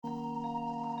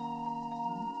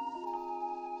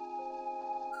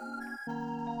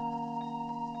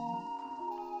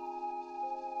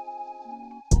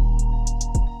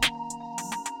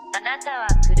なたは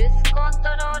クルスコント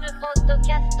ロールポッド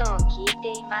キャストを聞い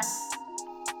ています。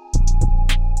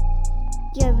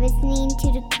You're listening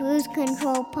to the Cruise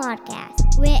Control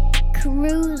Podcast with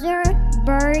Cruzzer,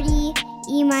 Burdie,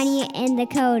 Imani, and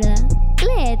Dakota.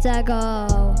 Let's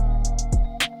go!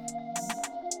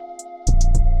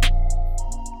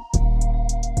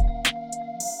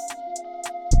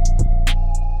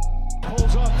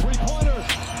 Pulls up, three-pointer.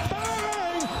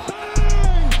 Bang!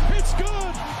 Bang! It's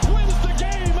good! Wins the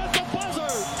game at the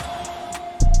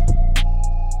buzzer!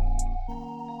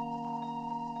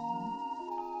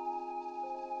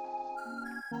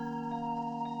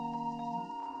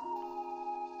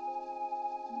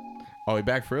 Are we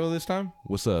back for real this time?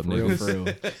 What's up, For real, niggas?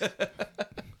 for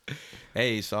real.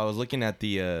 Hey, so I was looking at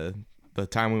the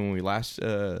time when we last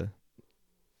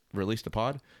released the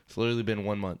pod. It's literally been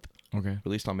 1 month. Okay,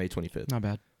 Released on May 25th. not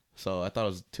bad. So I thought it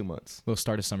was 2 months. Little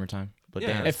start of summertime. But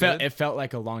Yeah. damn, It felt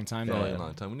like a long time. Felt though. like a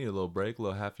long time. We need a little break, a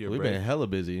little half-year we've break. been hella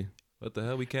busy. What the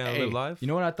hell? We can't Hey, live life? you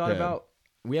know what I thought Yeah. about?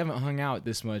 We haven't hung out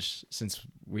this much since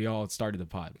we all started the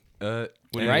pod. What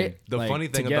do you Right? mean? The Like, funny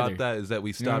thing together. about that is that we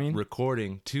know what I stopped mean?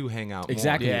 recording to hang out more.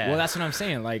 Exactly. Yeah. Well, that's what I'm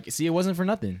saying. Like, see, it wasn't for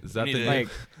nothing. Is that We the need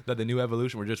to- that the new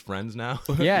evolution? We're just friends now.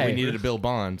 Yeah. We needed to build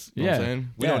bonds. You know what I'm Yeah. saying?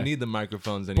 We Yeah. don't need the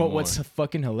microphones anymore. But what's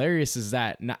fucking hilarious is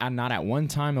that not at one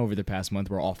time over the past month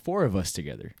were all four of us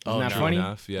together. Isn't that no. funny?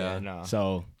 Enough? Yeah. no.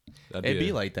 So It'd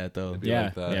be like that, though. It'd be Yeah,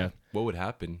 like that. yeah. What would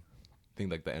happen? Think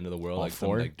like the end of the world, All like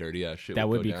four? some like dirty ass shit. that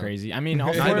would go be down. crazy. I mean,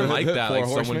 all Not even four. like that. Four Like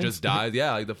someone horsemen? just died.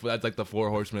 Yeah, like that's like the four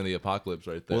horsemen of the apocalypse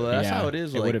right there. Well, that's Yeah, how it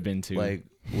is. it Like, would've been too. Like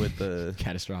with the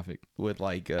Catastrophic. with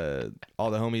like all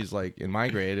the homies like in my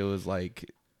grade, it was like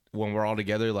when we're all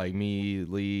together, like me,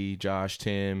 Lee, Josh,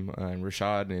 Tim, and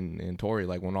Rashad and Tori,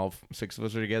 like when all six of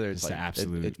us are together, it's It's like the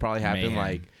absolute it's probably happened mayhem.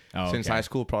 like Oh, since okay. high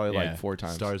school, probably Yeah. like 4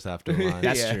 times. Stars have to align.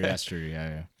 That's Yeah. true. That's true.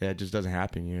 Yeah. Yeah, it just doesn't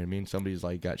happen. You know what I mean? Somebody's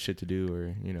like got shit to do,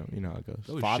 or you know how it goes.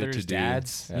 Oh, shit Fathers, to do.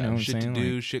 dads. Yeah. You know what I'm Shit to saying?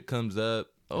 do. Like, Shit comes up.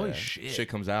 Oh Yeah. shit. Shit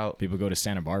comes out. people go to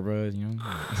Santa Barbara. You know.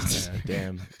 Yeah,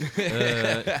 damn.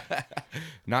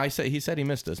 No, he said he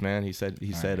missed us, man. He said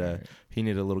right. he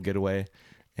needed a little getaway,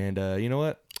 and you know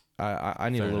what? I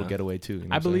need Fair a little enough. getaway too. You know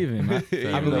I what I'm believe saying? him.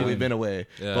 I Even though believe we've him. been away,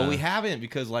 Yeah. but we haven't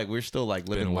because like we're still like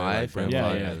living Been away like life and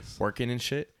grandpa Yeah, yeah. has. working and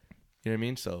shit. You know what I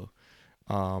mean? So,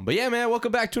 but yeah, man,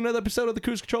 welcome back to another episode of the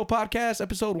Cruise Control Podcast,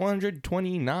 episode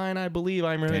 129, I believe.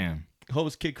 I'm your Damn.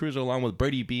 host, Kid Cruzzer, along with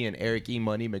Burdie B and Eric E.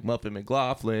 Money McMuffin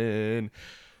McLaughlin.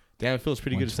 Damn, it feels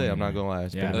pretty good to say. I'm not gonna lie.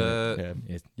 It's been a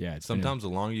minute. It's Sometimes the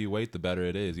longer you wait, the better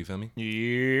it is. You feel me?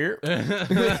 Yeah.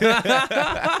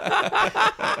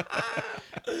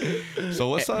 So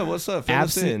what's up? What's up? Fill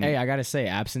us in. Hey, I gotta say,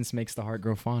 absence makes the heart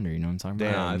grow fonder. You know what I'm talking Damn.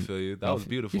 about? Nah, I feel you. That was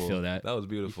beautiful. You feel that? That was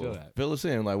beautiful. feel that? Fill us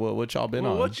in. Like what y'all been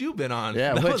Well, on? what you been on?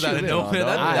 Yeah, that what was you out of been on, nowhere.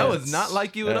 dog? That was not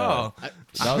like you at Yeah. all. That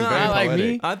was very Not like poetic.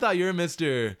 me. I thought you were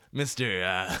Mr.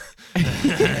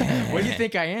 What do you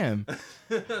think I am?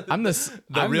 I'm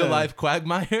the real life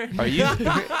quagmire. Are you?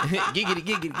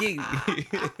 giggity.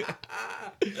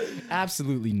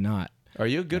 Absolutely not. Are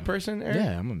you a good person, Eric?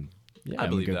 Yeah, I I'm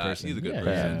believe a good that. person. He's a good Yeah,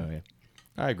 person. yeah.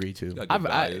 I agree too. Got good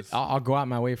values. I'll go out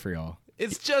my way for y'all.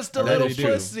 It's just a That little you do.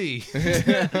 pussy.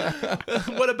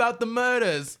 What about the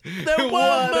murders? There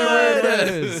were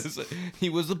murders. He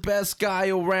was the best guy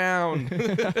around.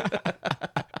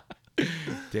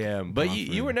 Damn, but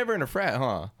you were never in a frat,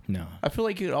 huh? No. I feel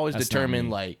like you could always That's not determine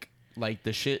me. like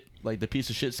the shit, like the piece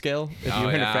of shit scale if Oh, you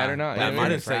were in a yeah. frat or not. That You might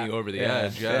know? have set you over the Yeah,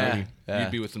 edge. yeah, Yeah. yeah.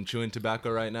 You'd be with some chewing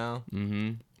tobacco right now.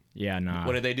 Yeah, nah.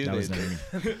 What did they do? That was They-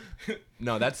 never me.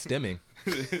 No, that's stimming.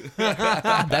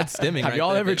 That's stimming. Have right y'all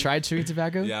there, ever baby. tried chewing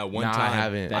tobacco? Yeah, one Nah, I time.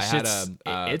 haven't. That I had shit's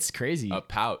it's crazy. a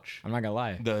pouch. I'm not gonna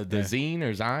lie. The Yeah. zine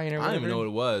or zine or whatever. I don't even know what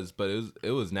it was, but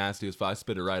it was nasty as fuck. I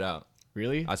spit it right out.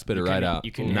 Really? I spit it You right couldn't- out.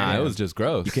 You can Nah, it was just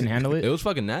gross. You can handle it? It was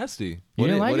fucking nasty. You What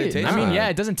didn't did- like what did it? it taste I mean, like? yeah,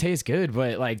 it doesn't taste good,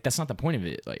 but like that's not the point of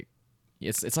it. Like,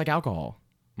 it's like alcohol.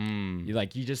 Mm.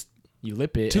 You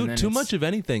lip it. Too and then too it's- much of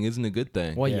anything isn't a good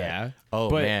thing. Well, Yeah. yeah. Oh,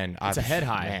 but man, it's a head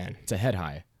high. man. It's a head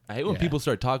high. I hate when Yeah. people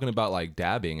start talking about like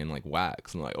dabbing and like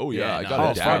wax and like, oh yeah, Yeah, I no. got Oh,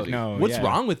 a fuck dab. no, What's yeah.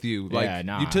 wrong with you? Like Yeah,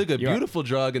 nah. you took a You're- beautiful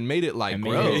drug and made it like I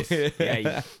mean, gross. yeah,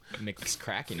 you mix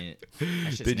crack in it. That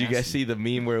shit's Did you guys nasty. see the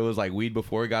meme where it was like weed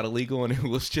before it got illegal and it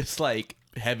was just like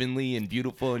heavenly and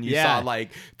beautiful and you Yeah. saw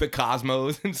like the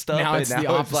cosmos and stuff? Now and it's the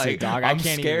opposite, like, dog. I'm I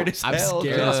can't scared even, as I'm hell.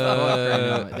 scared as fuck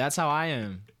right now. That's how I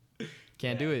am.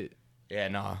 Can't do it. Yeah,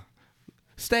 nah.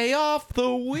 Stay off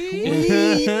the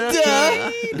weed.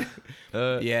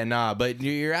 Yeah, nah, but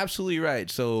you're absolutely right.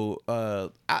 So,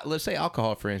 let's say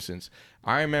alcohol, for instance.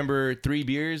 I remember 3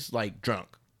 beers, like drunk.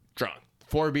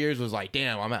 4 beers was like,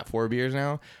 damn, I'm at 4 beers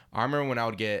now. I remember when I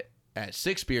would get at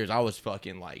 6 beers, I was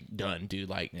fucking like done, dude.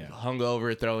 Like Yeah.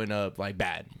 hungover, throwing up, like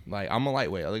bad. Like I'm a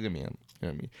lightweight. Look at me. You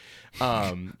know what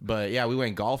I mean? But yeah, we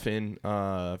went golfing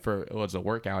for it was a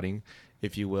work outing,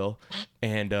 if you will,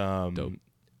 and Dope.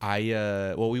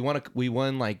 we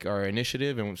won like our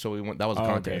initiative, and so we went. That was a Oh,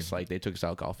 contest. okay. Like they took us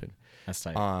out golfing. That's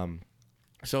tight.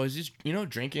 So I was just,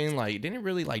 drinking, like, didn't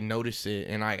really, like, notice it.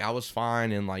 And, like, I was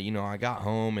fine. And, like, I got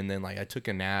home and then, like, I took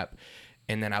a nap.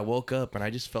 And then I woke up and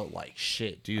I just felt like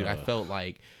shit, dude. I felt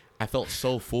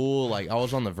so full. Like, I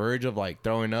was on the verge of, like,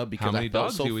 throwing up because many I felt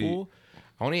dogs so do you full.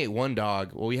 I only ate one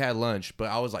dog. Well, we had lunch. But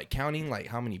I was, like, counting, like,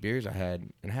 how many beers I had.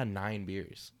 And I had 9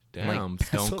 beers. I'm Damn, like,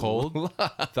 Stone Cold.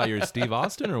 Thought you were Steve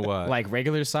Austin or what? like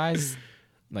regular size,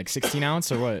 like 16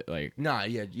 ounce or what? Like Nah,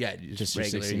 yeah. Just your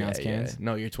regular, 16 ounce cans?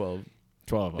 No, you're 12.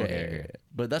 12. Okay. Yeah. Okay.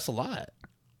 But that's a lot.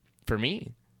 For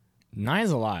me.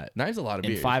 9's a lot. 9's a lot of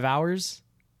In beers. 5 hours?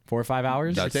 4 or 5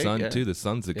 hours? that take- sun yeah. too. The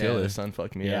sun's a Yeah, killer. the sun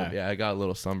fucked me up. Yeah. Yeah, I got a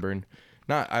little sunburn.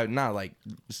 Not like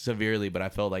severely, but I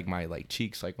felt like my like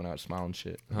cheeks like when I was smiling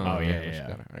shit. Oh, it yeah. was Yeah.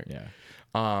 kinda hurt. Yeah.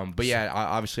 But yeah,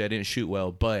 obviously I didn't shoot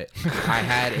well, but I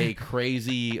had a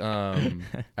crazy,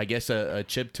 I guess a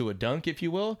chip to a dunk, if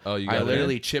you will. Oh, you got I it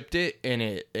literally in? chipped it, and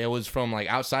it was from like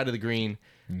outside of the green.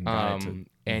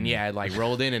 And yeah, it like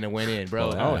rolled in and it went in, bro.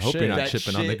 Well, I hope shit. you're not That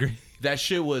chipping on the shit- green. That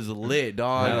shit was lit,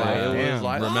 dog. Hell Like, yeah. it was Damn.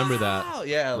 like Remember that. "Wow."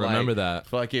 Yeah, Remember like, that.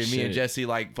 Fucking me and Shit. Jesse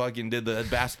like fucking did the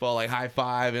basketball like high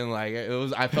five, and like it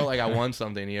was. I felt like I won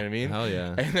something. You know what I mean? Hell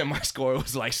yeah. And then my score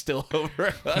was like still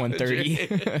over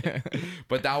 130.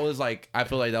 But that was like, I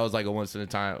feel like that was like a once in a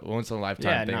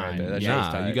lifetime Yeah, thing nah, right there. That shit was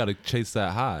Nah, tight. you gotta chase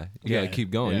that high. You Yeah. gotta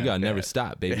keep going. You Yeah. gotta never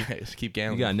stop, baby. Yeah, just keep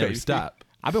gambling. You gotta never baby. stop.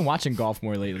 I've been watching golf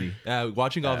more lately.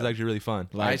 Watching golf is actually really fun.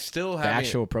 Like I still the haven't,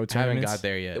 actual pro haven't tournaments. got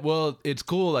there yet. Well, it's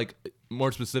cool, like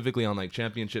more specifically on like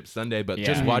Championship Sunday, but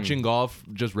just Yeah. watching golf,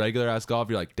 just regular ass golf,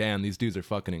 you're like, damn, these dudes are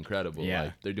fucking incredible. Yeah.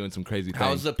 Like they're doing some crazy How's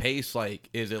things. the pace like?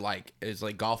 Is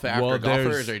like golf after Well,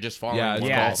 golfers, there's- or just following? Yeah, it's one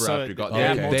Yeah, golfer so after golf. they They,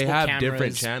 have they multiple have different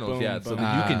cameras, channels, boom, yeah. So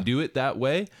boom. you can do it that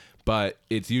way, but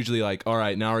it's usually like, all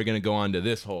right, now we're gonna go on to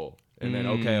this hole, and then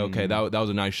okay, that was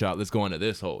a nice shot. Let's go on to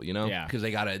this hole. You know? Yeah. Because they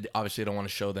gotta obviously don't want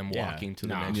to show them Yeah. walking to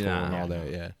the Nah. next Yeah. hole and all Yeah.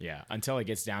 that. Yeah. Yeah, until it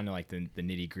gets down to like the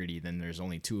nitty gritty, then there's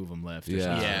only 2 of them left. or Yeah.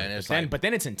 something. Yeah, and it's but then, like- but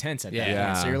then it's intense at that Yeah.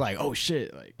 point. So you're like, oh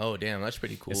shit, like Oh damn, that's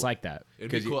pretty cool. it's like that. It'd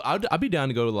be 'Cause cool. I'd be down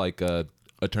to go to like a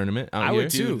tournament out I here.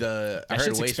 would too. Dude, I That heard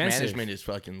shit's waste expensive. management is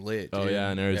fucking lit. Oh dude.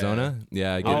 yeah, in Arizona.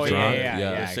 Yeah, I get Oh, yeah, drunk.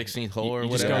 yeah. The 16th hole or You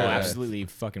just whatever. go Yeah. absolutely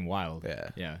fucking wild. Yeah.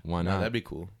 Yeah. Why No, not? that'd be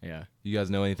cool. Yeah. You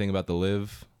guys know anything about the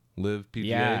Live PGA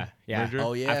Yeah. Yeah. merger?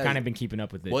 Oh, yeah. I've kind of been keeping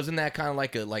up with it. Wasn't that kind of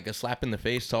like a slap in the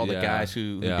face to all the Yeah. guys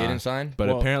who Yeah. didn't sign? But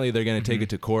Well- apparently they're going to take it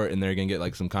to court and they're going to get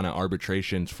like some kind of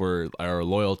arbitrations for or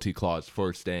loyalty clause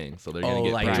for staying. So they're going to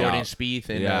get like paid Jordan out. Spieth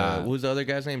and Yeah. what was the other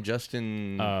guy's name?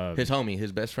 Justin, his homie,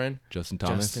 his best friend. Justin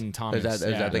Thomas. Justin Thomas. Is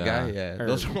that the Yeah. guy? Yeah, Or-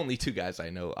 those are only 2 guys I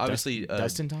know. Obviously,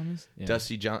 Dustin Thomas? Yeah.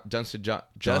 Justin John Justin Rahm.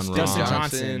 Dustin Johnson,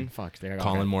 Johnson. Fuck, they got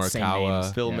Colin the same Morikawa.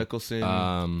 names. Phil Yeah.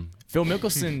 Mickelson. Phil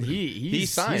Mickelson, he's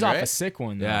signed, off right? a sick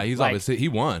one. Though. Yeah, he's like, obviously he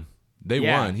won. They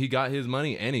Yeah. won. He got his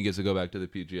money and he gets to go back to the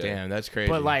PGA. Damn, that's crazy.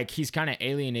 But like he's kind of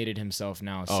alienated himself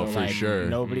now. So Oh, for like, sure.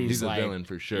 Nobody's He's a like villain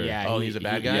for sure. Yeah. Oh, he's a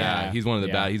bad guy? Yeah, he's one of the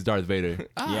yeah. bad. He's Darth Vader.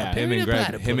 Yeah.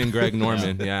 Him and Greg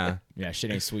Norman. Yeah, Yeah, shit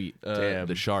ain't sweet. Damn.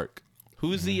 the shark.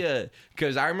 Who's the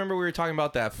because I remember we were talking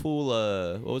about that full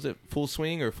what was it, full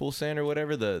swing or full send or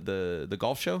whatever, the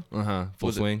golf show. Full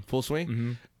Was it swing. Full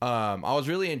swing. I was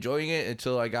really enjoying it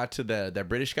until I got to that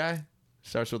British guy.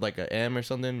 Starts with like a M or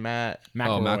something. Matt.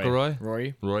 McElroy?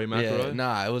 Rory. Roy McIlroy. Yeah,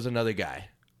 nah, it was another guy.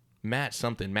 Matt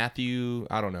something. Matthew.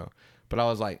 I don't know. But I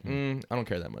was like, I don't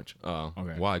care that much. Oh,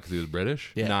 Okay. why? Because he was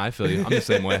British? Yeah. Nah, I feel you. I'm the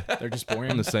same way. They're just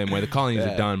boring. I'm the same way. The colonies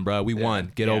Yeah. are done, bro. We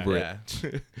won. Get Yeah. over Yeah.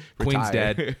 it. Queen's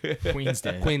Retire. dead. Queen's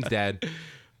dead. Queen's dead.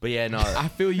 But yeah, no. I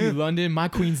feel you, London. My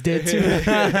queen's dead too.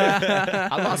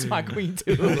 I lost my queen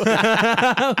too.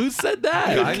 Who said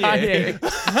that? Kanye.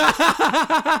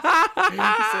 He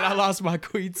said I lost my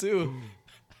queen too.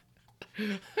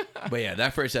 But yeah,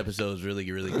 that first episode was really,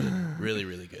 really good. Really,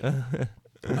 really good.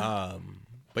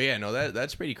 But yeah, no,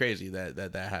 that's pretty crazy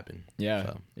that happened. Yeah,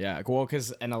 So. yeah. Well,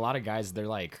 because and a lot of guys they're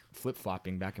like flip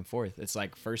flopping back and forth. It's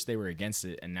like first they were against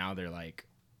it and now they're like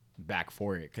back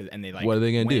for it. And they like What are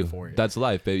they gonna went do? For it. That's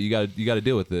life, baby. You got to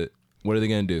deal with it. What are they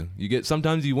gonna do?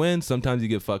 Sometimes you win, sometimes you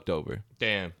get fucked over.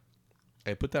 Damn.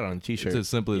 Hey, put that on a t-shirt. It's as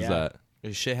simple as Yeah. that.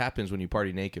 This shit happens when you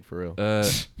party naked for real.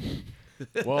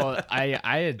 Well, I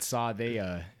had saw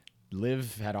they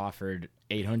Liv had offered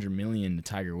 $800 million to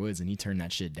Tiger Woods and he turned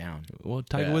that shit down. Well,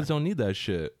 Tiger Yeah. Woods don't need that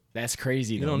shit. That's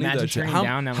crazy. You Though. don't need Imagine that shit. turning How,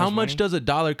 down that how much much money.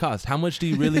 does $1 cost? How much do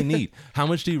you really need? How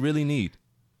much do you really need?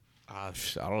 I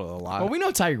don't know, a lot. Well, we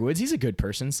know Tiger Woods. He's a good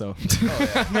person, so.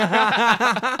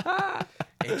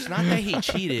 It's not that he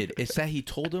cheated. It's that he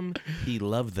told them he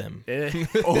loved them. Imagine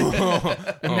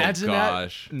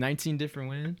gosh. that. 19 different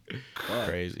women.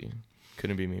 Crazy.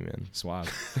 Couldn't be me, man. Suave.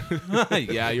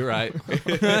 Yeah, you're right.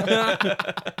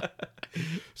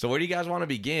 So where do you guys want to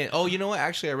begin? Oh, you know what?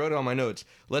 Actually, I wrote it on my notes.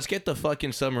 Let's get the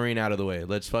fucking submarine out of the way.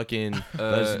 Let's fucking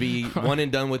let's be one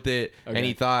and done with it. Okay.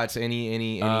 Any thoughts?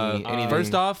 Anything?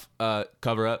 First off,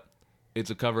 cover up. It's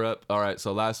a cover up. All right.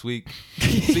 So last week,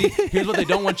 see, here's what they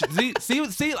don't want you.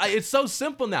 See. Like, it's so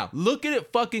simple now. Look at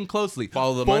it fucking closely.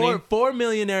 Follow the money. 4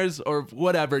 millionaires or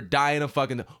whatever die in a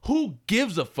fucking. Who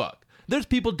gives a fuck? There's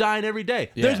people dying every day.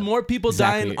 Yeah. There's more people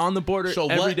Exactly. dying on the border So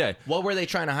every day. what were they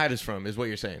trying to hide us from? Is what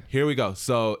you're saying? Here we go.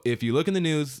 So if you look in the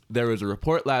news, there was a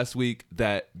report last week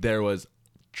that there was,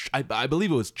 I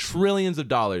believe it was trillions of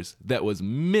dollars that was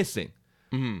missing.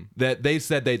 That they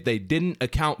said that they didn't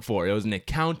account for. It was an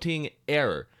accounting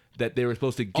error that they were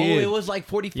supposed to give. Oh, it was like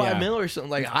 45 mil or something,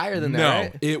 like higher than that. No,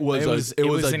 Right? it was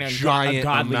a in a giant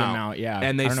godly amount. amount, yeah.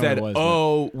 And they I don't know what said, it was, but-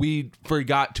 "Oh, we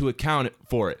forgot to account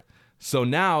for it." So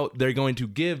now they're going to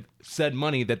give said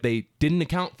money that they didn't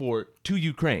account for to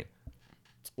Ukraine.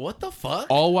 What the fuck?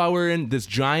 All while we're in this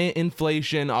giant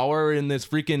inflation, all while we're in this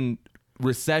freaking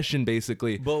recession,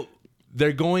 basically. But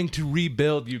They're going to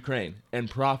rebuild Ukraine and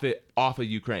profit off of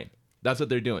Ukraine. That's what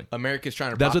they're doing. America's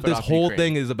trying to. That's what profit this off whole Ukraine.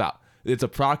 thing is about. It's a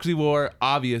proxy war,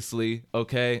 obviously.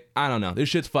 Okay, I don't know. This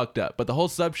shit's fucked up, but the whole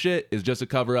sub shit is just a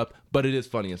cover up. But it is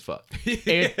funny as fuck.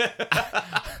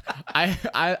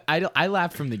 I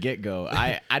laughed from the get go.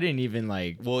 I didn't even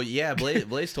like. Well, yeah,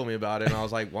 Blaze told me about it, and I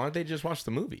was like, why don't they just watch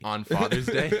the movie? On Father's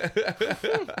Day,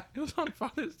 it was on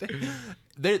Father's Day.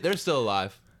 They're still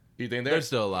alive. You think They're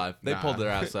still alive. They Nah. pulled their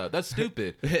ass up. That's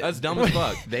stupid. That's dumb as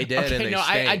fuck. They dead and Okay, they no,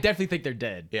 I stink. definitely think they're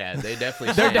dead. Yeah, they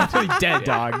definitely. They're stink. definitely dead,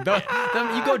 dog.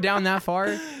 You go down that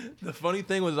far, The funny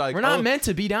thing was like, we're not meant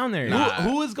to be down there.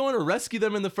 Who is going to rescue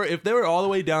them in the first? If they were all the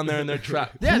way down there and they're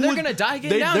trapped, Yeah, who they're was- gonna die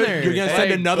getting down there. You're gonna send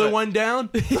Hey, another but- one down.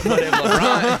 But if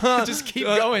LeBron, Just keep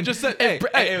going. Just say, hey, if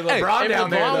LeBron if down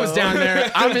there, LeBron was though. down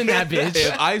there, I'm in that bitch.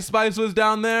 if Ice Spice was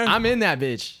down there, I'm in that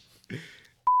bitch.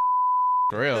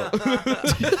 for real.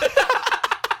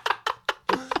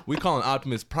 we calling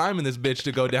Optimus Prime in this bitch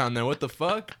to go down there. What the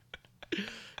fuck?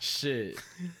 Shit.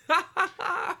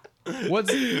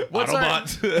 What's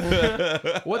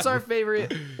our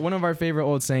favorite? One of our favorite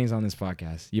old sayings on this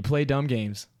podcast. You play dumb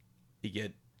games. You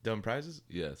get dumb prizes,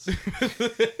 Yes.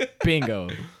 Bingo.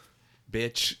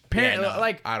 bitch. Parent- Yeah, no,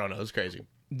 like- I don't know. It's crazy.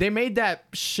 They made that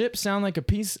ship sound like a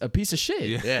piece of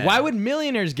shit. Yeah. Why would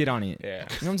millionaires get on it? Yeah. You know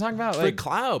what I'm talking about? For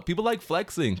clout. People like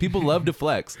flexing. People love to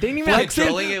flex. They didn't even have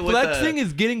Controlling it with flexing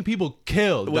is getting people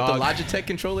killed. With dog. the Logitech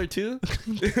controller too.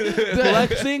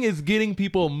 Flexing is getting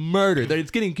people murdered.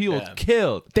 It's getting people Yeah.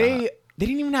 killed. they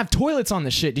didn't even have toilets on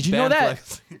the shit. Did you know Bad that?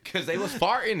 flexing. Because they was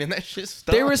farting and that shit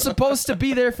stuck. They were supposed to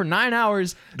be there for 9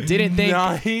 hours. Didn't think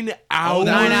 9 hours.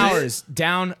 9 hours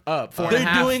down up. 4.5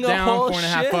 They're doing down, a whole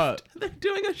 4.5 shift. up. They're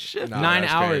doing a shift. Nah, 9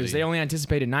 that's hours. crazy. They only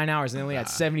anticipated 9 hours, and they only had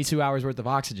 72 hours worth of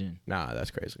oxygen. Nah,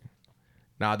 that's crazy.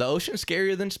 Nah, the ocean's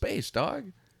scarier than space,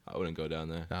 dog. I wouldn't go down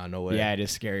there. Nah, no way. Yeah, it is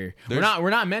scarier. There's-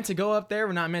 We're not meant to go up there.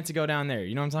 We're not meant to go down there.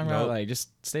 You know what I'm talking about? Nope. Like, just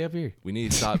stay up here. We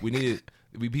need to stop. We need.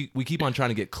 We keep on trying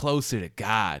to get closer to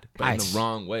God, but in Nice. the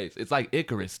wrong ways. It's like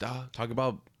Icarus, dog. Talk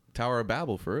about Tower of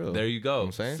Babel for real. There you go. You know what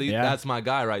I'm saying? See, Yeah. that's my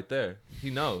guy right there. He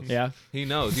knows. Yeah. He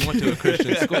knows. He went to a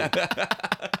Christian school.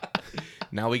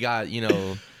 Now we got, you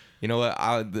know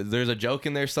what? There's a joke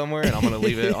in there somewhere, and I'm gonna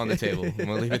leave it on the table. I'm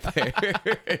gonna leave it there.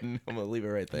 And I'm gonna leave it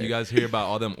right there. You guys hear about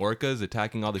all them orcas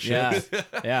attacking all the ships?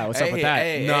 Yeah. What's up with that?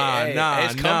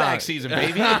 It's comeback season,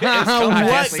 baby. It's What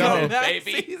comeback season, comeback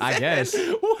baby. I guess.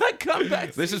 What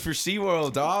comeback? This is for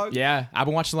SeaWorld, dog. Yeah, I've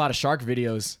been watching a lot of shark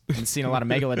videos and seen a lot of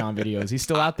megalodon videos. He's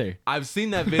still out there. I've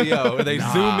seen that video where they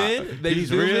zoom in. They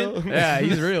zoom in. Yeah,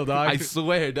 he's real, dog. I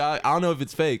swear, dog. I don't know if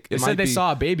it's fake. They It said might they be.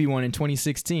 saw a baby one in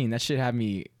 2016. That shit had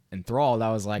me enthralled.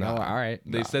 I was like, oh, all right.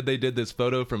 They said they did this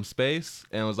photo from space,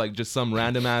 and it was like just some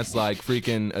random ass like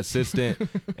freaking assistant,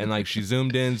 and like she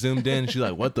zoomed in. She's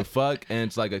like, "What the fuck?" And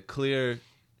it's like a clear.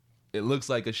 It looks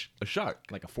like a shark,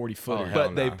 Like a 40-footer. Oh, hell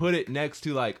but they no. put it next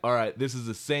to like, all right, this is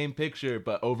the same picture,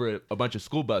 but over a bunch of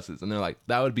school buses, and they're like,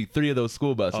 that would be 3 of those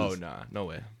school buses. Oh nah, no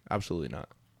way. Absolutely not.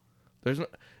 There's no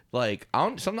like I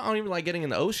don't even like getting in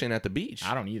the ocean at the beach.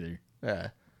 I don't either.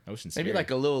 Yeah. Ocean's Maybe scary.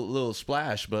 like a little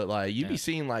splash, but like you'd be Yeah.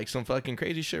 seeing like some fucking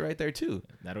crazy shit right there too.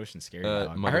 That ocean's scary.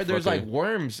 dog. my- I heard there's Motherfucker. like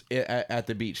worms at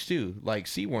the beach too, like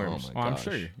sea Oh worms. my Oh, I'm gosh.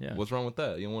 sure, yeah. What's wrong with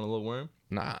that? You don't want a little worm?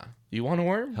 Nah, you want a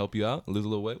worm? Help you out? Lose a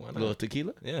little weight? Why A not? little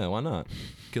tequila? Yeah, why not?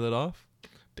 Kill it off?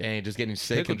 Dang, just getting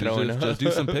sick Pickle and throwing juice. up. Just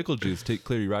do some pickle juice.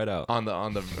 Clear you right out. on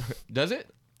the. Does it?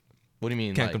 What do you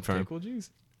mean? Can't like, confirm. Pickle juice.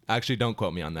 Actually, don't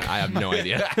quote me on that. I have no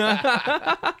idea.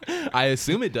 I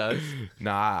assume it does.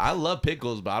 Nah, I love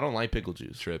pickles, but I don't like pickle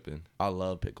juice. Tripping. I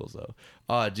love pickles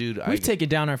though. Dude, We've taken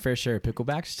down our fair share of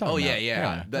picklebacks. Oh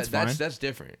yeah. That's That's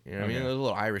different. You know what I mean? Okay. There's a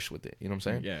little Irish with it. You know what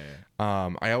I'm saying? Yeah.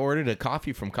 I ordered a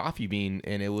coffee from Coffee Bean,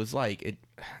 and it was like it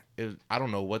I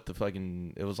don't know what the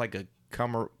fucking. It was like a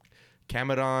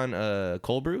Cameron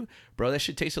cold brew, bro. That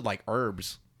shit tasted like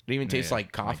herbs. It didn't even taste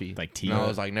like coffee, like tea. No, I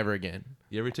was like, never again.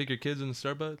 You ever take your kids in the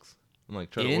Starbucks and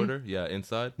like try to In? order? Yeah,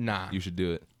 inside. Nah. You should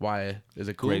do it. Why? Is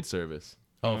it cool? Great service.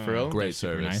 Oh, for real? Great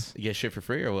super service. nice. You get shit for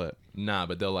free or what? Nah,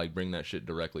 but they'll like bring that shit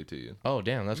directly to you. Oh,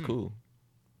 damn, that's cool.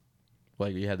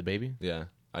 Like, you had the baby? Yeah,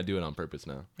 I do it on purpose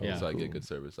now. Yeah. So I Cool. get good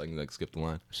service. I can like skip the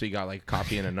line. So you got like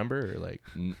coffee and a number, or like?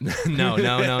 No.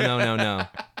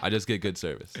 I just get good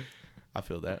service. I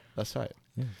feel that. That's tight.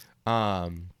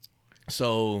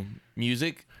 So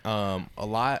music, a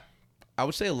lot. I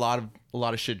would say a lot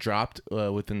of shit dropped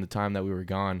within the time that we were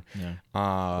gone. Yeah. A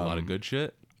lot of good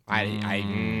shit.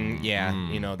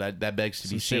 You know that begs to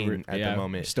be seen at the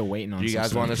moment. Still waiting on. Do you some guys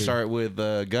stuff, want to too. start with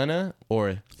Gunna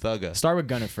or Thugga? Start with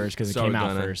Gunna first because it Start came with out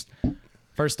Gunna. first.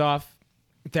 First off,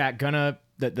 that Gunna,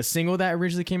 the single that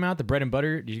originally came out, the Bread and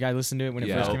Butter. Did you guys listen to it when it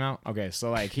Yeah. first came out? Okay,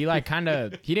 so like he like kind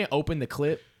of he didn't open the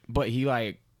clip, but he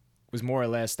like was more or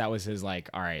less that was his like,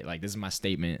 all right, like this is my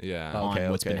statement Yeah. on Okay,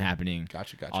 what's been okay. happening.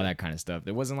 Gotcha. All that kind of stuff.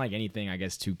 There wasn't like anything I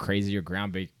guess too crazy or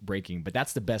groundbreaking, but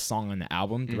that's the best song on the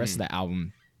album. The rest of the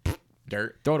album,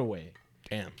 Dirt. throw it away.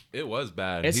 Damn. It was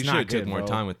bad. It's He not should have took good, more bro.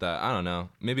 time with that. I don't know.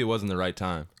 Maybe it wasn't the right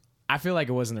time. I feel like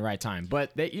it wasn't the right time,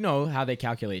 but they, you know how they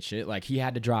calculate shit. Like he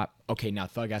had to drop. Okay, now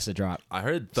Thug has to drop. I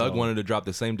heard Thug So- wanted to drop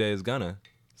the same day as Gunna.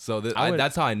 So I would-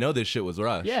 that's how I know this shit was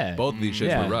rushed. Yeah, Both of these shits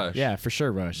yeah, were rushed. Yeah, for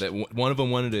sure, rushed. That one of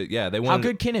them wanted to. Yeah, they How wanted.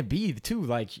 good can it be too?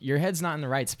 Like your head's not in the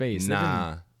right space.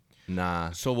 Nah.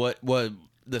 So what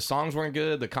the songs weren't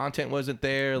good, the content wasn't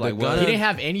there, like Gunna- what? He didn't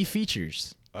have any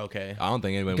features. Okay. I don't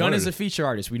think anybody. Gunn wanted is a it. feature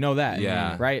artist. We know that.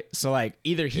 Yeah. Right. So like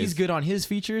either he's It's- good on his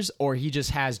features or he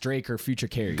just has Drake or Future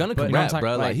carry. Gunna But can you know what I'm rap,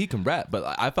 talking- bro. Like he can rap, but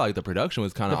I felt like the production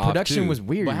was kind the of off production too. was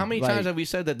weird. But how many Like, times have we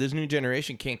said that this new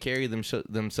generation can't carry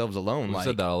themselves alone? We Like,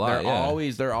 said that a lot, They're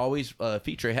yeah. always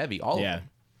feature heavy. All of Yeah. them.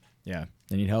 Yeah.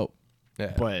 They need help.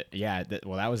 Yeah. But yeah,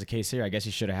 well, that was the case here. I guess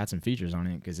he should have had some features on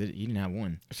it because he didn't have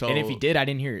one. So- and if he did, I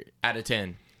didn't hear it. Out of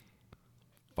 10.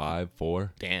 5,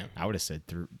 4. Damn. I would have said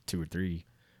 2 or 3.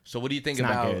 So what do you think It's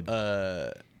not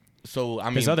about so I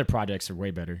mean His other projects are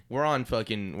way better. we're on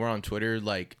Twitter,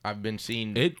 like I've been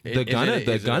seeing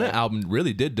The Gunna album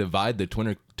really did divide the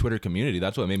Twitter community.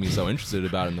 That's what made me so interested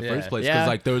about it in the Yeah. first place. Yeah. Because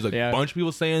like there was a Yeah. bunch of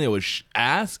people saying it was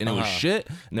ass and it was shit,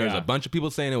 and there was Yeah. a bunch of people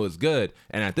saying it was good.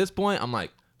 And at this point, I'm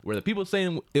like, were the people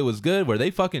saying it was good? Were they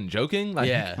fucking joking? Like,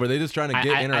 Yeah. were they just trying to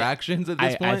get interactions at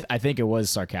this point? I think it was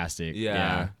sarcastic.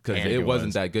 Yeah, because I think it wasn't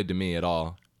was. that good to me at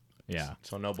all. Yeah.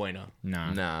 So no bueno.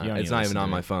 Nah. Nah, you don't need it's to not listen even on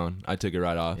to my it. phone. I took it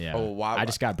right off. Yeah. Oh, wow. I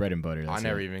just got bread and butter. I That's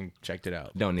never it. even checked it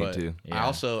out. Don't need But to.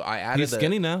 I Yeah. added He's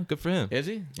skinny now. Good for him. Is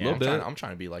he? Yeah. I'm bit.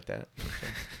 trying to be like that.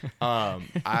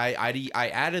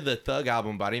 I added the Thug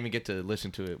album, but I didn't even get to listen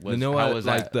to it. You know How what? was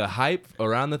Like that? the hype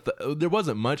around there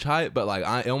wasn't much hype, but like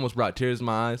it almost brought tears to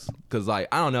my eyes because like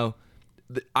I don't know,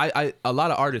 a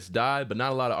lot of artists die, but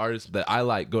not a lot of artists that I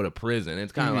like go to prison.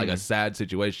 It's kind of like a sad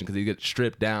situation because you get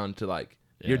stripped down to like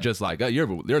you're just like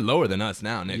you're lower than us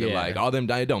now, nigga. Yeah. Like all them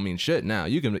die don't mean shit now.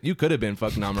 You could have been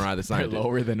fucking on Mariah the Scientist.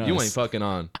 lower than You us. ain't fucking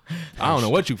on. I don't know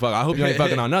what you fuck. I hope you ain't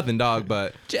fucking on nothing, dog.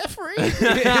 But Jeffrey.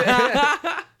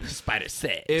 Spider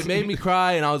Sex. it made me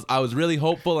cry, and I was really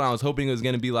hopeful, and I was hoping it was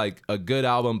gonna be like a good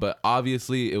album, but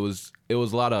obviously it was a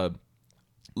lot of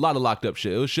locked up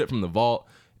shit. It was shit from the vault.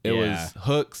 It Yeah. was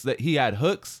hooks that he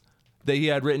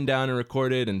had written down and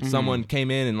recorded, and someone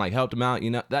came in and like helped him out. You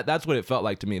know, that's what it felt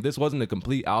like to me. This wasn't a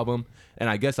complete album, and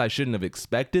I guess I shouldn't have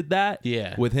expected that.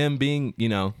 Yeah. With him being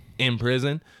in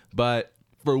prison, but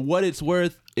for what it's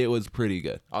worth, it was pretty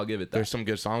good. I'll give it that. There's some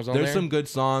good songs on there. There's some good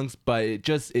songs, but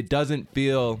it doesn't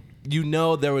feel.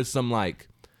 There was some like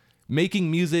making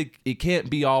music. It can't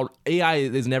be all AI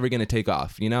is never gonna take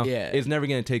off. Yeah. it's never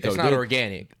gonna take It's off. not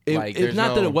organic. It's there's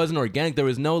not that no- it wasn't organic. There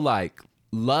was no like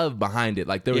love behind it.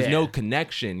 Like there was Yeah. no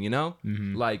connection.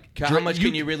 Like How much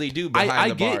can you really do behind I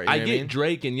the get bar? You I know what get mean?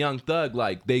 Drake and Young Thug,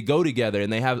 like they go together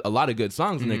and they have a lot of good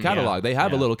songs in their catalog. yeah, They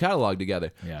have a yeah. little catalog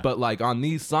together. Yeah. But like on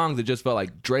these songs, it just felt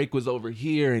like Drake was over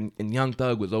here and Young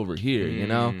Thug was over here.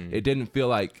 It didn't feel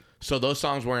like So those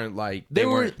songs weren't like they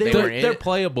weren't in they're it?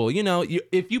 playable.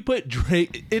 If you put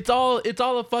Drake, it's all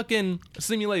a fucking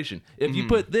simulation. If you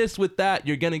put this with that,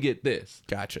 you're gonna get this.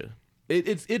 Gotcha.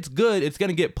 it's good. It's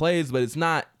gonna get plays, but it's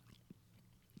not.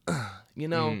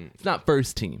 It's not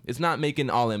first team. It's not making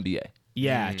all NBA.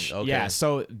 Yeah, okay. yeah.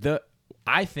 So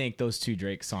I think those 2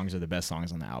 Drake songs are the best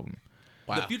songs on the album.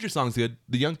 Wow. The Future song's good.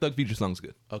 The Young Thug Future song's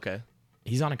good. Okay.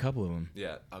 He's on a couple of them.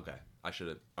 Yeah. Okay. I should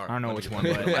have. I don't know which one,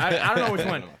 but I don't know which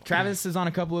one. Travis is on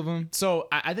a couple of them. So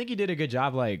I think he did a good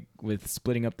job, like, with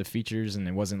splitting up the features, and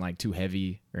it wasn't, like, too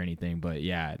heavy or anything. But,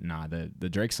 yeah, the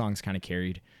Drake songs kind of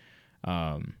carried.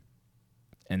 And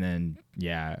then,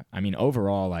 yeah, I mean,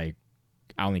 overall, like,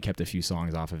 I only kept a few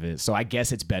songs off of it. So I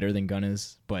guess it's better than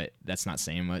Gunna's, but that's not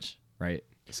saying much, right?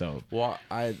 So Well,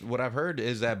 what I've heard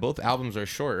is that both albums are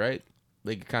short, right?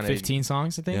 They kind of 15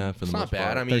 songs, I think. Yeah, for the It's most not bad.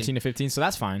 part. I mean, 13 to 15, so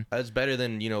that's fine. that's better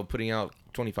than putting out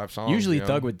 25 songs. Usually you know?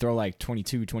 Thug would throw like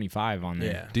 22, 25 on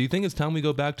there. Yeah. Do you think it's time we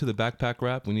go back to the backpack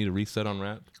rap? We need a reset on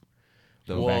rap.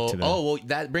 Back to the- well,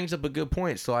 that brings up a good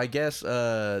point. So I guess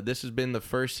this has been the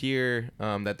first year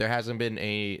that there hasn't been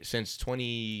since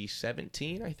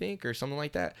 2017, I think, or something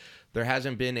like that. There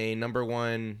hasn't been a number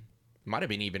one. Might have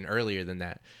been even earlier than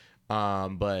that,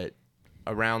 but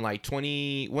around like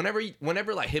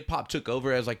whenever like hip hop took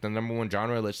over as like the number one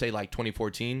genre, let's say like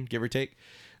 2014, give or take.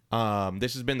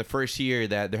 This has been the first year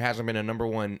that there hasn't been a number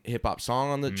one hip hop song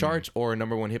on the charts or a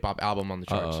number one hip hop album on the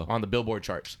charts, on the Billboard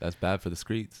charts. That's bad for the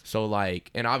streets. So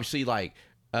like, and obviously like,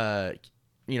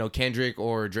 Kendrick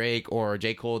or Drake or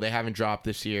J. Cole, they haven't dropped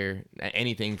this year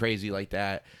anything crazy like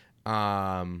that.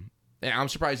 And I'm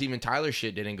surprised even Tyler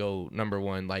shit didn't go number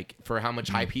one, like for how much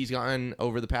hype he's gotten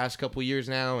over the past couple years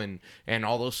now, and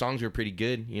all those songs were pretty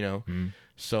good,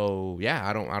 So yeah,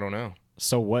 I don't know.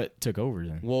 So what took over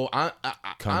then? Well, I'm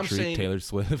Country, saying Taylor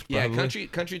Swift. yeah, probably.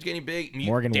 country's getting big.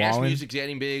 Morgan Dance Wallen? music's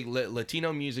getting big.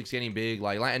 Latino music's getting big.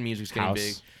 Like Latin music's getting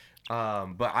House.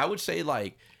 big. But I would say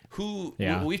like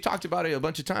Yeah. we've talked about it a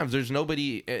bunch of times. There's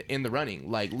nobody in the running.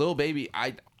 Like Lil Baby,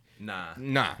 Nah.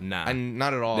 not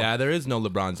at all. Yeah, there is no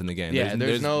LeBrons in the game. Yeah,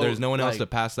 there's no, one else like- to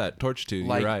pass that torch to.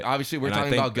 Like You're right. obviously we're And I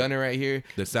talking think about Gunna right here.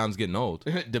 The sound's getting old.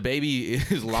 The Baby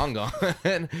is long gone.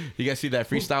 You guys see that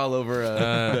freestyle over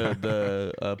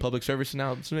the public service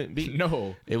announcement beat?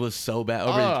 No. It was so bad.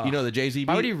 Over the Jay-Z beat.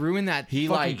 Why would he ruin that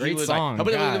fucking great was song?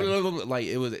 Like, God. like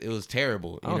it was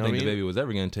terrible. I don't think the Baby was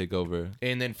ever gonna take over.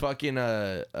 And then fucking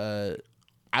I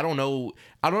don't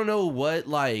know what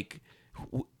like.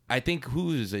 I think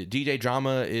who is it? DJ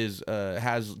Drama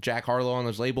has Jack Harlow on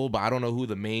his label, but I don't know who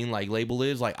the main like label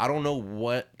is. Like I don't know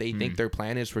what they think their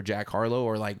plan is for Jack Harlow,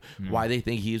 or like why they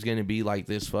think he's gonna be like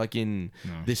this fucking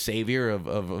this savior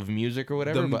of music or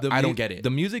whatever. But I don't get it. The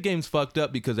music game's fucked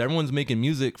up because everyone's making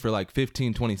music for like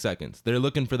 15, 20 seconds. They're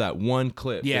looking for that one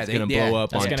clip that's gonna blow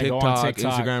up That's on gonna go TikTok, on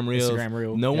TikTok, Instagram Reels. Instagram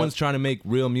Reel. No Yep. one's trying to make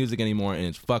real music anymore, and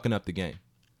it's fucking up the game.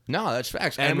 No, that's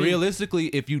facts. And realistically,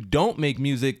 if you don't make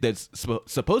music that's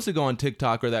supposed to go on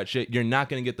TikTok or that shit, you're not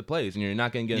going to get the plays and you're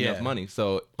not going to get enough money.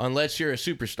 So unless you're a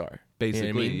superstar, basically,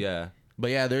 you know what I mean? yeah.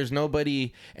 But yeah, there's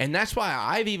nobody, and that's why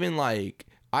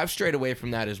I've strayed away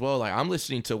from that as well. Like I'm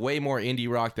listening to way more indie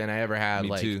rock than I ever have. Me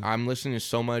like too. I'm listening to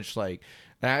so much like.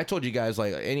 And I told you guys,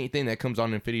 like, anything that comes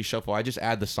on Infinity Shuffle, I just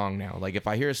add the song now. Like, if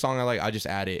I hear a song I like, I just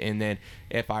add it. And then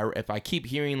if I keep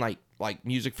hearing, like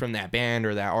music from that band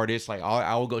or that artist, like,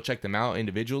 I will go check them out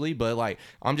individually. But, like,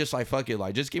 I'm just like, fuck it.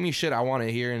 Like, just give me shit I want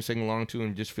to hear and sing along to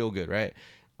and just feel good, right?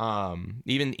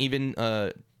 Even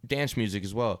dance music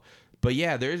as well. But,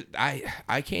 yeah,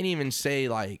 I can't even say,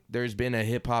 like, there's been a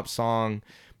hip-hop song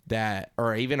that,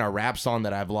 or even a rap song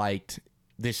that I've liked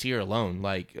this year alone.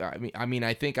 Like I mean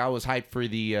I think I was hyped for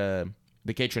the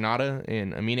K Tronada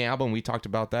and Amine album. We talked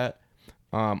about that.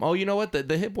 You know what,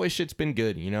 the Hit Boy shit's been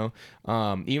good, even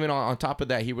on top of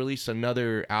that, he released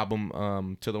another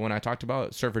album to the one I talked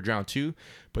about, Surfer Drown 2,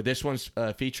 but this one's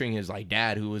featuring his like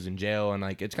dad who was in jail, and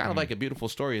like it's kind of like a beautiful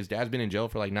story. His dad's been in jail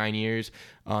for like 9 years.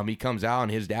 He comes out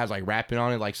and his dad's like rapping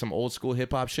on it like some old school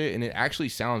hip hop shit, and it actually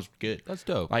sounds good. That's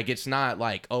dope. Like it's not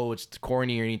like, oh, it's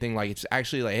corny or anything. Like it's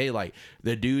actually like, hey, like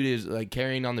the dude is like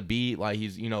carrying on the beat, like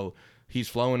he's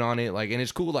flowing on it, like, and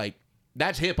it's cool. Like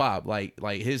that's hip hop. Like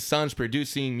his son's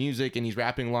producing music and he's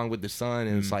rapping along with the son,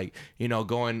 and it's like,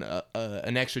 going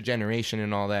an extra generation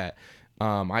and all that.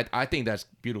 I think that's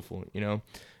beautiful,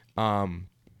 But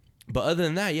other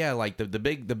than that, yeah, like the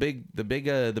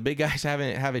big guys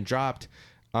haven't dropped.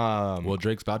 Well,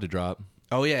 Drake's about to drop.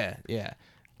 Oh yeah.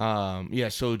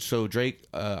 So Drake,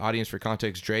 audience for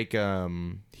context, Drake,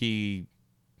 he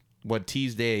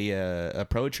teased a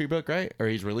poetry book, right? Or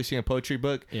he's releasing a poetry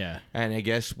book. Yeah. And I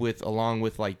guess along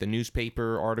with like the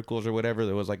newspaper articles or whatever,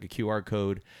 there was like a QR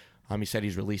code. He said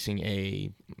he's releasing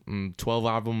a 12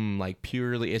 album, like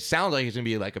purely, it sounds like it's gonna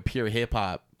be like a pure hip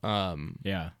hop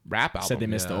rap album. Said they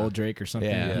missed the old Drake or something.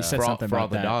 Yeah. He said For all- something for all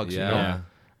about the that. dogs, you know? Yeah.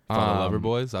 For all the lover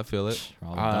boys, I feel it. For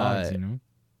all the dogs, you know.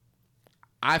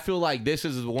 I feel like this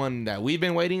is the one that we've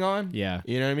been waiting on. Yeah.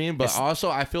 You know what I mean? But also,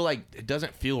 I feel like it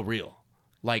doesn't feel real.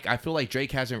 Like, I feel like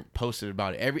Drake hasn't posted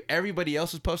about it. Everybody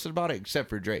else has posted about it except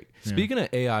for Drake. Speaking of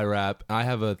AI rap, I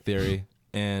have a theory,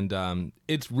 and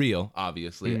it's real,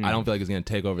 obviously. I don't feel like it's going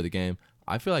to take over the game.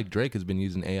 I feel like Drake has been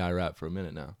using AI rap for a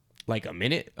minute now. Like a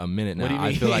minute? A minute now. What do you mean?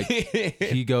 I feel like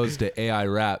he goes to AI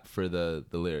rap for the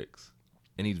lyrics,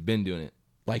 and he's been doing it.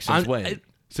 Like since when?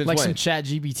 Since Like when? some chat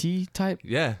GBT type.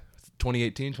 Yeah,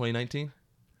 2018, 2019.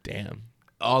 Damn.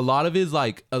 A lot of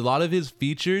his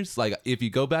features, like if you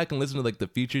go back and listen to like the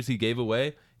features he gave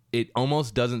away, it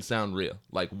almost doesn't sound real.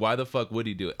 Like, why the fuck would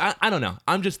he do it? I don't know.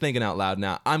 I'm just thinking out loud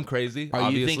now. I'm crazy. Are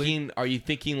obviously. you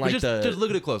thinking But like just look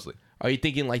at it closely. Are you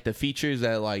thinking like the features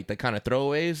that like the kind of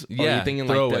throwaways? Or are Yeah, you thinking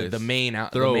throwaways. like the main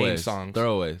songs?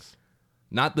 Throwaways.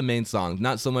 Not the main songs.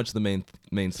 Not so much the main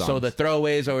songs. So the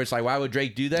throwaways, or it's like, why would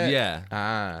Drake do that?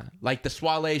 Yeah. Like the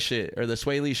Swale shit or the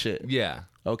Swaley shit. Yeah.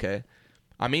 Okay.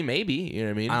 I mean, maybe, you know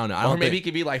what I mean? I don't know. I Or don't think- he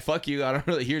could be like, fuck you. I don't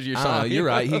really, here's your I don't song. know, you're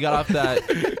right. He got off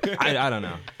that. I don't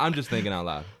know. I'm just thinking out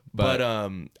loud. But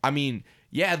I mean,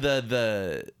 yeah,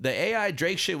 the AI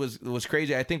Drake shit was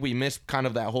crazy. I think we missed kind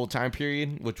of that whole time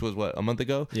period, which was what, a month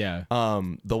ago? Yeah.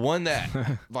 The one that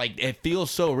like it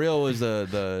feels so real was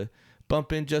the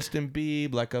bumping Justin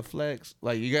Bieber like a flex.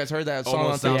 Like, you guys heard that song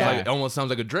almost on sounds TikTok? like, it almost sounds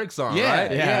like a Drake song, Yeah,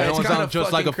 right? yeah, It it's almost kinda sounds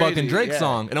just like a fucking fucking crazy, Drake yeah.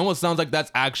 song. It almost sounds like that's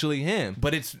actually him.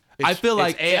 But it's I feel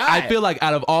like it's AI. I feel like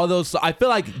out of all those, I feel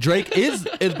like Drake is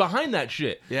behind that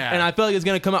shit. Yeah. And I feel like it's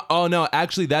gonna come out. Oh no,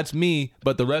 actually that's me.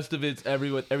 But the rest of it's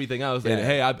everything else. And Yeah.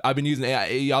 hey, I've been using AI.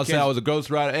 Y'all say I was a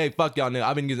ghostwriter. Hey, fuck y'all, nigga.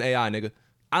 I've been using AI, nigga.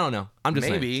 I don't know. I'm just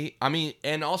saying. maybe. I mean,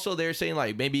 and also they're saying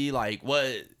like maybe like what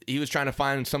he was trying to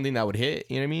find something that would hit.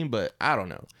 You know what I mean? But I don't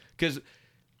know, because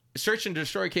Search and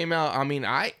Destroy came out. I mean,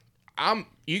 I'm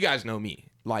you guys know me.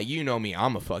 Like, you know me.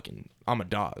 I'm a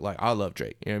dog. Like, I love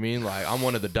Drake. You know what I mean? Like, I'm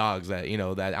one of the dogs that, you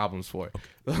know, that album's for.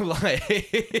 Like,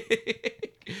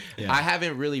 Yeah. I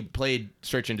haven't really played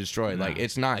Search and Destroy. Like,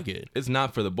 it's not good. It's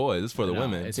not for the boys. It's for the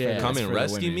women. it's for the- Come it's and for the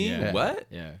rescue women, me. yeah. What?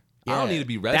 Yeah. I don't Yeah. need to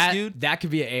be rescued. That could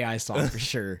be an AI song for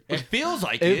sure. It feels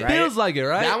like It it. feels like it,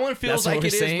 right? That one feels That's what like we're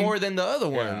it is saying? more than the other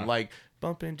one. Yeah. Like,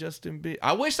 bumping Justin Bieber.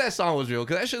 I wish that song was real,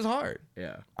 because that shit's hard.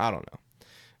 Yeah. I don't know.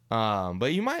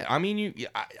 But you might. I mean,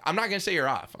 I'm not gonna say you're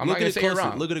off. I'm Look not at gonna it say you're closely.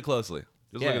 wrong. Look at it closely.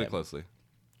 Just look Yeah. at it closely.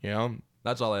 You know.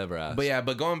 That's all I ever asked. But yeah,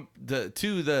 but going to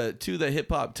the hip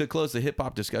hop, to close the hip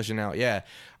hop discussion out. Yeah,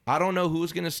 I don't know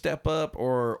who's gonna step up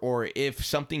or if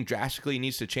something drastically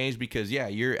needs to change, because yeah,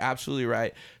 you're absolutely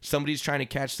right. Somebody's trying to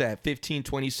catch that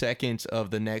 15-20 seconds of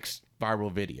the next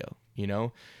viral video. You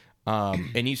know.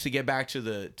 It needs to get back to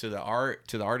the art,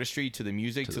 to the artistry, to the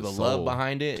music, to the love soul,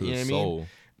 behind it. to You know the what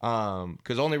I mean?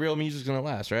 Because only real music's gonna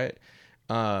last, right?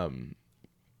 And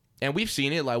we've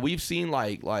seen it. Like, we've seen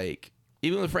like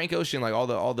even with Frank Ocean, like all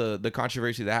the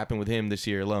controversy that happened with him this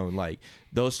year alone. Like,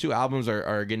 those two albums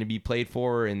are going to be played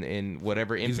for in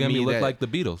whatever infamy. he's gonna be look that, like the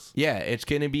Beatles. yeah, it's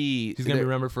gonna be. He's gonna be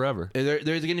remembered forever. There's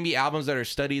going to be albums that are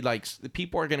studied, like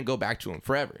people are going to go back to them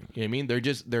forever. You know what I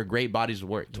mean? They're great bodies of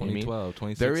work. You know what I mean? 2012,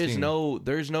 2016.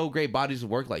 There's no great bodies of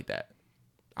work like that.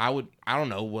 I don't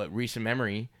know what recent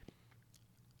memory.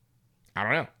 I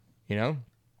don't know. You know?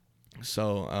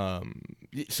 So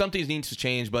something needs to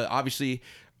change, but obviously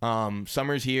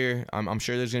summer's here. I'm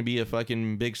sure there's going to be a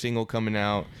fucking big single coming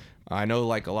out. I know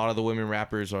like a lot of the women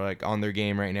rappers are like on their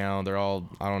game right now. They're all,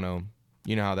 I don't know.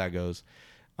 You know how that goes.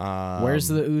 Where's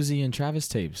the Uzi and Travis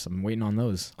tapes? I'm waiting on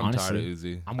those. I'm honestly. tired of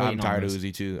Uzi. I'm I'm waiting tired on of those.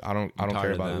 Uzi too. I don't care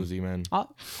tired of about them. Uzi, man.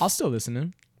 I'll still listen to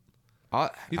him.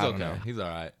 He's I don't okay. know. He's all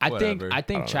right. I Whatever.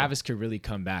 think Travis could really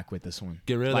come back with this one.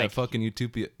 Get rid of Like, that fucking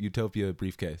Utopia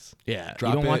briefcase. Yeah. Drop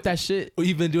You don't it. want that shit? Well,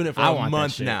 you've been doing it for I a want that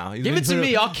month shit. now. He's Give been it to doing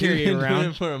me. I'll carry he's it been doing around.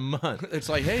 it for a month. It's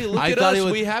like, hey, look I at thought us. it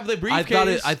was- We have the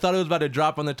briefcase. I thought it was about to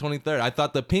drop on the 23rd. I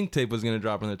thought the pink tape was gonna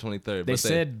drop on the 23rd. They but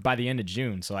said by the end of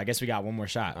June, so I guess we got one more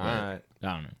shot. all right. I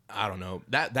don't know. I don't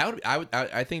know.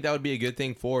 I think that would be a good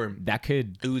thing for That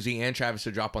could. Uzi and Travis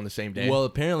to drop on the same day. Well,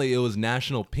 apparently it was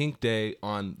National Pink Day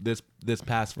on this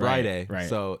past Friday. right.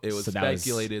 So it was So that was-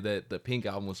 speculated that the Pink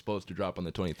album was supposed to drop on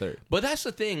the 23rd. but that's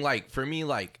the thing. Like, for me,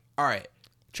 like, all right,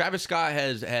 Travis Scott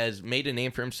has made a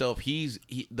name for himself.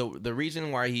 The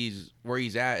reason why he's where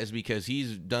he's at is because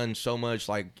he's done so much.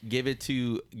 Like give it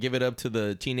up to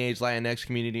the teenage Latinx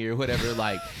community or whatever.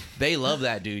 Like they love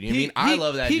that dude. I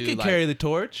love that dude. He could like, carry the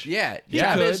torch. Yeah,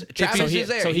 Travis is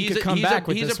there. So he could come back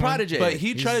with he's this a prodigy. But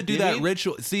he tried to do that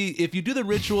ritual. See, if you do the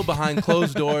ritual behind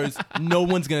closed doors, no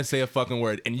one's gonna say a fucking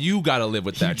word, and you gotta live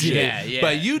with that shit. Yeah.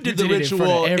 But you did the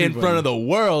ritual in front of the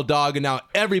world, dog, and now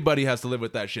everybody has to live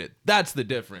with that shit. That's the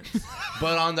difference.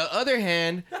 But on the other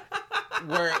hand,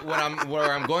 where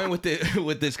I'm going with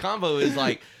this convo is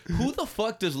like, who the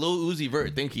fuck does Lil Uzi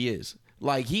Vert think he is?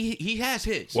 Like he has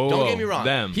hits. Don't get me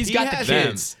wrong. He's got the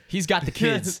kids. He's got the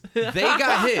kids. They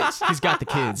got hits. He's got the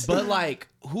kids. But like,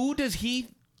 who does he?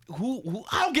 Who?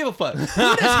 I don't give a fuck.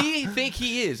 Who does he think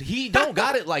he is? He don't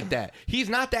got it like that. He's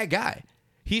not that guy.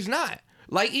 He's not.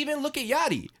 Like, even look at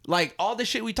Yachty. Like, all the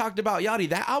shit we talked about Yachty,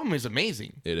 that album is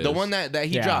amazing. It is. The one that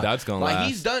he dropped. That's gonna like, last.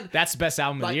 He's done. That's the best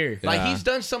album of the year. Like, he's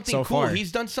done something So cool. far.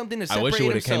 He's done something to separate I wish it would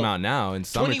have himself. came out now in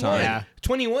summertime. 21.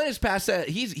 21 is past that.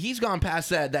 He's gone past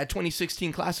that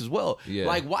 2016 class as well. Yeah.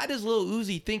 Like, why does Lil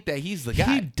Uzi think that he's the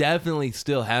guy? He definitely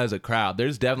still has a crowd.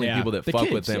 There's definitely people that The fuck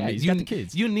kids. with him. Yeah, he's got the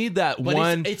kids. You need that But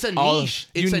one. it's a niche.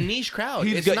 It's a niche crowd.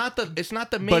 he's It's got-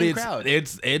 not the main but crowd.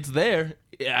 it's there.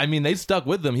 I mean, they stuck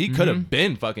with him. He could have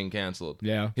been fucking canceled.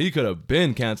 Yeah. He could have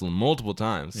been canceled multiple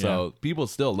times. So people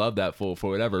still love that fool for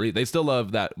whatever reason. They still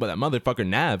love that motherfucker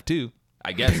Nav too.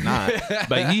 I guess not.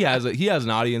 But he has an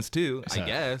audience too, I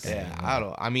guess. Yeah,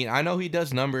 I know he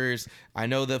does numbers. I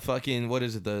know the fucking what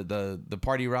is it, the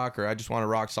party rock or I just want to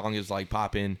rock song is like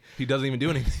popping. He doesn't even do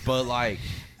anything. But like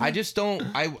I just don't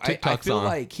I TikTok feel song.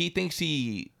 like he thinks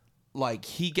he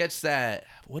gets that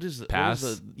Pass?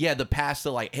 the pass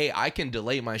to like, hey, I can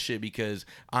delay my shit because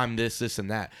I'm this and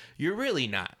that. You're really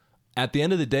not. At the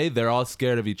end of the day, they're all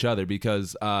scared of each other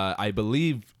because I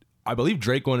believe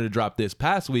Drake wanted to drop this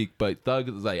past week, but Thug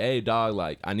was like, "Hey, dog,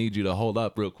 like I need you to hold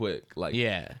up real quick." Like,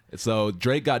 Yeah. So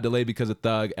Drake got delayed because of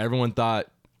Thug. Everyone thought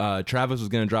Travis was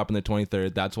gonna drop on the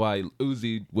 23rd. That's why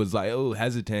Uzi was like, "Oh,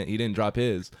 hesitant." He didn't drop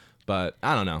his, but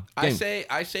I don't know. I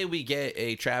say we get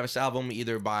a Travis album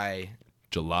either by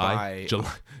July.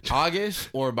 August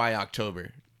or by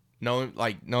October. No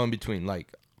in between,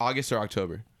 like August or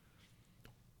October.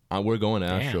 We're going to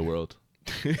Astro World.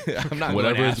 I'm not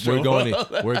Whatever. going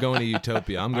to We're going to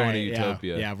Utopia. I'm going to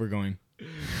Utopia. Yeah, we're going.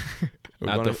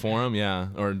 At the Forum, yeah,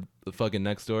 or the fucking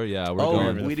next door, yeah. We're Oh,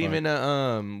 going. we didn't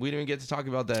even get to talk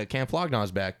about that Camp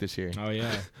Flognaw's back this year. Oh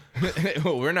yeah.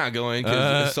 Well, we're not going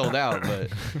because it's sold out. But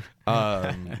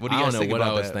what do you guys think what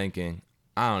about I was that? thinking.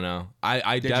 I don't know.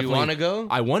 I Did definitely you want to go?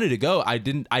 I wanted to go. I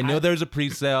didn't. I know there's a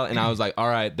pre-sale, and I was like, all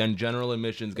right, then general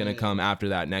admission's gonna come after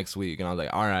that next week, and I was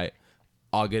like, all right,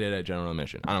 I'll get it at general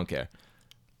admission. I don't care.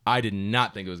 I did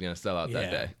not think it was gonna sell out that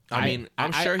day. I mean,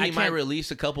 I'm sure he I might can't- release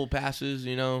a couple passes.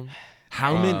 You know.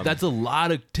 How many? That's a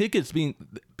lot of tickets being.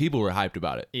 People were hyped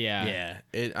about it. Yeah.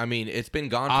 It's been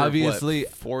gone for Obviously,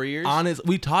 4 years. Honest,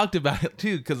 we talked about it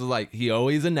too because like he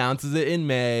always announces it in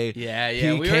May. Yeah.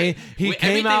 He came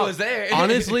everything out. was there.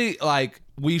 Honestly, like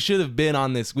we should have been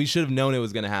on this. We should have known it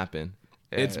was gonna happen.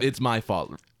 It's my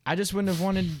fault. I just wouldn't have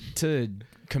wanted to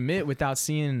commit without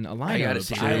seeing a lineup. I gotta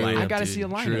see the I lineup, gotta dude. see a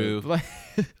lineup. True.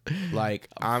 Like,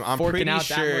 I'm forking pretty out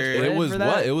that much sure bread It was for what?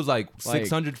 that? It was like Like-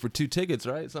 600 for 2 tickets,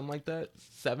 right? Something like that.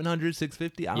 700,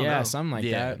 650. I don't yeah, know. something like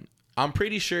Yeah. that. I'm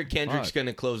pretty sure Kendrick's Fuck.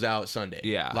 gonna close out Sunday.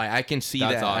 Yeah. like I can see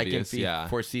That's that. obvious, I can yeah.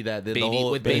 foresee that. The Baby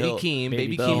whole, with the Baby hill- Keem. Baby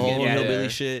Baby the Keem. whole getting hillbilly there.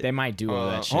 shit. They might do all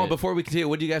that shit. Hold on, before we continue,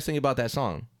 what do you guys think about that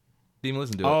song? Didn't even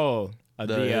listen to it. Oh,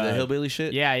 The hillbilly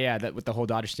shit. Yeah, that with the whole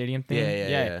Dodger Stadium thing.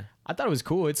 Yeah. I thought it was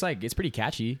cool. It's pretty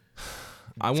catchy.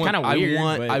 I kinda weird,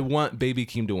 but- I want Baby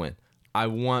Keem to win. I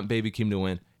want Baby Keem to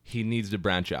win. He needs to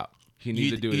branch out. He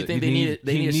needs to do it. You think they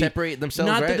need to separate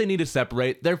themselves? Not right? that they need to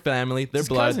separate. They're family. They're His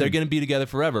blood. cousin. They're gonna be together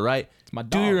forever, right? my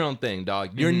Do dog. your own thing,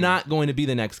 dog. You're not going to be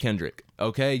the next Kendrick.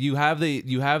 Okay? You have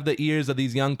the ears of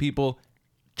these young people.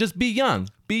 Just be young.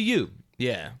 Be you.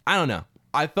 Yeah. I don't know.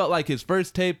 I felt like his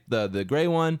first tape, the gray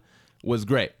one, was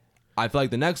great. I feel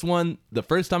like the next one, the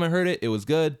first time I heard it, it was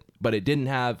good, but it didn't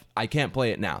have. I can't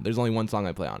play it now. There's only one song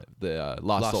I play on it, the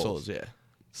Lost Souls. Yeah.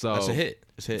 So That's a hit.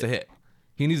 It's a hit.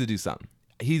 He needs to do something.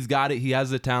 He's got it. He has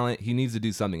the talent. He needs to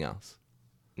do something else.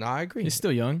 No, I agree. He's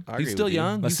still young. I He's agree still with you.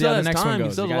 young. Let's He see still how the has next time. one He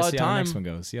goes. still You has a gotta lot see of how the time. next one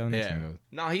goes. See how the next Yeah. one goes.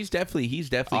 No, he's definitely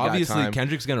got Obviously, time.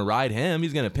 Kendrick's gonna ride him.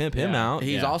 He's gonna pimp him Yeah. out.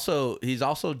 He's Yeah.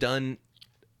 also done.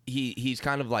 He's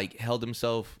kind of like held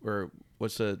himself, or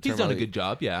what's the term? He's done a like- good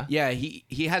job. Yeah. Yeah, he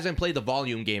hasn't played the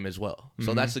volume game as well,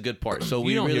 so that's the good part. So You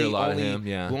we don't really hear a lot of only him,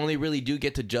 yeah. we only really do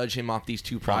get to judge him off these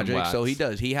two projects. wax. So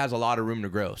he has a lot of room to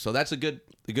grow. So that's a good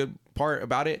part part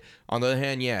about it. On the other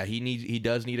hand, yeah, he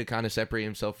does need to kind of separate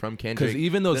himself from Kendrick. 'Cause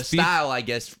even those the style, I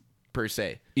guess, per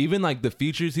se. Even like the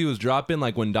features he was dropping,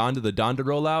 like when Donda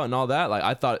rollout and all that, like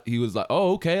I thought he was like,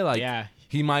 oh, okay, like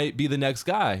he might be the next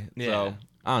guy. Yeah. So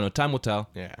I don't know. Time will tell.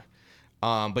 Yeah.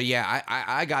 But yeah,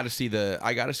 I gotta see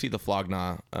the Flog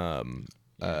Gnaw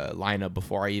lineup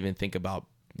before I even think about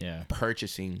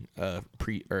purchasing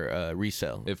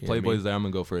resale. If Playboy's there, I'm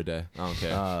gonna go for a day. I don't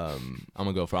care.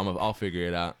 I'll figure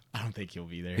it out. I don't think he'll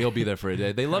be there. He'll be there for a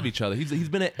day. They love each other. He's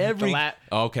been at every.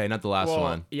 Okay, not the last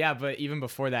one. Yeah, but even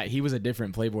before that, he was a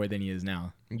different Playboy than he is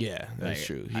now. Yeah, that's Like,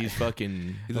 true. He's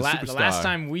fucking. He's a superstar. The last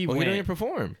time we went, he don't even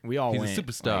perform. we all He's went. a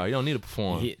superstar. You don't need to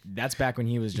perform. That's back when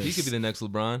he was just. He could be the next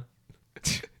LeBron.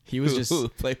 He was just.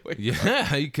 Playboy. Yeah,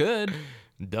 he could.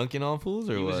 Dunking on fools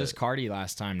or He what? was just Cardi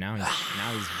last time. Now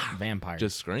he's vampire.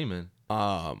 Just screaming.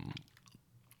 Yeah,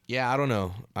 I don't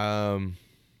know.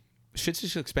 Shit's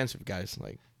just expensive, guys.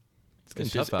 Like,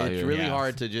 It's tough out it's here. really Yeah.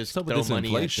 hard to just What's up with throw this money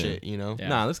inflation? at shit, you know? Yeah.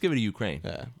 Nah, let's give it to Ukraine.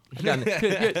 Yeah.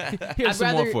 Here's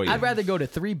some more for you. I'd rather go to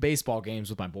 3 baseball games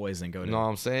with my boys than go to. Know what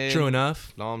I'm saying? True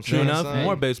enough. Know what I'm True saying, enough. son?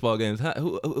 More baseball games.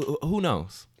 Who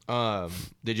knows?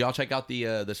 Did y'all check out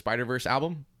the Spider-Verse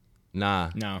album?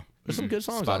 Nah. No. There's some good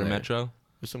songs Spider on there. Metro.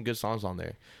 There's some good songs on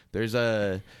there.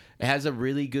 It has a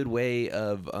really good way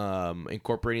of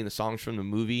incorporating the songs from the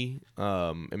movie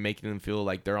and making them feel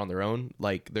like they're on their own.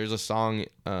 Like there's a song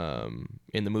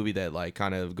in the movie that like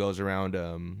kind of goes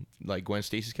around like Gwen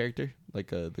Stacy's character, like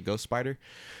the Ghost Spider,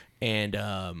 and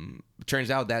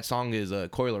turns out that song is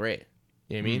Coil Ray.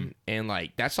 You know what I mean? And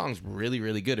like that song's really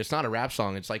really good. It's not a rap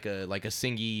song. It's like a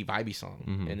singy vibey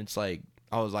song, and it's like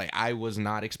I was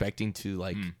not expecting to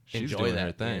like She's enjoy doing that.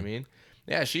 her thing. You know what I mean?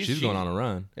 Yeah, she's going on a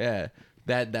run. Yeah,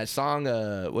 that song.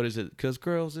 What is it? 'Cause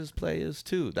girls is players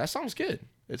too. That song's good.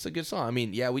 It's a good song. I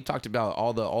mean, yeah, we talked about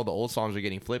all the old songs are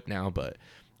getting flipped now, but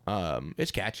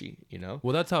it's catchy. You know.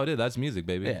 Well, that's how it is. That's music,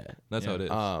 baby. Yeah. That's how it is.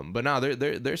 But no,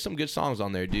 there's some good songs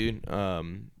on there, dude.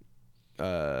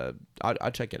 I'll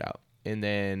check it out. And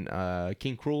then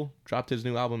King Krule dropped his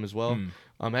new album as well.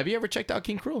 Have you ever checked out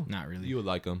King Krule? Not really. You would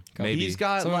like him. Maybe. He's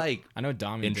got like I know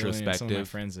Dom and Billy and some of my introspective.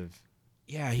 friends have.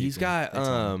 yeah, he's got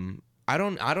I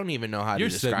don't even know how You're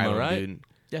to describe Sigma, him, right? dude.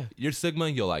 Yeah. You're Sigma,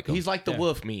 you'll like him. He's like the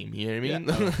wolf meme, you know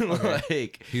what I mean?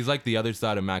 Like He's like the other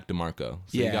side of Mac DeMarco. So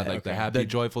you Yeah, got like the okay. happy, The-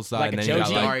 joyful side, like and a then you got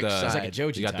Joji? like Dark the side. It's like a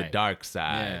Joji you got the type. dark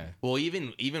side. Yeah. well,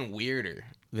 even weirder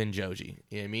than Joji.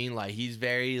 You know what I mean? Like he's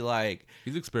very like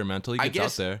He's experimental. He I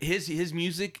gets guess out there. his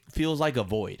music feels like a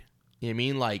void. You know what I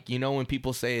mean? Like, you know when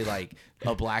people say like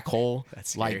a black hole?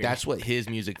 That's like scary. that's what his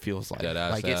music feels like.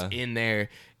 Deadass, Like it's yeah. in there.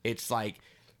 It's like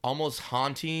almost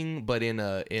haunting, but in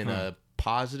a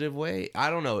positive way. I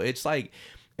don't know. It's like,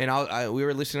 and we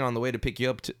were listening on the way to pick you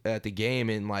up at the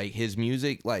game, and like his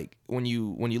music, like when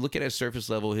you look at it at surface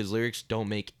level, his lyrics don't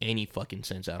make any fucking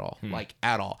sense at all. Like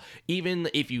at all. Even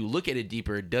if you look at it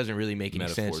deeper, it doesn't really make any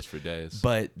Metaphors sense. for days.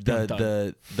 But Dun,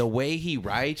 dun. the way he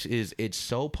writes it's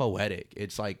so poetic.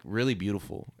 It's like really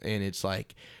beautiful, and it's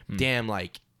like damn,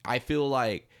 like I feel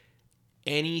like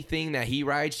anything that he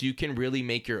writes, you can really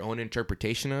make your own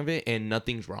interpretation of it, and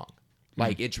nothing's wrong.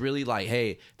 Like it's really like,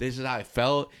 hey, this is how I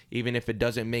felt, even if it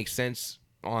doesn't make sense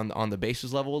on the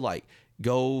basis level. Like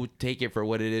go take it for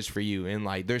what it is for you. And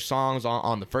like there's songs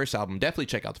on the first album, definitely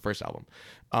check out the first album,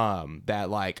 that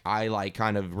like I like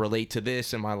kind of relate to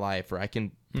this in my life, or I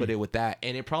can put it with that,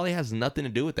 and it probably has nothing to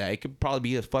do with that. It could probably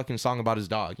be a fucking song about his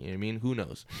dog. You know what I mean? Who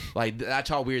knows? Like that's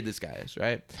how weird this guy is,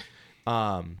 right?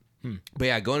 But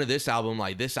yeah, going to this album,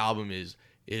 like this album is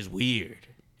weird.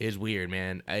 Is weird,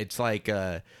 man. It's like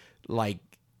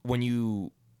when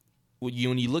you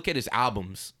look at his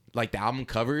albums, like the album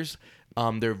covers,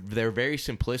 they're very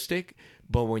simplistic.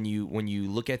 But when you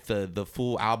look at the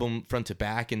full album front to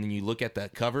back, and then you look at the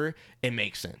cover, it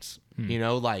makes sense. You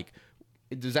know, like.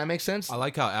 Does that make sense? I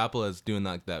like how Apple is doing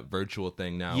like that virtual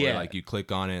thing now, Yeah. where like you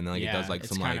click on it and like it does like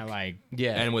it's some kinda like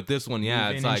Yeah. And with this one, yeah,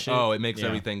 Move it's in and like shit. oh, it makes Yeah.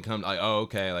 everything come like oh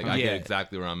okay, like I Yeah. get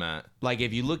exactly where I'm at. Like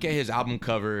if you look at his album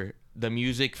cover, the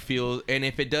music feels, and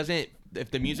if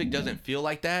the music doesn't feel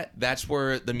like that, that's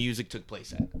where the music took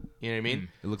place at. You know what I mean?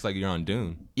 It looks like you're on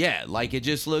Dune. Yeah, like it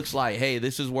just looks like, hey,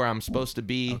 this is where I'm supposed to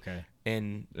be. Okay.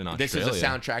 And In this is a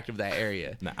Australia. soundtrack of that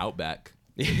area. In the outback.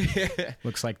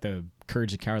 Looks like the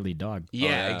Courage of Cowardly Dog.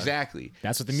 Yeah, yeah. exactly.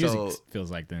 That's what the music So, feels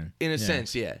like then. in a Yeah.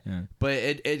 sense, yeah. Yeah. But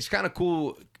it's kind of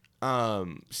cool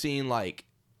seeing like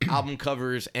album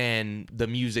covers and the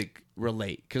music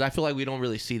relate, because I feel like we don't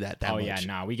really see that Oh much. yeah,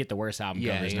 nah, we get the worst album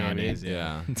Yeah, covers you know what I mean? nowadays.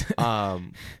 Yeah.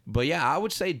 But yeah, I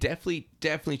would say definitely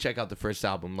check out the first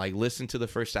album. Like listen to the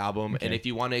first album, and if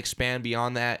you want to expand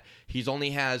beyond that, he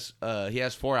has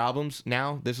 4 albums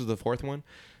now. This is the 4th one.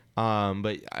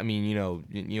 But I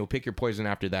mean, pick your poison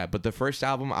after that. But the first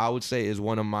album I would say is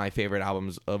one of my favorite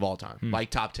albums of all time, like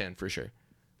top 10 for sure.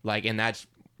 Like, and that's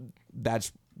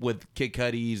with Kid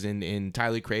Cudi's and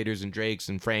Tyler Creators and Drake's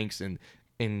and Frank's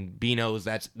and Bino's.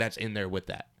 That's in there with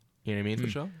that. You know what I mean? For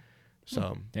sure.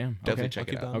 So Damn. definitely Okay. check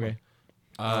I'll it keep out. that in Okay.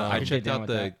 I can checked get down out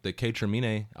with the K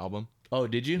Tremine album. Oh,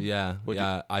 did you? Yeah, What'd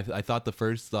I thought the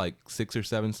first like 6 or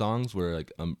 7 songs were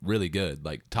like really good,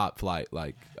 like top flight.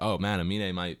 Like, oh man,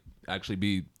 Amine might actually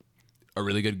be a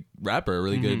really good rapper, a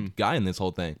really good guy in this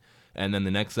whole thing. And then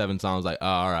the next 7 songs, like, oh,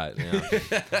 all right,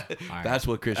 That's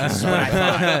what Chris was saying.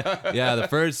 yeah. The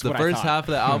first what I half thought. of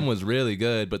the album was really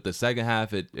good, but the second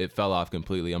half it fell off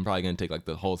completely. I'm probably gonna take like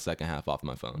the whole second half off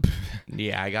my phone.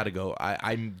 Yeah, I gotta go.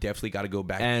 I definitely gotta go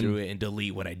back through it and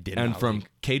delete what I did. And not from like.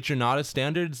 K Tronada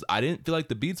standards, I didn't feel like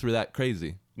the beats were that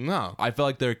crazy. No, I felt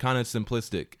like they're kind of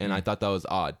simplistic, and I thought that was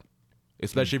odd.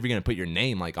 Especially if you're gonna put your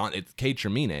name like on it's K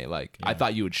Tremine. Like I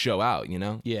thought you would show out, you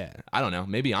know? yeah. I don't know.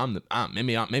 Maybe I'm the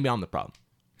maybe I'm the problem.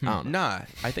 I don't know. Nah,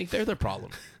 I think they're the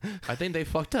problem. I think they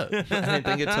fucked up. I didn't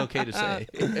think it's okay to say.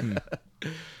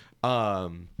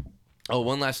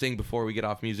 One last thing before we get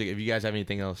off music. If you guys have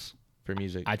anything else for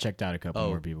music, I checked out a couple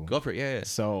more people. Go for it. Yeah.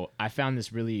 So I found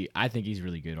this I think he's a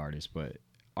really good artist, but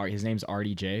his name's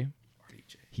RDJ.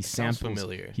 He Sounds samples.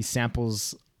 familiar. He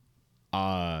samples.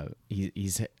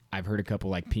 I've heard a couple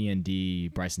like P&D,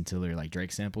 Bryson Tiller, like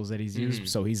Drake samples that he's used.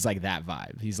 So he's like that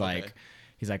vibe. He's like,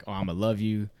 oh, I'ma love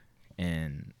you,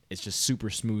 and it's just super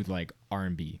smooth like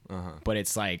R&B, but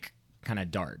it's like kind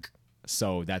of dark.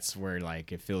 So that's where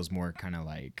like it feels more kind of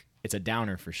like it's a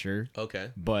downer for sure.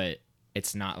 Okay. But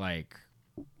it's not like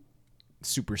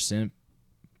super simp,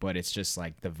 but it's just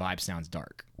like the vibe sounds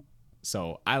dark.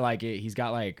 So I like it. He's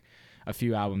got like a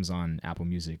few albums on Apple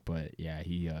Music, but yeah,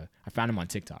 I found him on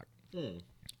TikTok.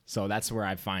 So that's where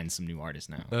I find some new artists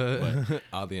now. But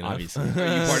Oddly enough. obviously, Are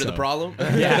you part of the problem?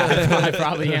 yeah, I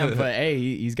probably am. But hey,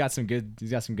 he's got some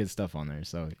good stuff on there.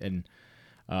 So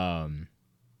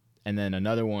and then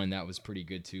another one that was pretty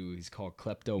good too. He's called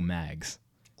Klepto Mags.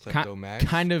 Klepto Mags?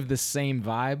 Kind of the same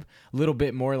vibe, a little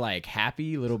bit more like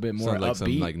happy, a little bit more Sounds like upbeat.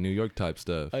 some like New York type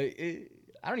stuff. I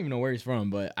don't even know where he's from,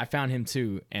 but I found him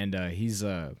too, and he's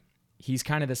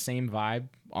kind of the same vibe,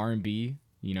 R&B,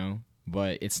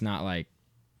 but it's not like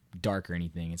dark or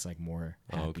anything. It's like more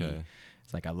happy. Okay.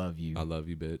 It's like I love you. I love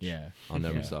you, bitch. Yeah. I'll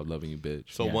never Yeah. stop loving you,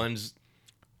 bitch. So Yeah. one's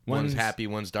One's- happy,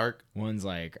 one's dark. One's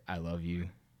like I love you.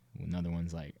 Another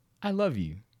one's like I love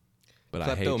you. But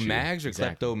I hate you. Klepto Mags or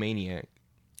Exactly. Kleptomaniac?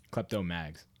 Klepto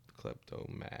Mags. Klepto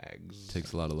Mags.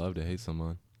 Takes a lot of love to hate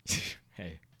someone.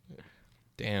 Hey.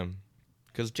 Damn.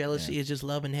 Because jealousy is just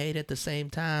love and hate at the same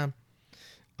time.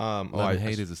 Love and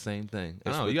hate is the same thing.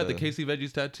 It's Oh, with you got the the- KC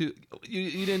Veggies tattoo.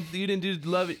 You didn't do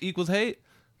love equals hate.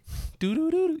 Do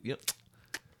do do. Yep.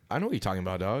 I know what you're talking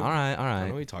about, dog. All right. I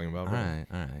know what you're talking about, All bro. right.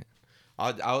 All right.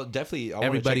 I'll definitely.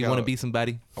 Everybody want to be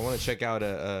somebody. I want to check out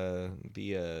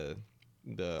the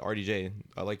RDJ.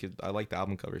 I like it. I like the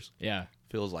album covers. Yeah.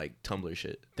 Feels like Tumblr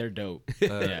shit. They're dope.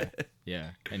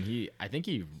 Yeah. And I think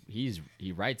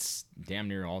he writes damn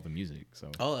near all the music.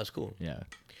 So Oh, that's cool. yeah.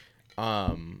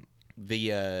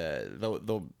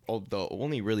 The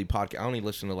only really podcast. I only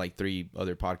listen to like 3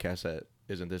 other podcasts that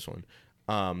isn't this one.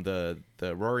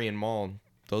 The Rory and Maul,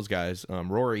 those guys.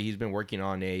 Rory, he's been working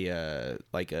on a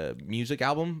music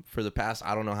album for the past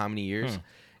I don't know how many years,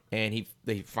 and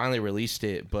they finally released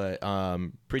it. But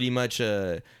pretty much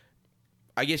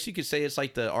I guess you could say it's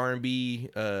like the R&B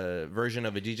version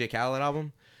of a DJ Khaled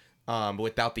album. But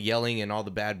without the yelling and all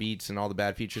the bad beats and all the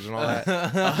bad features and all that.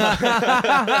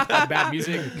 Bad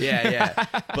music. Yeah.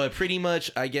 But pretty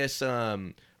much, I guess,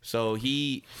 so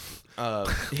he...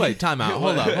 Wait, time out.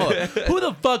 Hold up. Who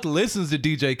the fuck listens to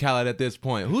DJ Khaled at this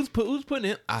point? Who's putting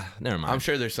it? Never mind. I'm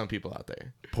sure there's some people out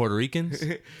there. Puerto Ricans.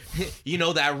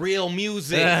 That real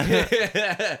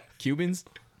music. Cubans.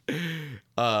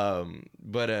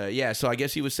 Yeah, so I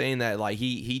guess he was saying that like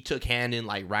he took hand in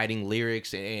like writing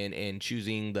lyrics and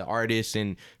choosing the artists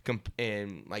and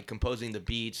like composing the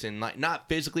beats and like not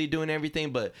physically doing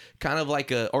everything, but kind of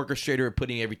like a orchestrator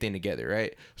putting everything together,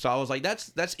 right? So I was like,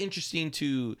 that's interesting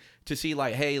to see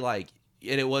like, hey, like,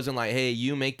 and it wasn't like, hey,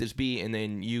 you make this beat and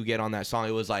then you get on that song.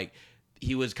 It was like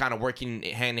he was kind of working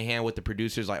hand in hand with the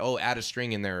producers, like, oh, add a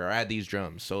string in there or add these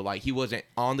drums. So like he wasn't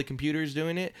on the computers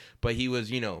doing it, but he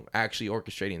was, actually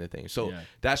orchestrating the thing. So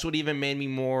that's what even made me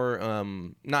more,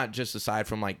 not just aside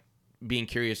from like being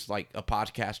curious, like a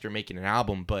podcaster making an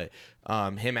album, but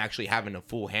him actually having a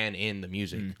full hand in the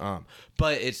music.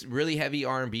 But it's really heavy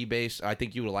R&B based. I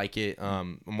think you would like it.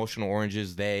 Emotional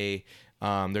Oranges, there's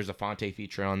a Fonte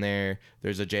feature on there.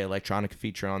 There's a Jay Electronica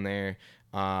feature on there.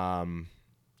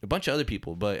 a bunch of other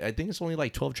people, but I think it's only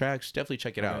like 12 tracks. Definitely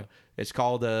check it out. It's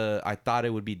called I Thought It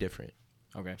Would Be Different.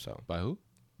 Okay. So By who?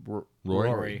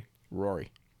 Rory.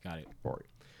 Got it. Rory.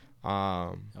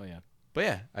 Oh yeah. But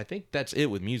yeah, I think that's it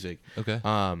with music. Okay.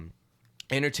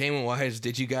 Entertainment wise,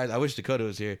 did you guys? I wish Dakota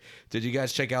was here. Did you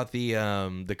guys check out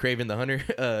the Craven the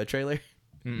Hunter trailer?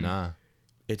 Nah.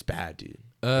 It's bad, dude.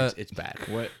 It's bad.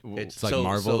 What? It's like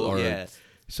Marvel or yeah.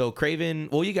 So Craven,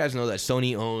 well, you guys know that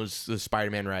Sony owns the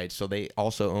Spider-Man rights, so they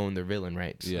also own their villain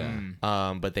rights. Yeah.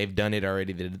 But they've done it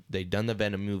already. They've done the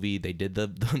Venom movie. They did the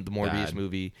Morbius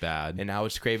movie. Bad. And now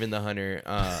it's Craven the Hunter.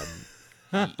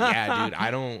 Yeah, dude.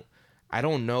 I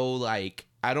don't know. Like,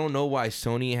 I don't know why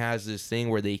Sony has this thing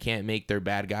where they can't make their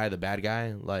bad guy the bad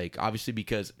guy. Like, obviously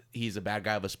because he's a bad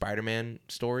guy of a Spider-Man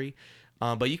story.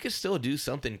 But you can still do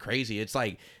something crazy. It's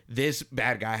like this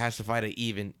bad guy has to fight an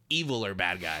even eviler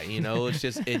bad guy. You know, it's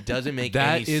just it doesn't make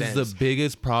any sense. That is the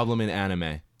biggest problem in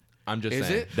anime. I'm just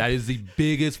saying. It? That is the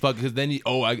biggest fuck. Because then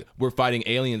we're fighting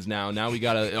aliens now. Now we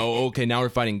gotta. Okay. Now we're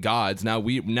fighting gods. Now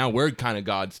we're kind of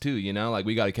gods too. You know, like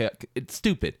we gotta. It's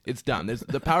stupid. It's dumb.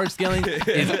 The power scaling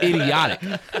is idiotic.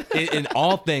 In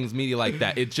all things media like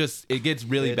that, it gets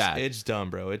really bad. It's dumb,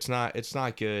 bro. It's not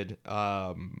good.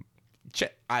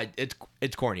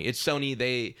 It's corny. It's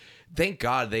Sony. Thank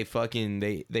God they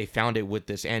found it with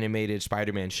this animated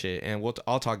Spider-Man shit, and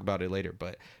I'll talk about it later.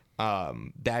 But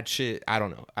that shit, I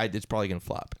don't know. It's probably gonna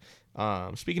flop.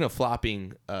 Speaking of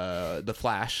flopping, The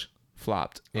Flash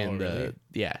flopped. Really?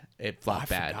 It flopped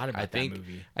bad. Forgot about that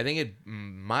movie. I think it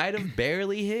might have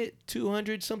barely hit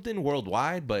 200 something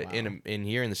worldwide, but in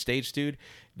here in the States, dude,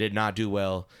 did not do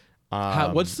well.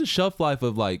 What's the shelf life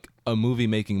of like a movie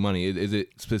making money? Is it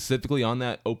specifically on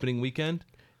that opening weekend,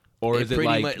 or is it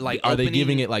like are they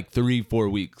giving it like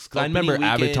 3-4 weeks? Because I remember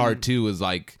Avatar 2 was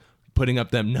like putting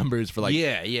up them numbers for like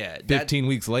 15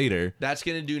 weeks later. That's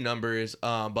gonna do numbers.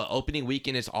 But opening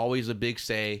weekend is always a big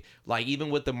say. Like even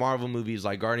with the Marvel movies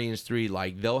like Guardians 3,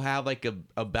 like they'll have like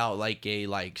about like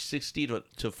a 60 to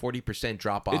 40%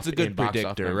 drop off. It's a good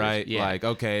predictor, right? Yeah. Like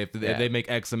okay, if they make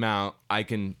X amount, I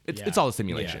can. It's all a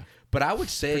simulation. Yeah. But I would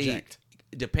say,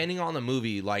 depending on the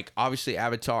movie, like obviously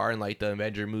Avatar and like the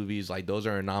Avenger movies, like those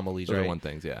are anomalies, Those right? are one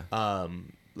things, yeah.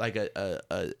 Like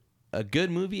a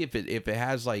good movie, if it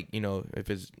has like if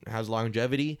it has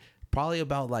longevity, probably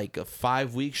about like a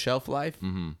 5-week shelf life,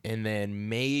 and then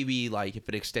maybe like if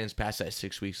it extends past that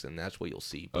 6 weeks, then that's what you'll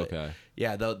see. But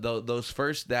yeah,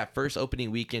 that first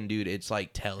opening weekend, dude, it's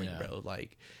like telling, bro.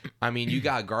 Like, I mean, you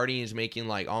got Guardians making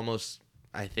like almost.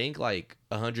 I think like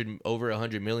over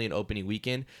 100 million opening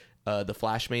weekend. The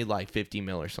Flash made like 50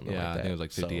 mil or something like that. Yeah, I think it was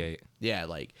like 58. So, yeah,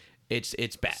 like it's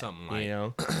bad. Something like, you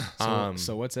know.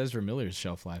 So what's Ezra Miller's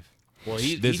shelf life? Well, this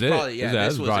he's it. probably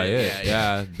This was it.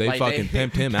 Yeah, they like fucking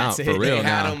pimped him out for real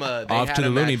now. Off to the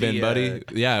loony bin, buddy.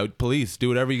 Yeah, police, do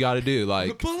whatever you got to do.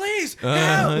 Like police,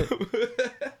 help!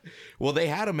 Well, they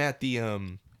had him at the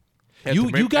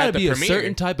You gotta be a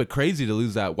certain type of crazy to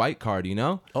lose that white card, you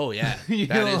know? Oh yeah,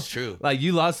 that is true. Like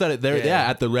you lost that there,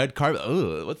 at the red carpet.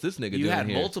 Oh, what's this nigga doing? You had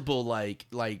here? multiple like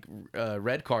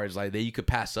red cards like that you could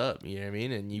pass up. You know what I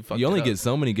mean? And you only get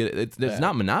so many good. It's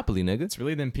not Monopoly, nigga. It's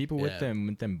really them people with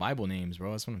them Bible names, bro.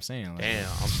 That's what I'm saying. Like, damn,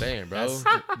 I'm saying, bro.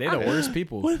 They're the worst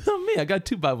people. What about me? I got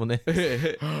 2 Bible names.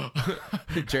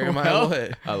 Jeremiah,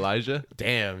 what? Elijah.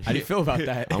 Damn. How do you feel about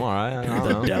that? I'm all right. I don't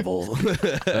know.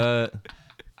 Devil.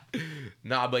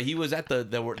 Nah, but he was at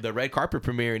the red carpet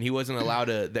premiere, and he wasn't allowed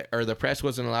to, or the press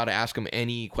wasn't allowed to ask him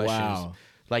any questions. Wow.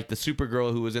 Like the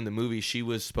Supergirl who was in the movie, she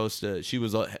was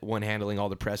one handling all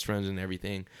the press runs and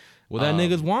everything. Well, that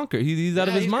nigga's wonker. He's out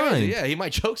of his mind. Crazy. Yeah, he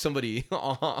might choke somebody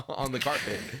on the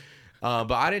carpet.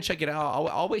 But I didn't check it out.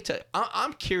 I'll wait till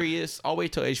I'm curious. I'll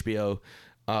wait till HBO.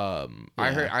 I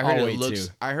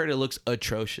heard it looks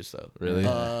atrocious though. Really?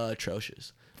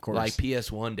 Atrocious. Of course. Like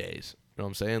PS1 days. You know what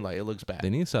I'm saying? Like it looks bad. They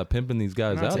need to stop pimping these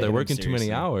guys out. They're working too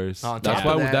many hours.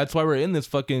 That's why we're in this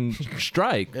fucking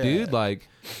strike, dude. Like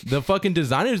the fucking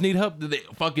designers need help. They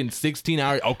fucking 16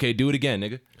 hours. Okay, do it again,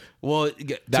 nigga. Well,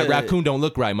 that raccoon don't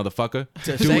look right, motherfucker.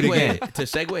 To do it again. To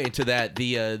segue into that,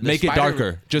 the make it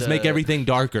darker. Just make everything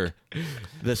darker.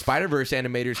 The Spider-Verse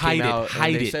animators came out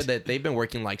and they said that they've been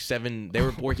working like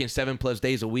 7+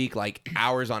 days a week, like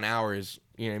hours on hours.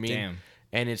 You know what I mean? Damn.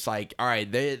 And it's like, all right,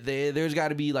 there's got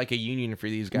to be like a union for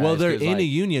these guys. Well, they're in a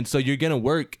union, so you're gonna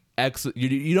work.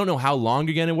 You don't know how long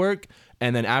you're gonna work,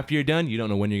 and then after you're done, you don't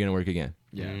know when you're gonna work again.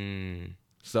 Yeah.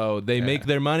 So they make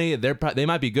their money. They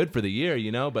might be good for the year,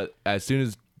 you know, but as soon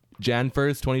as Jan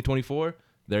 1st, 2024,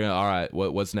 they're gonna, all right.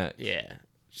 What's next? Yeah.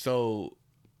 So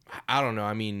I don't know.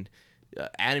 I mean,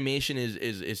 animation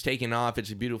is taking off.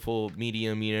 It's a beautiful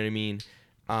medium. You know what I mean?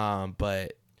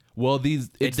 But Well,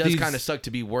 it does kind of suck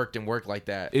to be worked like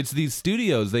that. It's these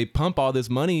studios. They pump all this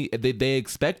money. They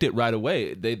expect it right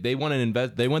away. They want to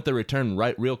invest. They want the return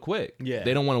real quick. Yeah.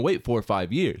 They don't want to wait 4 or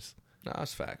 5 years. No,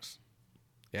 that's facts.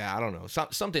 Yeah, I don't know.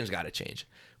 Something's got to change.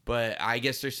 But I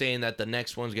guess they're saying that the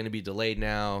next one's going to be delayed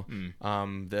now.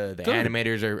 The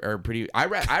animators are pretty.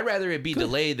 I'd rather it be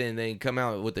delayed than come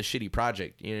out with a shitty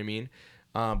project. You know what I mean?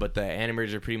 But the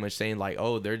animators are pretty much saying like,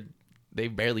 oh, they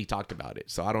barely talked about it.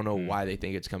 So I don't know why they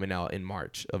think it's coming out in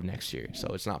March of next year. So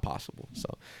it's not possible.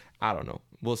 So I don't know.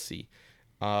 We'll see.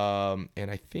 And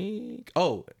I think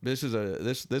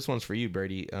this one's for you,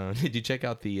 Burdie. Did you check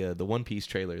out the One Piece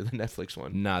trailer, the Netflix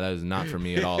one? Nah, that is not for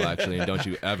me at all, actually. And don't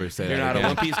you ever say You're that not again.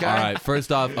 a One Piece guy? All right,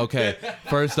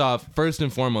 first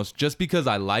and foremost, just because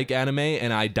I like anime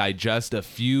and I digest a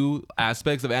few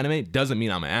aspects of anime doesn't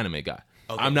mean I'm an anime guy.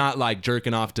 Okay. I'm not like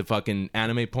jerking off to fucking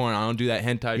anime porn. I don't do that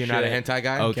hentai shit. You're not a hentai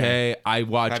guy? Okay. I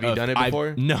watch. Have you done it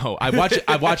before? No. I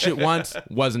watched it once.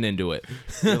 Wasn't into it.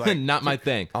 Like, not my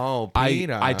thing. Oh,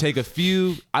 Peter. I take a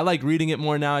few. I like reading it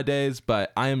more nowadays,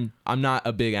 but I'm not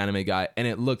a big anime guy, and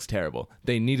it looks terrible.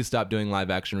 They need to stop doing live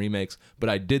action remakes. But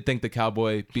I did think the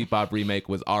Cowboy Bebop remake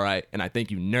was all right, and I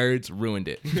think you nerds ruined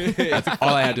it. That's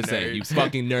all I had to say. You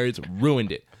fucking nerds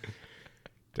ruined it.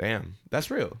 Damn,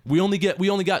 that's real. We only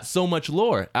got so much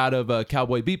lore out of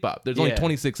Cowboy Bebop. There's only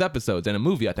 26 episodes and a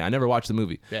movie. I think I never watched the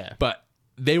movie. Yeah, but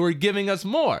they were giving us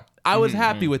more. I was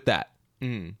happy with that.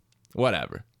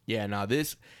 Whatever. Yeah, no,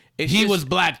 he was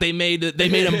black. They made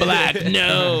him black.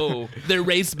 No, they're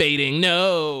race baiting.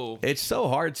 No, it's so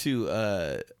hard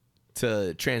to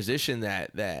transition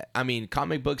that. I mean,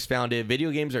 comic books found it.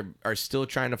 Video games are still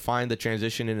trying to find the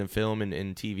transition in film and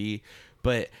TV,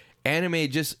 but anime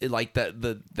just like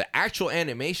the actual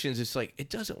animations, it's like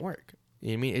it doesn't work. You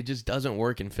know what I mean? It just doesn't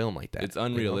work in film like that. It's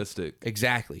unrealistic. You know?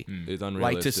 Exactly. It's unrealistic.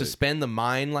 Like to suspend the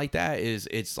mind like that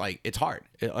it's hard.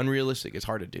 Unrealistic. It's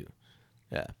hard to do.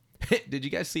 Yeah. Did you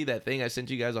guys see that thing I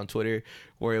sent you guys on Twitter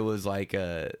where it was like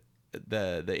the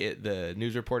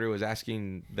news reporter was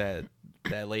asking that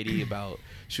lady about,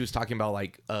 she was talking about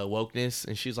like wokeness,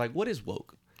 and she's like, what is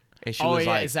woke? And she was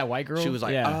like, is that white girl? She was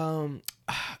like, she's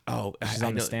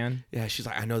on the stand. Yeah, she's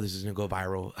like, I know this is gonna go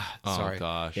viral. Sorry. Oh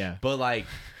gosh. Yeah. But like,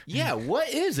 yeah, what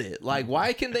is it? Like,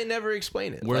 why can they never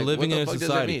explain it? We're like, living what in the a fuck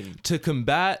society does it mean? to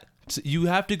combat. You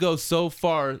have to go so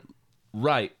far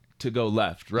right to go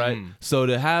left, right? So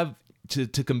to have to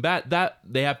combat that,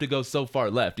 they have to go so far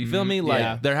left. You feel me?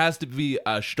 Like there has to be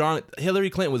a strong.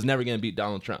 Hillary Clinton was never gonna beat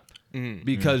Donald Trump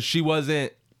because she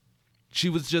wasn't. She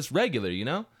was just regular, you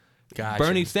know. Gotcha.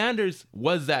 Bernie Sanders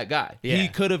was that guy. Yeah. He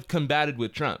could have combated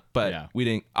with Trump, but we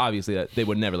didn't. Obviously, they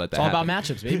would never let that happen. It's all about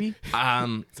matchups, baby.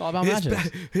 It's all about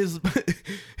matchups.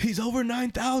 He's over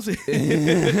 9,000.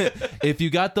 If you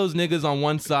got those niggas on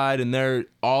one side and they're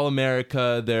all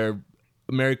America, they're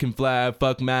American flag,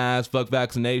 fuck masks, fuck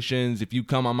vaccinations. If you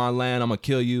come on my land, I'm gonna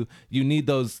kill you. You need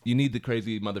the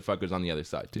crazy motherfuckers on the other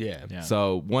side too. Yeah.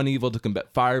 So one evil to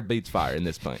combat. Fire beats fire in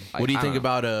this point. What do you think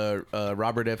about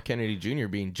Robert F. Kennedy Jr.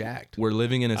 being jacked? We're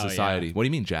living in a society. yeah. What do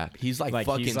you mean, Jack? He's like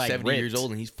fucking he's, like, 70 ripped. years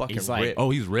old and he's fucking He's like- ripped. Oh,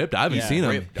 he's ripped. I haven't seen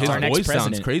him. ripped. His Our next voice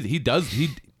sounds president. crazy.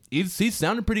 He's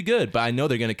sounding pretty good, but I know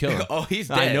they're gonna kill him. Oh, he's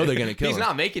dead. I know they're gonna kill He's him.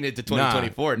 not making it to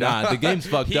 2024. Nah, the game's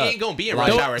fucked he up. ain't gonna be in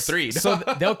Like- Rush Hour 3. So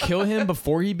they'll kill him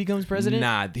before he becomes president?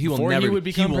 Nah, he will Before never. he would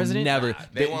become president? Never.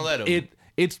 They won't let him.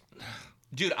 It's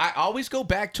Dude, I always go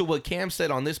back to what Cam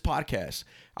said on this podcast.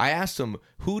 I asked him,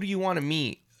 who do you want to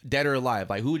meet, dead or alive?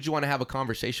 Like, who would you want to have a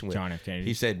conversation with? John F. Kennedy.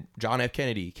 He said John F.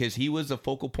 Kennedy, because he was a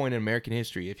focal point in American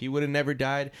history. If he would have never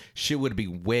died, shit would be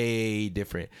way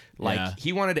different. Like, Yeah.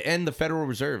 he wanted to end the Federal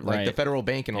Reserve, like Right. the federal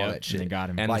bank and all Yep, that shit. and they got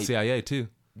him. and Like, the CIA too.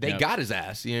 They got his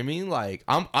ass. You know what I mean? Like,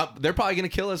 they're probably going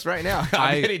to kill us right now.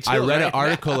 I read an right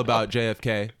article now. about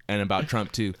JFK and about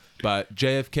Trump too. But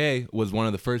JFK was one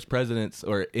of the first presidents,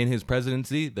 or in his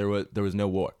presidency, there was no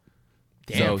war.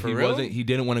 Damn, So for he real? He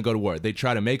didn't want to go to war. They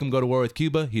tried to make him go to war with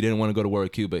Cuba. He didn't want to go to war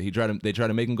with Cuba. They tried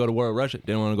to make him go to war with Russia.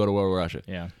 Didn't want to go to war with Russia.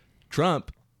 Yeah.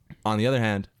 Trump, on the other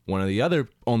hand, one of the other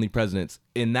only presidents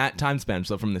in that time span.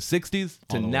 So from the 60s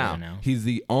to All the way now, now. he's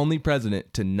the only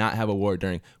president to not have a war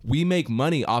during. We make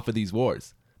money off of these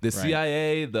wars. The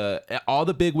CIA, all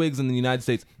the big wigs in the United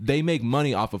States, they make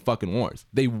money off of fucking wars.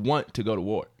 They want to go to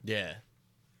war. Yeah.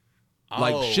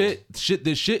 Like Oh.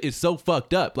 this shit is so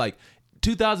fucked up. Like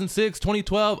 2006,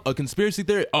 2012, a conspiracy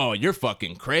theory. Oh, you're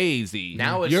fucking crazy.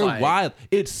 Now it's you're like- wild.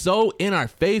 It's so in our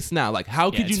face now. Like,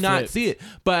 how could it's you not flipped. see it?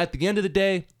 But at the end of the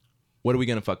day, what are we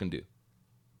gonna fucking do?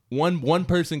 One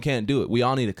person can't do it. We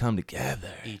all need to come together.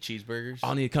 Eat cheeseburgers.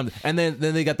 All need to come. And then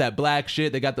they got that black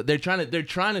shit. They're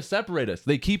trying to separate us.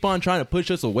 They keep on trying to push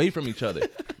us away from each other.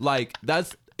 Like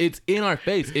It's in our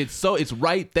face. It's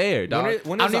right there, dog. I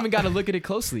don't even got to look at it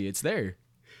closely. It's there.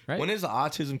 Right? When is the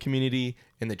autism community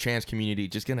and the trans community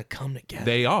just gonna come together?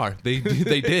 They are. They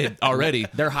did already.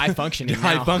 They're high functioning.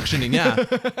 High functioning. Yeah.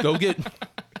 Go get.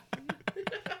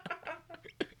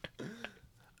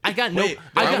 I got no. Wait,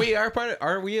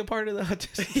 are we a part of the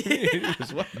autistic community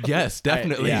as well? Yes,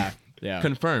 definitely. Yeah.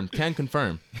 Confirmed. Can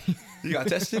confirm. You got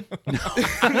tested?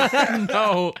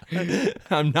 No,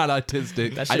 I'm not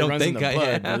autistic. That shit I don't runs think in the I blood,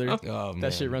 am. brother. Oh,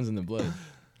 That shit runs in the blood.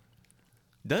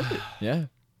 Does it? Yeah.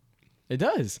 It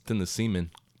does. It's in the semen.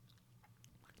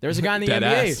 There's a guy in the Dead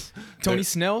NBA, ass. Tony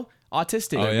Snell,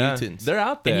 autistic. Oh yeah, mutants. they're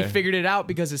out there. And he figured it out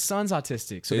because his son's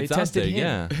autistic. So It's they out tested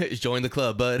there, him. Yeah, Join the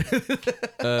club, bud.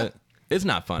 it's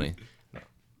not funny.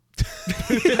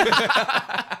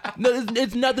 No,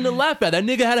 it's nothing to laugh at. That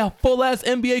nigga had a full ass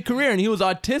NBA career and he was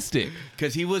autistic.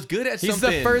 Because he was good at He's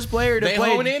something. the first player to they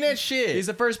play. hone in at shit. He's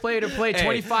the first player to play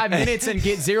 25 minutes and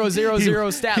get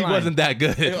 0-0-0 stat line. He wasn't that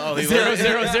good. Oh, he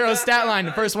 0-0-0 stat line.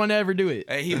 The first one to ever do it.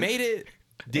 Hey, he made it.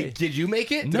 Did you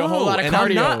make it? Did a whole lot of and I'm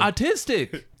cardio. not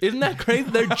autistic. Isn't that crazy?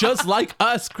 They're just like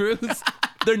us, Cruz.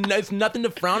 It's nothing to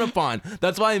frown upon.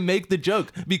 That's why I make the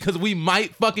joke, because we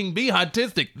might fucking be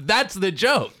autistic. That's the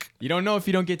joke. You don't know if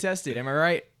you don't get tested. Am I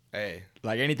right? Hey,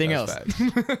 Like anything else.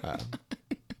 facts.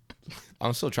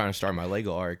 I'm still trying to start my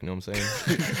Lego arc. You know what I'm saying?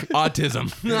 Autism.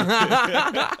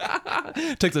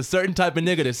 Takes a certain type of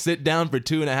nigga to sit down for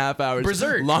 2.5 hours.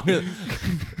 Berserk. Longer.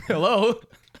 Hello.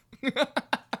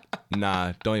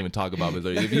 Nah, don't even talk about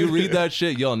Berserk. If you read that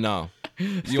shit, you'll know.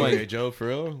 You Hey, ain't Joe, for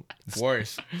real?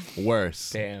 Worse. worse.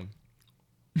 Damn.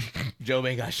 Joe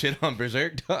ain't got shit on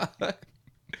Berserk, dog.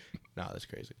 Nah, that's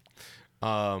crazy.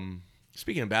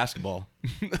 Speaking of basketball,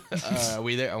 are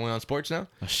we there? Are we on sports now?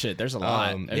 Oh, shit, there's a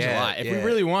lot. There's a yeah, lot. If we yeah.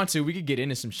 really want to, we could get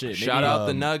into some shit. Shout out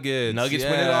the Nuggets. Nuggets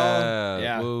win it all?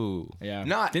 Yeah. Woo. Yeah.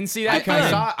 Not Didn't see that coming.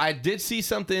 I did see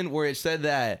something where it said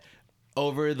that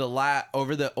over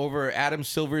Adam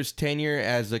Silver's tenure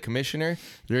as the commissioner,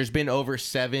 there's been over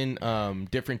 7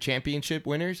 different championship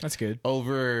winners. That's good.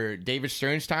 Over David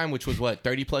Stern's time, which was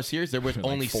 30 plus years, there was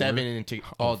only 4. 7 into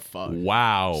all. Fuck.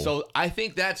 Wow. So I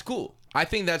think that's cool. I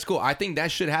think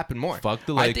that should happen more. Fuck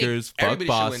the I think Lakers. Fuck everybody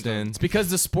should win Boston. It's because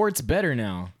the sport's better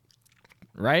now.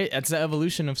 Right? That's the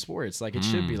evolution of sports. Like, it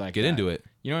should be like Get that. into it.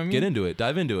 You know what I mean? Get into it.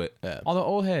 Dive into it. All the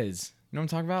old heads. You know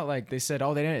what I'm talking about? Like, they said,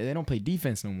 oh, they don't play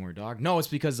defense no more, dog. No, it's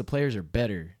because the players are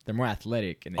better. They're more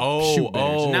athletic and they shoot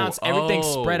better. So now it's everything's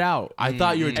spread out. I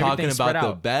thought you were talking Everything's about spread the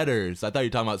out. betters. I thought you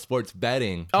were talking about sports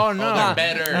betting. Oh, no. they're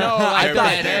better. No, like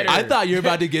I thought you were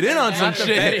about to get in on some Not the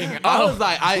shit. betting. I Oh, was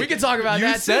like, we could talk about you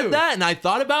that, said too. that, and I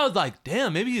thought about it. I was like,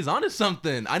 damn, maybe he's onto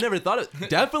something. I never thought it.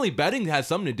 Definitely betting has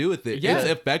something to do with it. Yeah. It's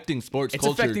affecting sports It's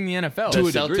culture. affecting the NFL. The To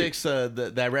a degree.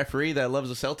 Celtics, that referee that loves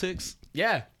the Celtics.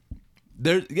 Yeah.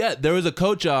 There was a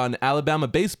coach on Alabama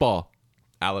baseball.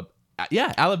 Alabama.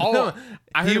 Oh,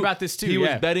 I heard about this too, He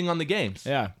yeah. was betting on the games.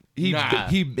 Yeah. He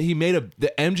made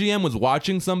the MGM was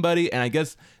watching somebody, and I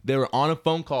guess they were on a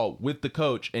phone call with the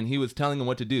coach, and he was telling them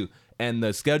what to do. And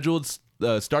the scheduled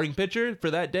starting pitcher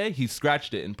for that day, he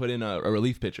scratched it and put in a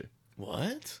relief pitcher.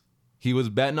 What? He was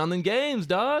betting on the games,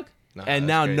 dog. Nah, and that's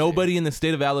now crazy. nobody in the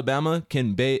state of Alabama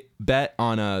can bet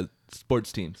on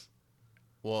sports teams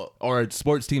Well, or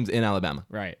sports teams in Alabama.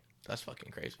 Right. that's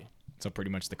fucking crazy. So pretty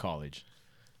much the college.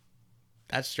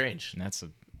 That's strange. And that's a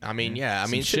I mean, yeah. I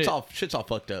mean, shit. shit's all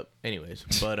fucked up. Anyways,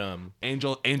 but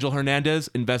Angel Hernandez,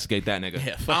 investigate that nigga.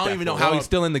 Yeah, fuck I don't that even know fool. how he's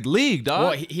still in the league, dog.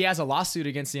 well, he has a lawsuit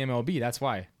against the MLB. That's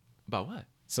why. About what?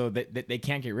 So they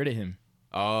can't get rid of him.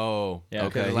 Oh, Yeah,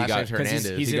 okay. the He last got name's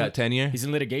Hernandez. he got tenure. He's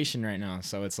in litigation right now.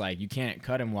 So it's like you can't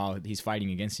cut him while he's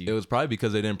fighting against It you. was probably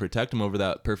because they didn't protect him over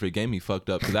that perfect game he fucked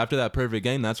up. Because after that perfect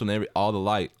game, that's when all the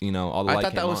light, all the I light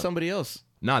thought that came was on. somebody else.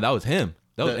 Nah, that was him.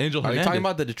 That was Angel Are Hernandez. you talking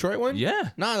about the Detroit one? Yeah.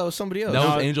 Nah, that was somebody else. That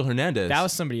No, was Angel Hernandez. That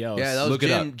was somebody else. Yeah, that was Look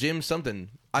it up. Jim something.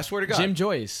 I swear to God. Jim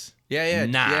Joyce. Yeah.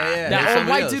 Nah. Yeah. That That's old somebody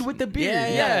white else. dude with the beard. Yeah.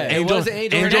 Yeah. It wasn't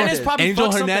Angel Hernandez Hernandez. probably Angel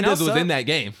fucked something Hernandez else was up. in that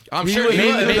game. I'm He sure was, he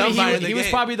was. maybe umpire in the he was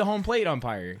game. probably the home plate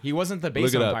umpire. He wasn't the base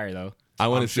Look it up. umpire though. I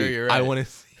want I'm to sure see. you're I right. want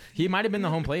to. He might have been the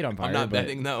home plate umpire. I'm not but-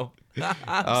 betting. No.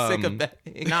 I'm sick of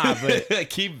betting. Nah, but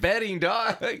Keep betting,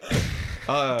 dog.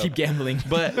 keep gambling.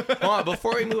 But hold on,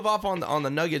 before we move off on the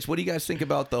Nuggets, what do you guys think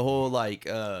about the whole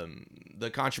the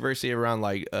controversy around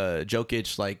like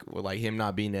Jokic, like him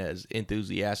not being as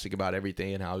enthusiastic about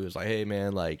everything, and how he was like, hey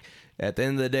man, like at the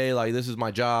end of the day, like this is my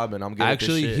job and I'm good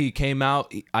Actually, at this shit. he came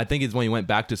out. I think it's when he went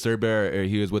back to Serbia, or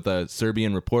he was with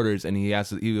Serbian reporters, and he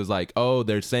was like, "Oh,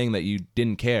 they're saying that you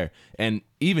didn't care." And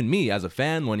even me as a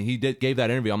fan, when he gave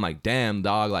that interview, I'm like, "Damn,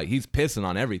 dog! Like he's pissing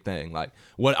on everything." Like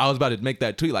what I was about to make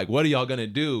that tweet. Like, what are y'all gonna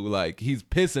do? Like he's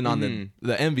pissing on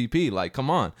the MVP. Like, come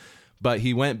on. But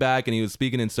he went back and he was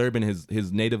speaking in Serbian,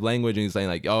 his native language, and he's saying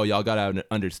like, "Oh, y'all gotta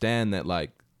understand that like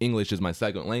English is my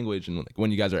second language, and like when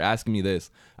you guys are asking me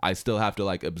this, I still have to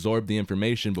like absorb the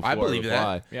information before I believe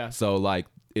reply." that. Yeah. So like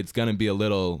it's gonna be a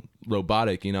little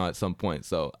robotic, at some point.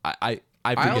 So I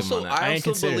forgive him on that. I didn't also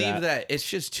consider believe that. that it's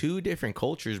just two different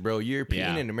cultures, bro.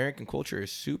 European and American culture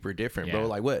is super different, bro. Yeah.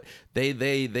 Like what they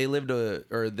live to,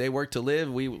 or they work to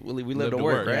live. We live to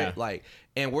work, right? yeah. Like,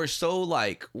 and we're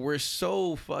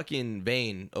so fucking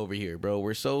vain over here, bro.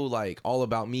 We're so like all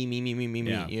about me. Yeah. You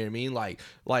know what I mean?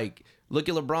 Like. Look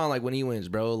at LeBron, like when he wins,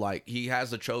 bro. Like he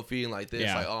has the trophy and like this,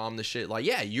 Yeah. like, oh, I'm the shit. Like,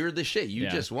 yeah, you're the shit. You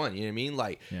just won. You know what I mean?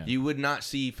 Like you would not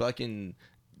see fucking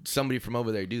somebody from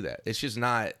over there do that. It's just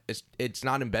not. It's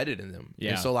not embedded in them.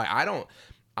 Yeah. And so like I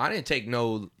didn't take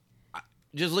no.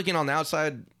 Just looking on the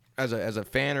outside as a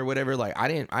fan or whatever. Like I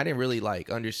didn't really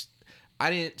like I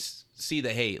didn't see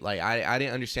the hate. Like I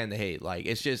didn't understand the hate. Like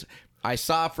it's just I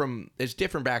saw from it's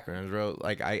different backgrounds, bro.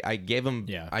 Like I gave him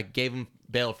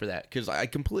bail for that because I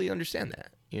completely understand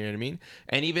that. You know what I mean?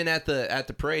 And even at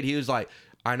the parade, he was like,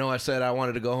 I know I said I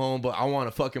wanted to go home, but I want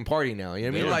to fucking party now. You know what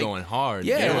I They mean? were Like going hard.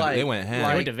 Yeah, they went ham.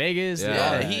 I went to Vegas.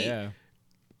 Yeah.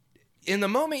 in the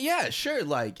moment, yeah, sure.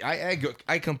 Like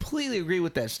I completely agree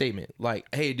with that statement. Like,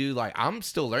 hey, dude, like I'm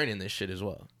still learning this shit as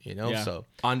well. You know, Yeah. so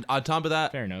On top of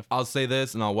that, Fair enough. I'll say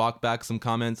this, and I'll walk back some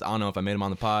comments. I don't know if I made them on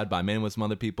the pod, but I made them with some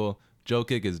other people.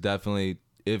 Jokic is definitely,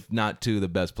 if not the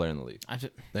best player in the league.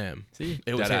 damn, See,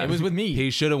 it was Deadass. it was with me. He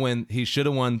should have won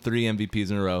 3 MVPs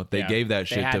in a row. They Yeah. gave that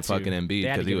They shit had to to. fucking Embiid They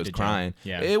had to because he give it was to Jalen. crying.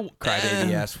 Yeah.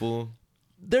 crybaby ass fool.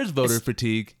 There's voter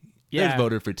fatigue. There's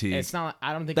voter fatigue. It's not.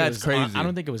 I don't think That's it was, crazy. I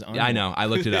don't think it was. Yeah, I know. I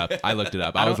looked it up. I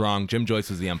was wrong. Jim Joyce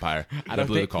was the umpire. I That don't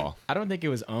blew the think. call. I don't think it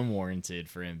was unwarranted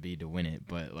for Embiid to win it,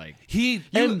 but like,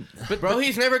 But bro,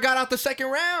 he's never got out the second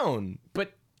round.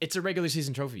 but it's a regular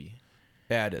season trophy.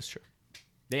 Yeah, that's true.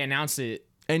 They announced it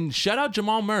And shout out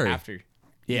Jamal Murray. after.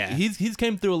 Yeah, He's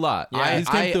came through a lot. Yeah, He's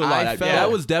came through a lot. I felt-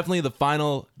 That was definitely the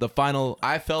final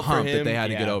I felt for hump him that they had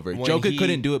to get yeah, over. when Jokic he-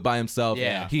 couldn't do it by himself.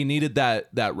 Yeah. He needed that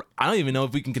I don't even know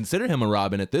if we can consider him a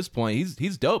Robin at this point.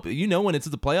 He's dope. When it's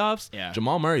the playoffs, Yeah.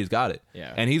 Jamal Murray's got it.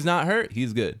 Yeah. And he's not hurt.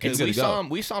 He's good. He's Because good we to go. saw him.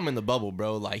 We saw him in the bubble,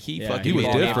 bro. Like he Yeah, fucking He was made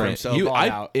a name for different.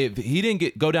 himself. If he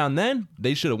didn't go down then,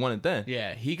 they should have won it then.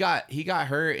 Yeah, he got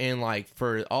hurt, and like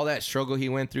for all that struggle he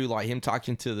went through, like him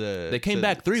talking to the They came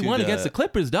back 3-1 against the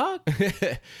Clippers, dog.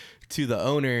 to the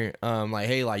owner, like,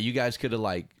 hey, like you guys could have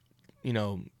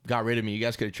got rid of me. You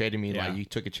guys could have traded me. Yeah. Like you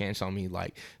took a chance on me.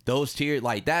 Like those tears,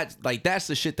 that's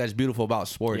the shit that's beautiful about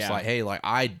sports. Yeah. Like, hey,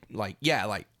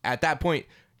 at that point,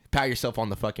 pat yourself on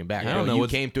the fucking back. I don't know You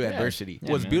what's- came through adversity.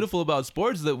 What's man. beautiful about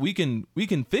sports is that we can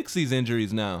fix these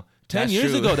injuries now. 10 That's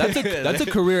years true. ago, that's a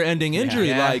career-ending injury.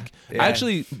 Yeah. Yeah.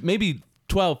 Actually, maybe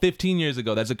 12, 15 years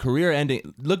ago, that's a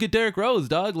career-ending. Look at Derrick Rose,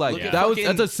 dog. Like Look at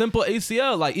that's a simple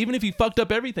ACL. Like even if he fucked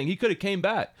up everything, he could have came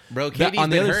back. Bro, That- KD's on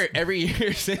the been other hurt every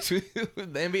year since the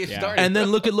NBA Yeah. started. And then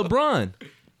look at LeBron.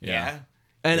 yeah.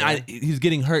 And Yeah. he's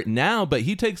getting hurt now, but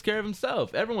he takes care of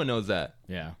himself. Everyone knows that.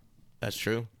 Yeah. That's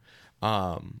true.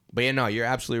 But yeah, no, you're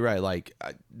absolutely right. Like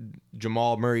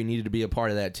Jamal Murray needed to be a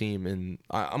part of that team, and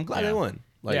I'm glad they won.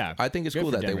 Like, yeah. I think it's Good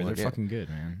cool for that Denver. they won. They're yeah. fucking good,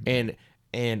 man.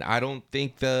 And I don't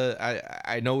think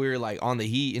I know we were like on the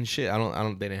Heat and shit.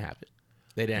 They didn't have it.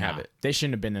 They didn't have Nah, it. They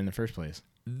shouldn't have been there in the first place.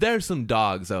 There's some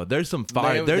dogs though. There's some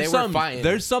fire. They were fighting.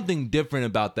 There's something different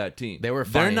about that team. They were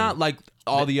They're fighting. not like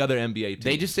all the other NBA teams.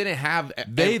 They just didn't have.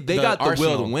 they got the will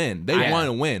arsenal. to win. They Yeah. want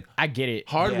to win. I get it.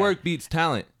 Hard Yeah. work beats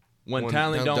talent. When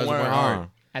talent don't doesn't work work hard. hard.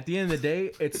 At the end of the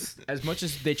day, it's as much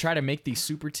as they try to make these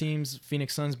super teams,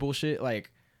 Phoenix Suns bullshit, like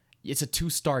it's a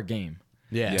 2-star game.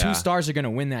 Yeah. Yeah. 2 stars are gonna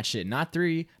win that shit. Not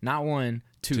 3, not 1,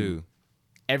 2. Two.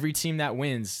 Every team that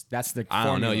wins, that's the I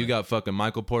don't know. formula. You got fucking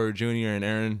Michael Porter Jr.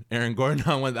 and Aaron Gordon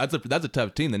on one. That's a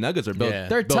tough team. The Nuggets are built, Yeah.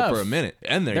 They're built tough. for a minute,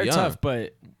 and they're young. tough,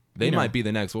 but They you know, might be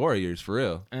the next Warriors for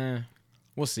real.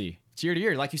 We'll see. It's year to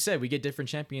year. Like you said, we get different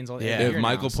champions all Yeah. every If year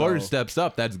Michael now, Porter so- steps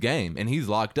up, that's game, and he's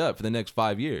locked up for the next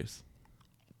 5 years.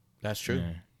 That's true.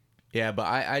 Yeah. Yeah, but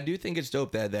I do think it's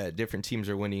dope that different teams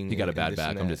are winning. He got a and bad this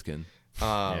back. and I'm that. just kidding.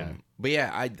 But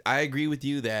yeah, I agree with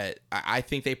you that I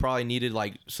think they probably needed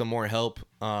like some more help.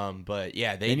 But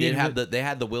yeah, they had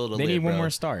the will to live. They need one bro. more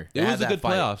star. It was a good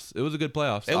fight. playoffs. It was a good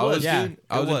playoffs. It was, dude.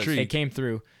 I was intrigued. It came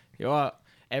through. Well,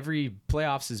 every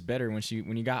playoffs is better when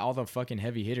you got all the fucking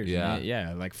heavy hitters. Yeah.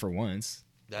 Yeah. Like for once,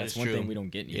 that's is one true. thing we don't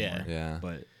get anymore. Yeah.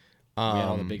 But we got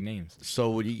all the big names.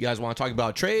 So, do you guys want to talk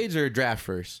about trades or draft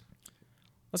first?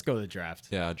 Let's go to the draft.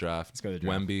 Yeah, draft. Let's go to the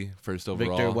draft. Wemby, first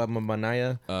overall. Victor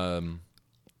Wembanyama.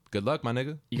 Good luck, my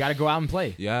nigga. You got to go out and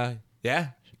play. Yeah. Yeah,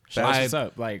 That's what's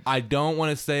up. Like I don't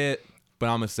want to say it, but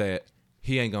I'm gonna say it.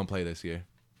 He ain't gonna play this year.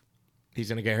 he's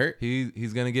gonna get hurt.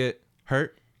 He's gonna get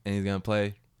hurt, and he's gonna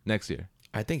play next year.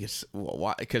 I think it's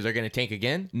why because they're gonna tank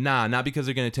again. Nah, not because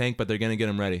they're gonna tank, but they're gonna get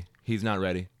him ready. He's not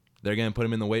ready. They're gonna put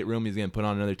him in the weight room. He's gonna put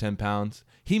on another 10 pounds.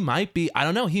 He might be. I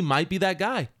don't know. He might be that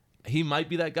guy. He might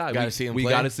be that guy. Gotta see him we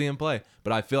play. gotta see him play.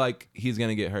 But I feel like he's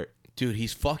gonna get hurt. Dude,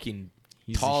 he's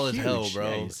tall as huge. hell, bro.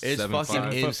 Yeah, he's It's 7'5". fucking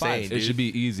 7'5". insane. It Dude. should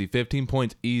be easy. 15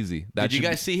 points easy. That Did you should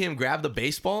guys see him grab the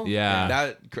baseball? Yeah.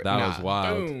 that was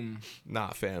wild. boom.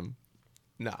 Nah, fam.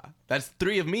 Nah, that's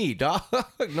 3 of me, dog.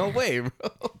 No way, bro.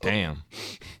 Damn.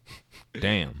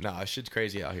 Nah, shit's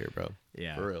crazy out here, bro.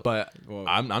 Yeah. For real. But Well-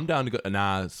 I'm down to go.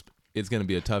 Nah, it's gonna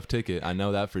be a tough ticket. I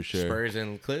know that for sure. Spurs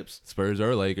and Clips. Spurs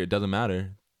or Lakers, it doesn't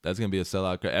matter. That's gonna be a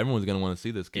sellout. Everyone's gonna want to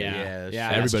see this kid. Yeah. Yes. Yeah.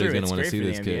 Everybody's that's true. gonna It's wanna great see for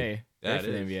the this NBA. kid. Yeah, Great it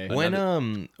for the is.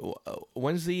 NBA.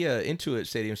 When's the Intuit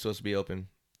Stadium supposed to be open?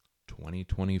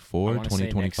 2024, I wanna say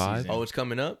next 2025. season. Oh, it's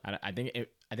coming up. I think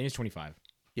it's 25.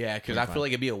 Yeah, because I feel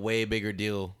like it'd be a way bigger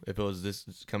deal if it was this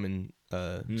coming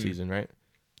season, right?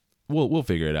 We'll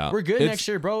figure it out. We're good It's- next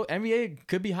year, bro. NBA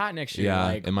could be hot next year. Yeah,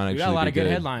 like, it might we got a actually lot be of good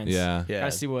good. headlines. Yeah. Yeah.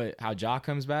 Gotta see how Ja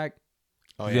comes back.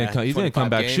 Oh, He's gonna come 25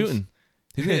 back games. shooting.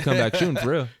 He's gonna come back shooting for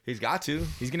real. He's got to.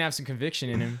 He's gonna have some conviction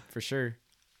in him for sure.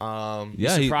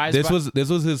 Yeah, surprised this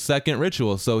by- was his second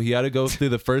ritual. So he had to go through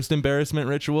the first embarrassment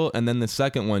ritual and then the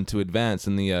second one to advance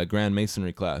in the Grand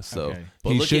Masonry class. So Okay. But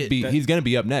he look should at be. that- He's gonna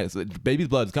be up next. Baby's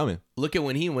blood's coming. Look at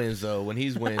when he wins, though. When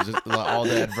he wins, it's like all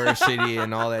the adversity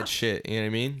and all that shit. You know what I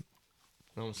mean?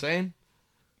 Know what I'm saying?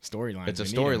 Storyline. It's a We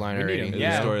need him. storyline We need already. him. It's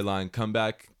Yeah. a storyline. Come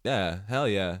back. Yeah, hell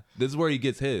yeah. This is where he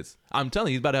gets his. I'm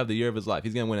telling you, he's about to have the year of his life.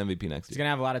 He's gonna win MVP next He's year. gonna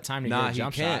have a lot of time to Nah, get a he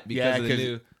jump can't shot. because Yeah, of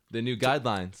 'cause- the new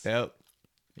guidelines. Yep.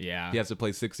 Yeah. He has to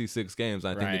play 66 games.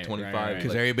 I think Right, the 25. right, right. Because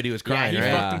like- everybody was Yeah, crying, he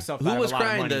right? fucked himself Who out of was a lot of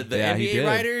crying? money. The Yeah, he NBA did.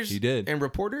 writers He did. and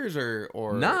reporters or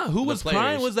Nah, who the was players?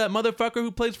 crying was that motherfucker who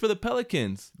plays for the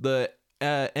Pelicans, the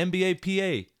NBA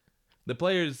PA. The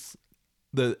players,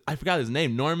 I forgot his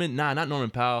name. Norman? Nah, not Norman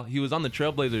Powell. He was on the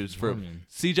Trailblazers for Norman.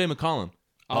 CJ McCollum.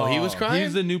 Oh, he was crying?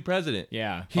 He's the new president.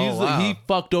 Yeah. wow. He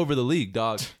fucked over the league,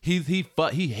 dog. He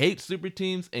hates super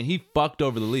teams and he fucked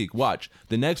over the league. Watch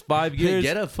the next 5 years.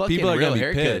 Get a fucking people are real gonna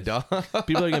be haircut, pissed. dog.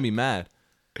 People are gonna be mad.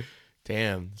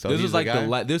 Damn. So This he's is like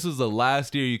guy? this is the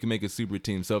last year you can make a super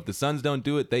team. So if the Suns don't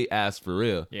do it, they ask for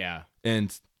real. Yeah.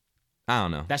 And I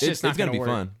don't know. That's It's- just not it's gonna gonna be work.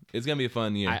 fun. It's gonna be a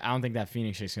fun year. I don't think that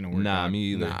Phoenix shit's gonna work. Nah, out.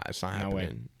 me either. Nah, it's not No way.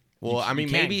 happening. Well, I you mean,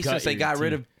 can't maybe gut since they your got rid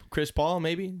team. of Chris Paul,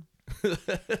 maybe.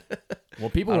 Well,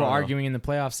 people I were don't know. arguing in the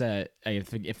playoffs that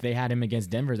if they had him against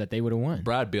Denver, that they would have won.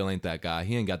 Brad Beal ain't that guy.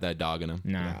 He ain't got that dog in him.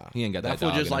 Nah. He ain't got that That fool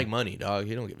dog just in like him. money, dog.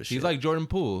 He don't give a shit. He's like Jordan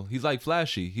Poole. He's like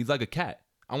flashy. He's like a cat.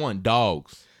 I want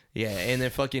dogs. yeah, and then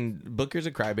fucking Booker's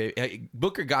a crybaby. Hey,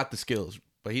 Booker got the skills,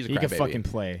 but he's a He crybaby. could fucking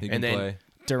play. He can And then- play.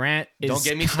 Durant is Don't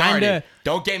get me kinda, started.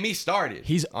 Don't get me started.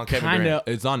 He's on Kevin kind Durant.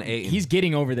 of. It's on 8. He's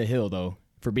getting over the hill though.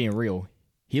 For being real,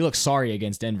 he looked sorry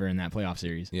against Denver in that playoff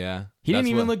series. Yeah. He didn't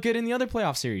That's even what- look good in the other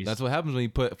playoff series. That's what happens when you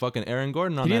put fucking Aaron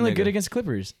Gordon on he didn't that look good nigga. against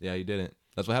Clippers. Yeah, he didn't.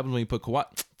 That's what happens when you put Kawhi.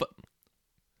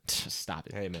 Stop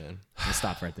it. Hey man, Let's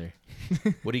stop right there.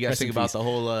 what do you guys Rest think in about peace. the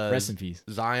whole Rest in peace.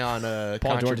 Zion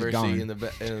Paul George is controversy gone. in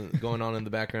the going on in the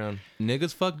background?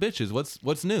 Niggas fuck bitches.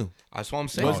 What's new? That's what I'm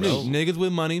saying. What's bro. new? Niggas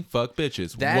with money fuck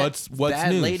bitches. That, what's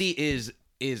that new? lady is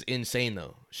insane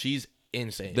though. She's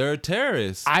insane. They're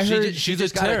terrorists. I she heard just, she she's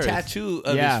just a got terrorist. a tattoo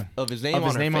of Yeah. his name, Of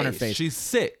his on, name her on her face. face. She's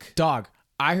sick. Dog,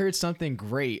 I heard something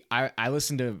great. I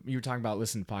listened to, you were talking about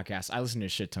listening to podcasts. I listened to a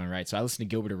shit ton, right? So I listened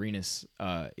to Gilbert Arenas.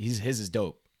 His is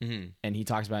dope. And he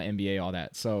talks about NBA, all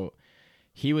that. So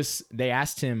they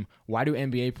asked him, why do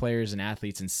NBA players and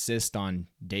athletes insist on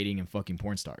dating and fucking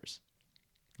porn stars?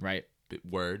 Right?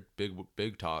 Word.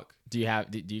 Big talk. Do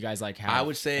you guys like have I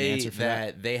would an say answer for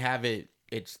that they have it.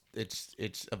 It's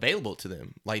available to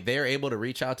them. Like they're able to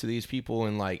reach out to these people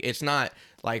and like it's not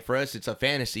like for us it's a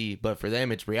fantasy, but for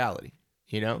them it's reality.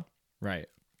 You know? Right.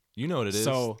 You know what it is.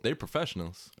 So- They're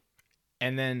professionals.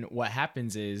 And then what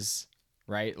happens is,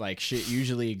 right, like shit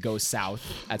usually goes south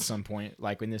at some point,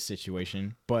 like in this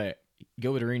situation. But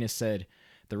Gilbert Arenas said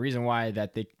the reason why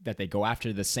that they go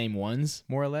after the same ones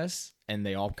more or less, and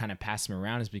they all kind of pass them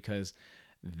around is because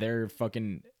they're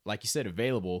fucking, like you said,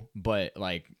 available, but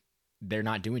like they're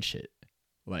not doing shit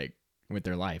like with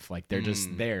their life. Like they're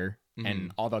just there,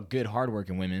 and all the good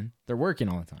hardworking women, they're working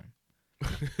all the time.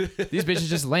 These bitches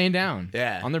just laying down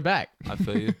on their back. I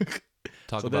feel you.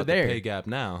 Talk So about they're the there. pay gap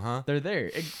now, huh? They're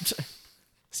there.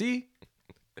 See,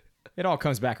 it all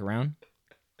comes back around.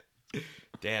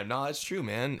 Damn, no, that's true,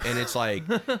 man. And it's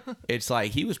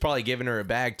like he was probably giving her a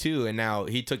bag too, and now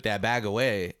he took that bag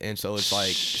away, and so it's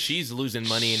like she's losing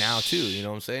money now too. You know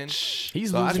what I'm saying?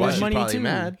 He's So that's losing why his she's money probably too.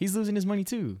 mad. He's losing his money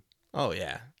too. Oh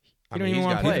yeah. You don't even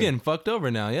wanna got- play. He's getting fucked over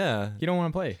now, yeah. You don't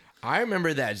want to play. I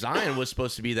remember that Zion was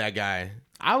supposed to be that guy.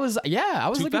 I was Too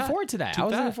looking fat. forward to that. Too I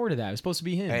was looking fat. forward to that. It was supposed to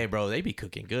be him. Hey, bro, they be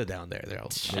cooking good down there. They're all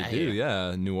They do,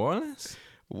 yeah. New Orleans?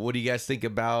 What do you guys think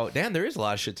about? Damn, there is a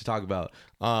lot of shit to talk about.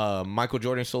 Michael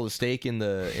Jordan sold a stake in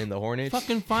the Hornets.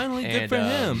 Fucking finally, good And, for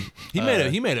him.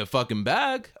 He made a fucking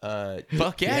bag.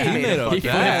 Fuck yeah, he made a fucking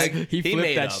bag. He flipped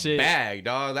made that a shit. bag,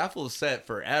 dog. That fool's set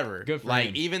forever. Good for like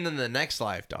him. even in the next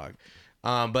life, dog.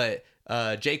 But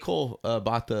J. Cole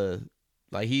bought the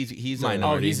like he's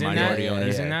Minority. He's in Minority that. owner.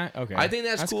 He's Yeah. in that. Okay, I think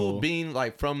that's cool being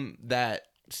like from that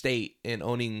state and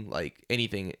owning like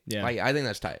anything. Yeah. Like I think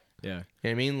that's tight. Yeah, You know what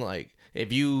I mean? Like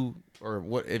if you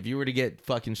were to get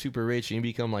fucking super rich and you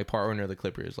become like part owner of the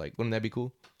Clippers, like wouldn't that be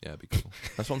cool? Yeah, it'd be cool.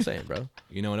 That's what I'm saying, bro.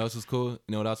 You know what else is cool? You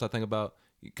know what else I think about?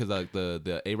 Because like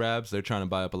the Arabs, they're trying to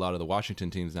buy up a lot of the Washington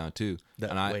teams now too.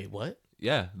 Wait, what?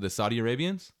 Yeah, the Saudi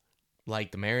Arabians.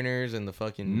 Like the Mariners and the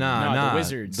fucking Nah, the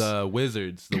Wizards. the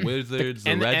Wizards, the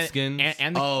Redskins.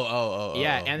 and the, oh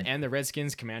and the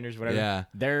Redskins, Commanders, whatever. Yeah.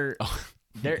 they're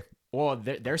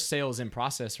their sales in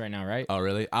process right now, right? Oh,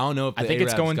 really? I don't know if the I think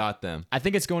it's Arabs going- got them. I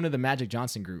think it's going to the Magic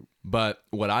Johnson group. But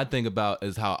what I think about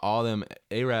is how all them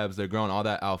Arabs, they're growing all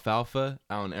that alfalfa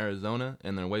out in Arizona,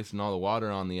 and they're wasting all the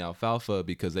water on the alfalfa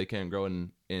because they can't grow it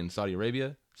in Saudi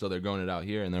Arabia. So they're growing it out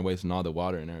here, and they're wasting all the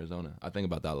water in Arizona. I think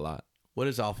about that a lot. What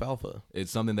is alfalfa?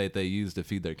 It's something that they use to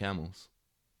feed their camels.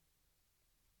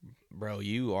 Bro,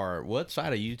 what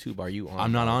side of YouTube are you on?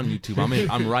 I'm not on YouTube.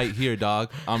 I'm right here,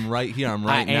 dog. I'm right here. I'm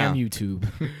right I now. am YouTube.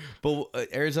 But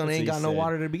Arizona That's ain't what got he no said.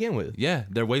 water to begin with. Yeah,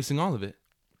 they're wasting all of it,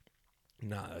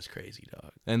 Nah, that's crazy,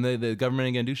 dog. and the government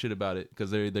ain't gonna do shit about it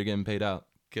because they're getting paid out.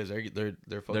 Because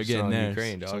they're focusing getting on theirs.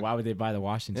 Ukraine, dog. So why would they buy the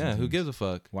Washington? Yeah, who teams? gives a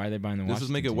fuck? Why are they buying the This Washington?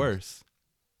 would make it teams? worse.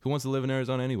 Who wants to live in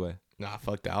Arizona anyway? Nah,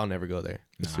 fuck that. I'll never go there.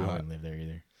 It's Nah, too I hot. wouldn't live there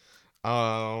either.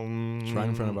 It's right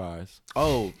in front of our eyes.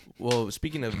 Oh, well,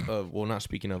 speaking of, well, not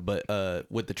speaking of, but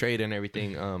with the trade and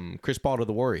everything, Chris Paul to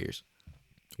the Warriors.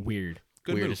 Weird.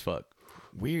 Good Weird move. as fuck.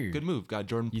 Weird. Good move. Got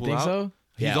Jordan You Poole think out. so?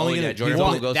 He's Yeah, only oh, gonna yeah, Jordan he's Poole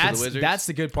only- goes to the that's Wizards.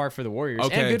 the good part for the Warriors.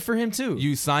 Okay. And good for him too.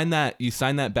 You signed that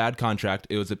bad contract.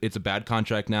 It's a bad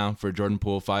contract now for Jordan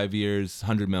Poole, 5 years,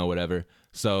 $100 million, whatever.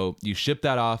 So you ship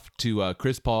that off to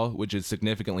Chris Paul, which is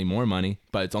significantly more money,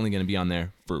 but it's only going to be on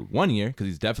there for 1 year because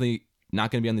he's definitely not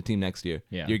going to be on the team next year.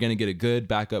 Yeah. You're going to get a good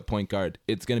backup point guard.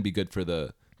 It's going to be good for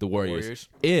the Warriors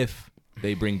if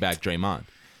they bring back Draymond.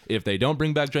 If they don't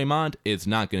bring back Draymond, it's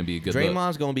not going to be a good look.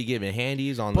 Draymond's going to be giving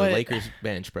handies on the But- Lakers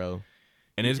bench, bro.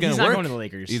 And it's going He's to not work. going to the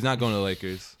Lakers. He's not going to the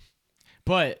Lakers.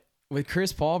 But with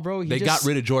Chris Paul, bro, They got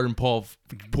rid of Jordan Poole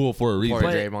for a reason. Poor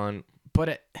But- Draymond.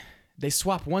 But they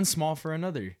swap one small for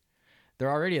another. They're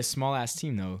already a small ass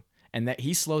team though, and that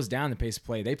he slows down the pace of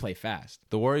play. They play fast.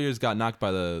 The Warriors got knocked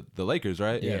by the Lakers,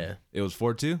 right? Yeah. It was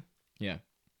 4-2. Yeah.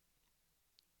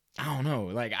 I don't know.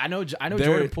 Like I know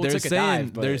Jordan Poole took a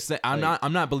dive, but they're saying I'm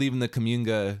like, not believing the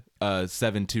Kuminga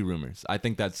 7-2 rumors. I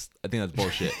think that's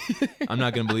bullshit. I'm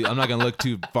not gonna look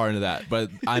too far into that. But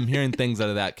I'm hearing things out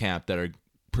of that camp that are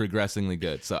progressively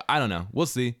good. So I don't know. We'll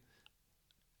see.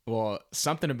 Well,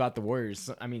 something about the Warriors.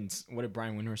 I mean, what did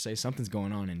Brian Windhorst say? Something's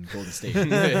going on in Golden State.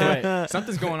 But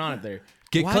something going on up there.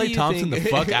 Get Why do Klay you Thompson think- the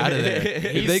fuck out of there.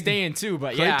 He's staying too,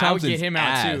 but Klay yeah, I would get Thompson's him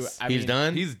out too. ass. I He's mean,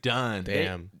 done? He's done.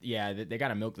 Damn. They got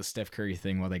to milk the Steph Curry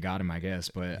thing while they got him, I guess.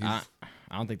 But I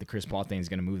don't think the Chris Paul thing is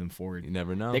going to move them forward. You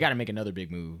never know. They got to make another big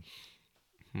move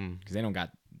because they don't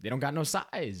got no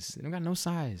size. They don't got no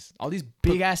size. All these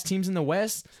big ass teams in the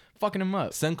West fucking them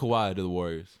up. Send Kawhi to the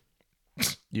Warriors.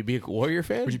 You be a Warrior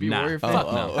fan? Would you be Nah, a Warrior fan? fuck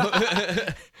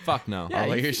no. Fuck no. Yeah,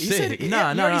 like you're he sick. said, Nah,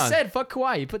 he nah, already nah. said fuck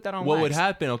Kawhi. You put that on What wax. would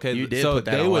happen? Okay, You did so put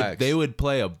that on wax. they would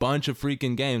play a bunch of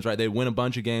freaking games, right? They'd win a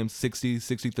bunch of games, 60,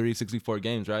 63, 64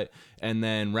 games, right? And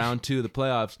then round 2 of the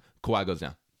playoffs, Kawhi goes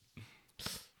down.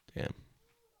 Damn.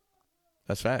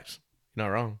 That's facts. You're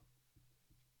not wrong.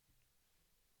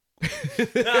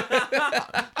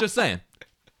 Just saying.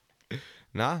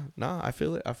 Nah, I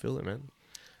feel it. I feel it, man.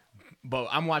 But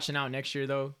I'm watching out next year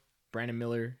though. Brandon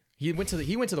Miller, He went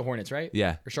to the Hornets, right?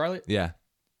 Yeah. Or Charlotte? Yeah.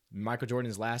 Michael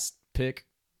Jordan's last pick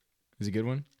is a good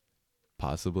one.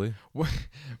 Possibly. What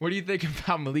do you think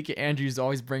about Malika Andrews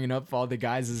always bringing up all the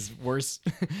guys' worst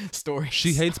stories?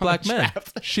 She hates on black the men.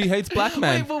 draft? She hates black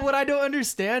men. Wait, but what I don't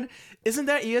understand, isn't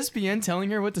that ESPN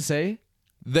telling her what to say?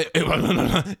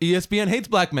 ESPN hates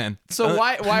black men. So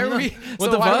why are we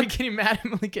What the why are we fuck? getting mad at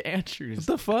Malika Andrews? What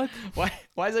the fuck?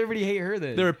 Why does everybody hate her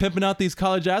then? They were pimping out these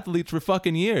college athletes for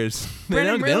fucking years.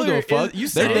 Brandon they don't give a Miller fuck. is- you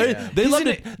said it.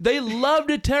 They love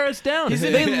to tear us down. He's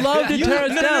They love to tear us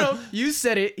down. No. You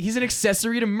said it. He's an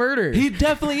accessory to murder. He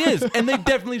definitely is, and they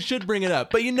definitely should bring it up.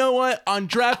 But you know what? On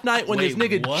draft night, when this Wait,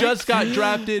 nigga what? just got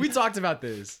drafted, we talked about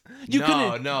this.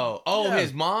 No. Oh, Yeah.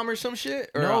 his mom or some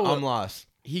shit? Or No. I'm lost.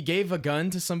 He gave a gun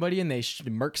to somebody and they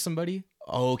murked somebody.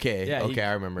 Okay. Yeah, Okay,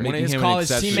 I remember. One of Making his him an college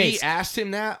accessory. teammates. She asked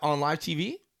him that on live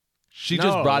TV? she No,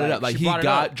 just brought it like, up. Like she he brought it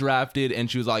got up. drafted,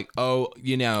 and she was like, "Oh,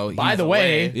 you know, By he's the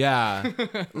way, yeah,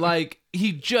 like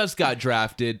he just got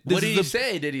drafted." This What is did he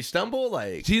say? Did he stumble?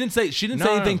 Like, She didn't say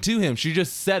No. anything to him. She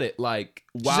just said it like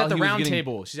she's while at the he was round getting-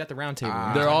 table. She's at the round table.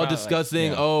 They're all About, like,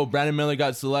 discussing, yeah. oh, Brandon Miller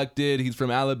got selected. He's from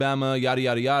Alabama, yada,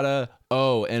 yada, yada.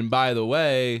 Oh, and by the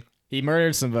way, He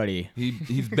murdered somebody.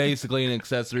 he's basically an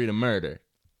accessory to murder.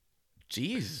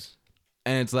 jeez.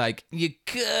 And it's like, you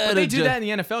could But they do that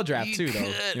in the NFL draft too, though. You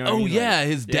know what I Oh, mean? Like, yeah.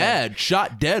 His dad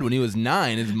shot dead when he was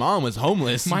 9. His mom was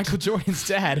homeless. Michael Jordan's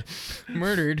dad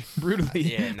murdered brutally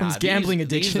from his gambling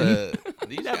addiction.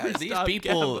 These Never guys, these stop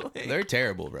people, gambling. they're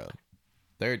terrible, bro.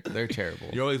 They're terrible.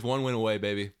 You're always one win away,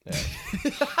 baby.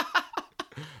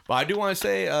 But I do want to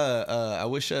say, I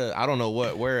wish I don't know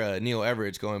where Neil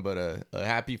Everett's going, but a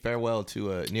happy farewell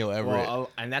to Neil Everett. Well,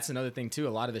 and that's another thing too. A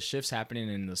lot of the shifts happening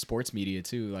in the sports media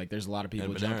too. Like there's a lot of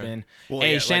people Bananas. jumping. Well,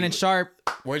 Hey, yeah, Shannon like- Sharp,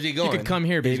 Where's he going? could come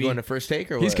here, baby. He's going to First Take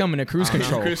or what? he's coming to cruise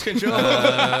control. Cruise control.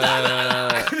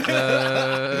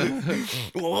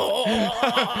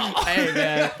 Hey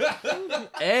man,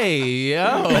 Hey,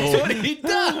 yo. What he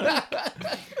done?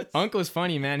 Uncle's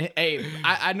funny, man. Hey,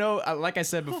 I know. Like I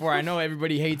said before, I know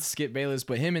everybody hates Skip Bayless,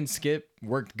 but him and Skip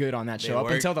worked good on that show up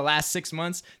worked. until the last 6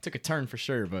 months. Took a turn for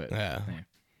sure, but Yeah.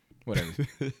 whatever.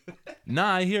 He's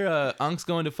Nah, I hear Unk's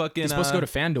going to fucking... supposed to go to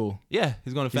FanDuel. Yeah,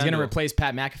 he's going to He's FanDuel. gonna replace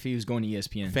Pat McAfee, who's going to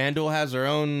ESPN. FanDuel has their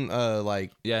own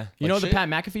like. Yeah. You know the shit? Pat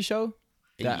McAfee show?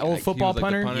 That Yeah, old like, he football was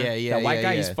like the punter? punter? Yeah, That white yeah,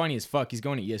 guy, yeah. he's funny as fuck. He's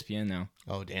going to ESPN now.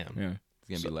 Oh damn. Yeah. It's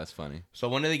going to be less funny. So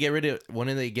when are they getting rid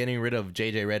of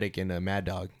JJ Redick and Mad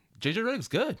Dog? JJ Redick's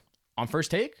good. On First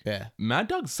Take? Yeah. Mad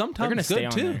Dog's They're sometimes gonna stay good,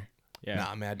 on too. there. Yeah.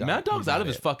 Nah, Mad Dog. Mad Dog's he's out not of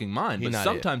his it. fucking mind, He's but not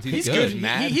sometimes He's he's good. good.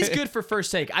 Mad. He's good for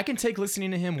First Take. I can take listening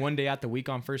to him one day out the week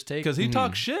on First Take. Because he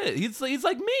talks shit. He's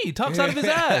like me. He talks out of his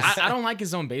ass. I don't like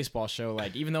his own baseball show.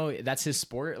 Like, even though that's his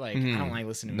sport, like, I don't like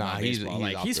listening to him Nah, on he's- baseball. he's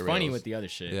Like, off he's the funny rails. with the other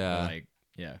shit. Yeah. But, like,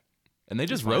 yeah. And they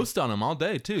just roast on him all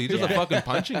day, too. He's just a fucking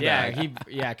punching Yeah, bag.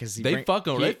 because They fuck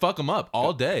him up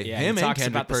all day. Yeah, Him he and talks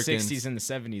Kendrick about the Perkins. 60s and the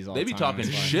 70s all They the be time. talking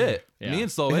It's fun. shit. Yeah. Me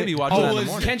and Soleil be watching that in the was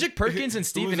morning. Kendrick Perkins and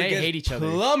Stephen A. hate each other.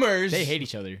 Plumbers. They hate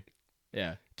each other.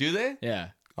 Yeah. Do they? Yeah.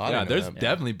 Oh, I Yeah, didn't know there's that.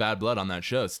 definitely bad blood on that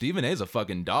show. Stephen A's a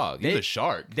fucking dog. He's They- a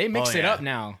shark. They mix Oh, it yeah. up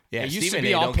now. Yeah, It used Stephen to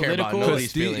be A. all don't care about political.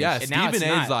 nobody's feelings. Yeah, And now Stephen it's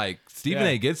A's not. like Stephen Yeah.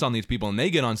 A gets on these people and they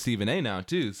get on Stephen A now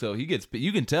too. So you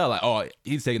can tell like, oh,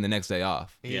 he's taking the next day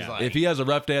off. He's Yeah. like, If he has a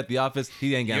rough day at the office,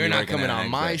 he ain't gonna you're be not working coming that on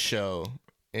next my day. show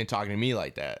and talking to me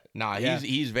like that. Nah, Yeah.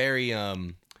 he's very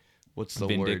what's the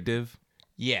word? Vindictive.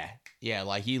 Yeah,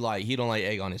 like he don't like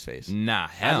egg on his face. Nah,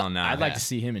 hell no. I'd like to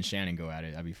see him and Shannon go at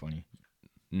it. That'd be funny.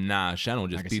 Nah, Shannon will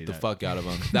I just can beat see the that. fuck out of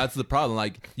him. That's the problem.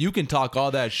 Like you can talk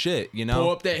all that shit, you know. Pull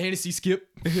up that Hennessy, Skip.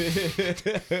 Bring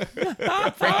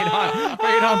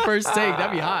it on First Take.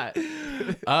 That'd be hot.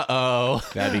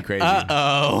 That'd be crazy.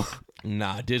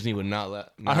 Nah, Disney would not let.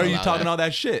 I heard you talking all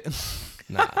that shit.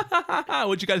 Nah,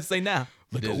 What you got to say now?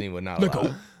 Disney would not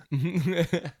allow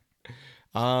it.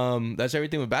 That's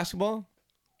everything with basketball.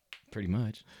 Pretty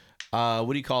much. What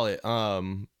do you call it?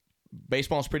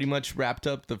 Baseball's pretty much wrapped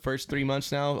up the first 3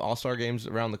 months now. All-Star games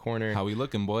around the corner. How we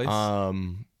looking, boys?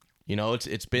 You know,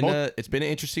 it's been an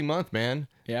interesting month, man.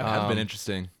 Yeah. That's been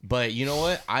interesting. But you know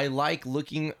what? I like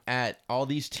looking at all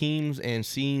these teams and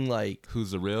seeing like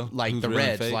Who's the real? like Who's the real and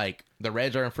Reds. fake? Like the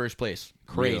Reds are in first place.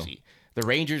 Crazy. Real. The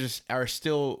Rangers are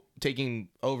still taking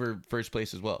over first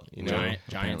place as well. You know,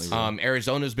 Giants.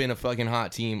 Arizona's been a fucking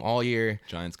hot team all year.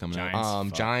 Giants coming Giants. out.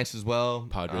 Fuck. Giants as well.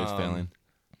 Padres failing.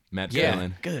 Mets Yeah,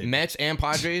 failing. Good. Mets and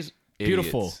Padres.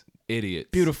 Beautiful. Idiots.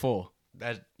 Beautiful.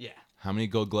 That yeah, How many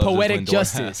gold gloves? does Poetic Lindor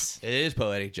justice. it is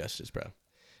poetic justice, bro.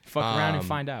 Fuck around and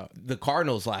find out. The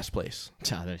Cardinals last place.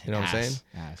 You know what I'm saying?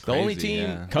 The only Crazy, team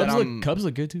yeah. that Cubs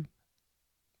look good too.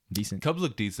 Decent. Cubs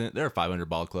look decent. They're a 500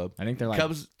 ball club. I think they're like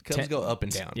Cubs ten- go up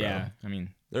and down. Yeah. I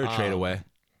mean, They're a trade away.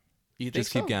 You think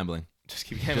Just keep so? gambling. Just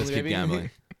keep gambling. Just keep baby? gambling.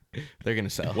 They're gonna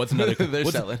sell. What's another? They're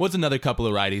selling. what's another couple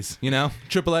of righties? You know,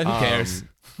 AAA. Who cares?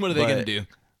 What are they but gonna do?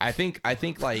 I think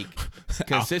like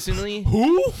consistently,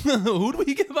 Who? Who do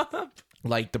we give up?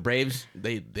 like the Braves,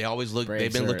 they always look. Braves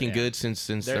they've been are- looking yeah. good since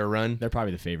their run. They're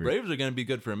probably the favorite. Braves are gonna be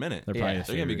good for a minute. They're probably the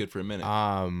They're gonna be favorite. good for a minute.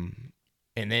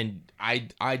 And then I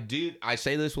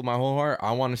say this with my whole heart.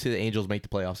 I want to see the Angels make the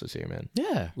playoffs this year, man.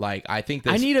 Yeah. Like I think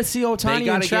I need to see Ohtani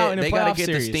and Trout in a they playoff gotta get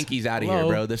series. the Stinkies out of here,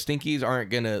 bro. The Stinkies aren't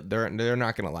gonna. They're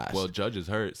not gonna last. Well, Judge is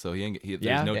hurt, so there's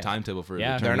Yeah. no Yeah. timetable for.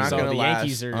 Yeah. return. they're not So gonna the last.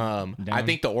 Yankees are I down.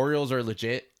 think the Orioles are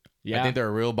legit. Yeah. I think they're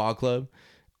a real ball club.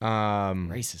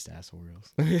 Racist ass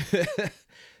Orioles.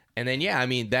 And then yeah, I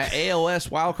mean that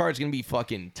ALS wild card is gonna be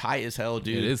fucking tight as hell,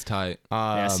 dude. It is tight.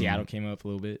 Yeah, Seattle came up a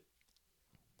little bit.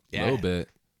 A little bit.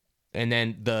 And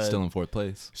then Still in fourth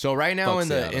place. so right now Fuck in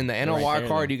the Seattle. NL Right wild there,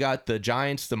 card, though. you got the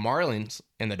Giants, the Marlins,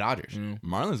 and the Dodgers.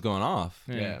 Marlins going off.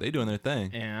 Yeah. They doing their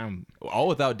thing. And All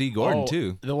without D Gordon Oh,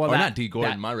 too. well, or that- not D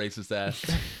Gordon, that- my racist ass.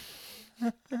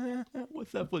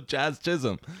 What's up with Jazz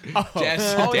Chisholm?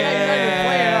 Jazz, Oh,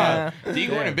 yeah, D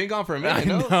Gordon been gone for a minute. I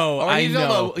no? know, Or I he's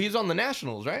know. he's on the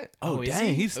Nationals, right? Oh, is dang,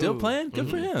 he? he's still Ooh. playing. Good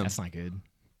for him. that's not good.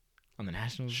 On the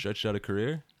Nationals. Stretched out a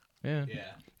career. Yeah.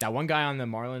 That one guy on the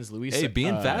Marlins, Luis. Hey,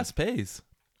 being fast pace.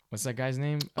 What's that guy's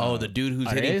name? Oh, the dude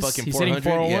who's hitting Arez? fucking He's 400. hitting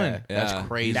 401. Yeah, that's Yeah,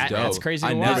 crazy. he's That- dope. that's crazy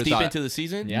I to never watch. Deep thought, into the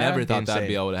season. Yeah. never thought that'd Insane.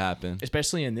 be able to happen.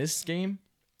 especially in this game.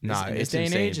 Nah, in this it's day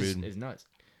and insane, age dude. is nuts.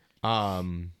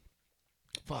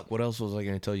 Fuck. What else was I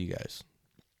gonna tell you guys?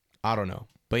 I don't know.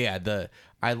 But yeah,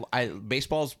 I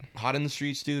baseball's hot in the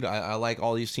streets, dude. I like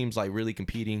all these teams like really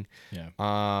competing.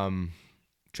 Yeah.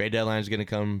 Trade deadline's gonna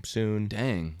come soon.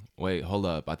 Dang. Wait, hold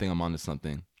up. I think I'm onto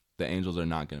something. The Angels are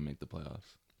not going to make the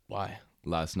playoffs. Why?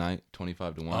 Last night,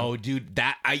 25-1. Oh, dude,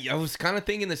 that I was kind of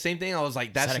thinking the same thing. I was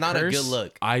like, that's that a not a curse? good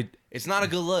look. It's not a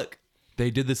good look. They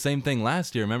did the same thing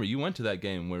last year. Remember, you went to that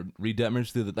game where Reed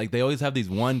Detmers threw they always have these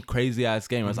one crazy ass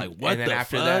game. I was like, what And then the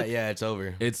after fuck? that, yeah, it's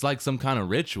over. It's like some kind of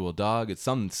ritual, dog. It's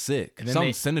something sick. And then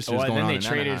Something sinister is going then on they in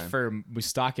traded Anaheim. for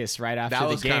Moustakis right after That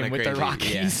the was kinda game with the crazy.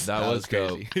 Rockies. Yeah. That was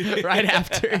crazy. right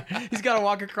after. He's got to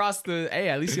walk across the. Hey,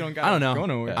 at least you don't got. I don't know. Go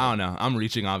nowhere. I don't know. I'm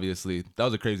reaching, obviously. That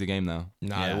was a crazy game, though.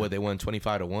 Nah, Yeah. what they won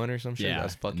 25-1 or some shit. Yeah.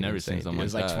 That's fucking Never insane. seen something dude. It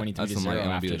was like like that. 23 That's to some like 0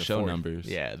 MLB after The the Show fourth. numbers.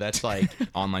 Yeah, that's like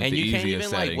On like and the you can't easiest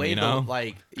even like setting, wait you know?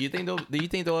 like do you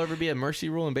think there'll ever be a mercy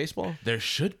rule in baseball? There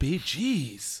should be.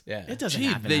 Jeez. Yeah. It doesn't Gee,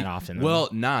 happen that often. Though. Well,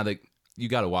 nah. You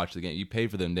got to watch the game. You pay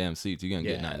for them damn seats. You're gonna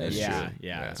get Yeah, 9 that's innings. yeah, true.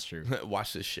 yeah, that's true.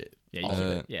 Watch this shit. Yeah,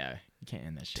 you can't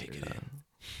end that shit. Take it really. in.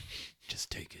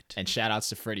 Just take it. And shout outs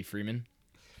to Freddie Freeman.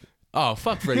 Oh,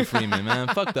 fuck Freddie Freeman, man.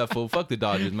 Fuck that fool. Fuck the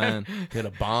Dodgers, man. Hit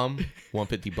a bomb,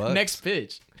 $150. Next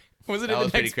pitch. Was it that in was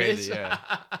the pretty next crazy. pitch? Yeah,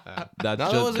 That's No,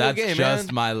 that just, was a good that's game, just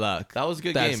man. my luck. that was a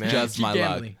good That's game, man. just my luck.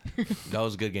 Gambling. That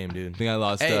was a good game, dude. I think I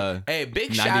lost Hey,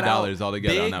 big shout out, $90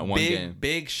 altogether on that one game.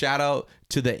 Big shout out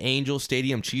to the Angel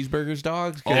Stadium cheeseburgers,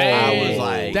 dogs. 'Cause Hey, I was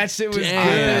like, that shit was damn,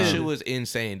 good. that shit was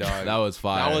insane, dog. That was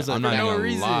fire. That was a- I'm not for even no gonna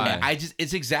reason. lie.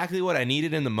 it's exactly what I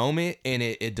needed in the moment, and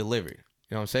it delivered.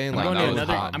 You know what I'm saying? I'm that was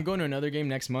hot. I'm going to another game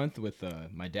next month with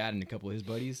my dad and a couple of his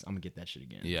buddies. I'm gonna get that shit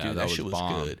again. Yeah, dude, that shit was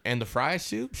bomb. good. And the fries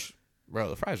too, bro.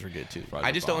 The fries were good too. Fries I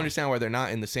were just bomb. don't understand why they're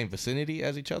not in the same vicinity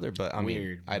as each other. But I mean,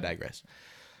 Weird, I bro. digress.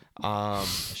 That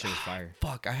shit was fire.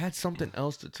 Fuck, I had something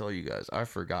else to tell you guys. I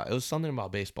forgot. It was something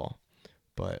about baseball,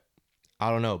 but I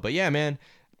don't know. But yeah, man,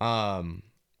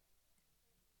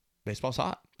 baseball's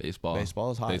hot. Baseball.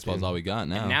 Baseball's hot, Baseball's dude. all we got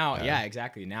now. Now, yeah,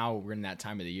 exactly. Now we're in that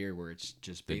time of the year where it's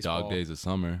just the baseball. dog days of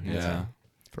summer. Yeah.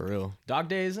 For real. Dog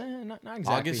days, not exactly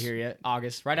August? here yet.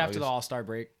 August, right after August. the All Star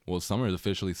break. Well, summer has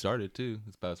officially started too.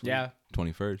 This past week. Yeah.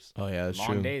 21st. Oh yeah, that's Long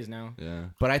true. days now. Yeah.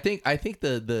 But I think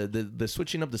the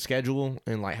switching up the schedule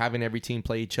and like having every team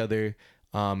play each other,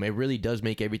 it really does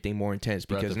make everything more intense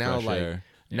Breath because of now fresh like air.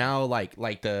 now like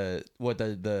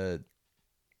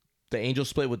the Angels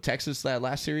split with Texas that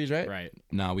last series, right? Right.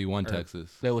 Nah, we won Texas.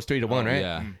 That was 3-1, right?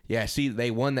 Yeah. Yeah. See,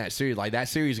 they won that series. Like that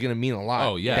series is gonna mean a lot.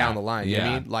 Oh, yeah. Down the line. You know what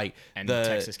I Yeah. mean? Like And the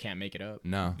Texas can't make it up.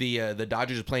 No. the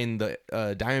Dodgers are playing the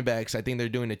Diamondbacks. I think they're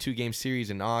doing a 2-game series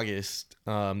in August.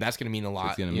 That's gonna mean a lot.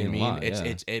 It's gonna you know mean what a I lot,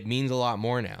 mean? yeah. It means a lot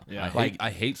more now. Yeah. I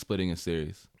hate splitting a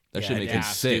series. That Yeah, shit makes yeah, me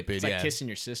sick. stupid. It's like Yeah. kissing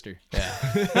your sister.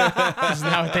 Yeah. Isn't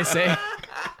that what they say?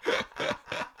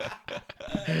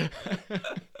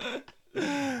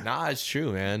 Nah, it's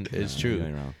true, man. It's true. You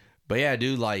ain't wrong. But yeah,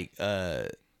 dude, like I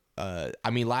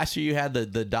mean last year you had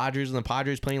the Dodgers and the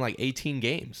Padres playing like 18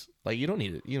 games. Like you don't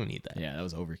need it. You don't need that. Yeah, that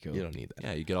was overkill. You don't need that.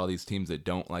 Yeah, you get all these teams that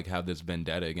don't like have this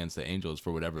vendetta against the Angels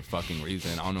for whatever fucking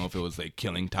reason. I don't know if it was like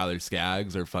killing Tyler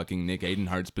Skaggs or fucking Nick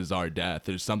Aidenhart's bizarre death.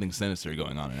 There's something sinister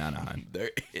going on in Anaheim. There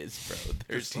is, bro.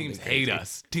 There's Teams something hate crazy.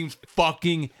 us. Teams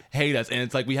fucking hate us. And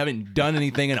it's like we haven't done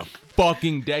anything in a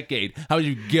fucking decade. How would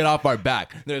you get off our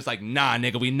back? They're just like, nah,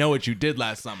 nigga, we know what you did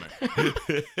last summer.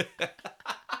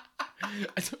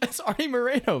 It's Artie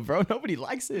Moreno, bro. Nobody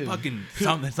likes him. Fucking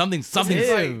something. It's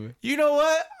Like, you know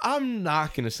what? I'm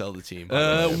not gonna sell the team.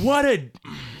 What a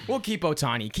We'll keep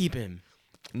Otani. Keep him.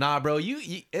 Nah, bro. You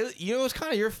know it's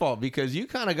kind of your fault because you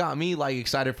kind of got me like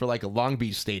excited for like a Long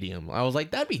Beach stadium. I was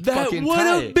like, that'd be that fucking would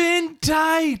have tight. been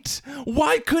tight.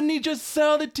 Why couldn't he just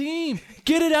sell the team?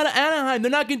 Get it out of Anaheim. They're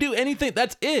not gonna do anything.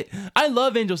 That's it. I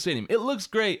love Angel Stadium. It looks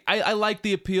great. I like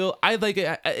the appeal. I like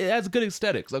it. It has good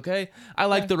aesthetics. Okay. I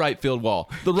like the right field wall.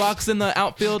 The rocks in the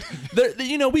outfield.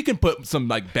 You know, we can put some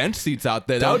like bench seats out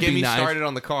there. That Don't would get be me nice. started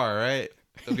on the car, right?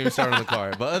 Don't get me started on the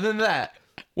car. But other than that,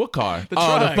 What car? The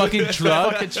truck. fucking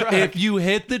truck. fucking truck. If you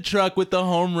hit the truck with the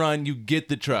home run, you get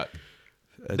the truck.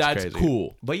 That's crazy.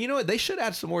 cool. But you know what? They should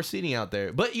add some more seating out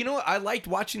there. But you know what? I liked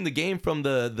watching the game from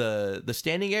the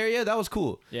standing area. That was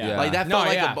cool. Yeah. Like that felt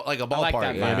like a I like ballpark.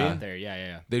 that You know what I vibe mean? out there.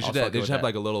 Yeah. They I'll should fuck have, they with should have that.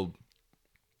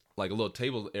 like a little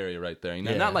table area right there. You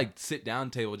know, Yeah. not like sit down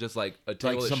table, just like a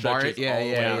table Like that some bar. stretches all the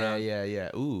way around.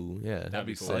 Yeah. Ooh, yeah. That'd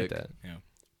be be sick. Like that. Yeah.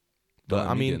 But Don't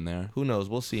let I me get mean, in there. who knows?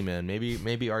 We'll see, man.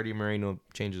 Maybe Artie Moreno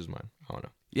changes his mind. I don't know.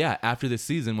 Yeah, after this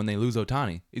season when they lose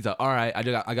Otani, he's like, all right, I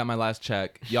got my last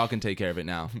check. Y'all can take care of it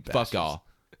now. Fuck y'all.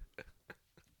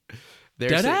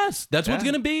 Dead ass. That's what's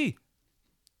Yeah. gonna be.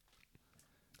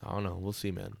 I don't know. We'll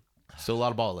see, man. Still a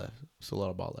lot of ball left.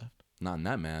 Not in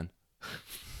that man.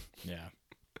 Yeah.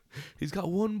 He's got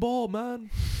one ball, man.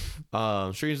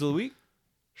 Streams of the week.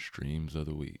 Streams of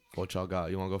the week. What y'all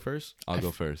got? You want to go first? I'll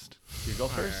go first. You go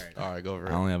first. All right, go I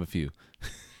first. only have a few.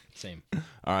 Same. All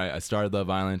right, I started Love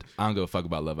Island. I don't give a fuck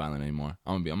about Love Island anymore.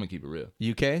 I'm gonna keep it real.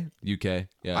 UK. UK.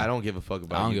 Yeah. I don't give a fuck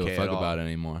about. I don't UK give a fuck at all. about it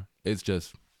anymore. It's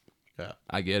just Yeah.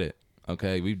 I get it.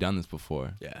 Okay, we've done this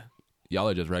before. Yeah. Y'all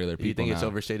are just regular people. You think it's now.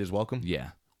 overstayed as welcome?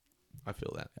 Yeah. I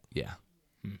feel that. Yeah.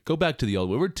 Go back to the old.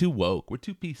 We're too woke. We're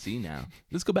too PC now.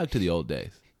 Let's go back to the old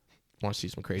days. Want to see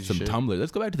some crazy Some shit? Tumblr.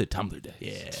 Let's go back to the Tumblr days.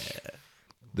 Yeah.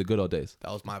 The good old days.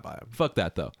 That was my vibe. Fuck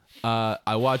that though.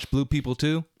 I watched Blue People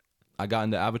too. I got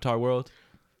into Avatar World.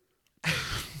 I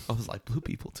was like blue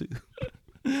people too.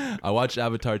 I watched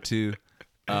Avatar 2.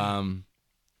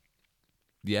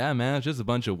 Yeah, man, it's just a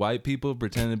bunch of white people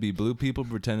pretending to be blue people,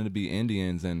 pretending to be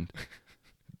Indians, and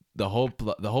the whole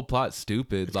plot's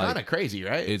stupid. It's kind of crazy,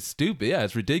 right? It's stupid. Yeah,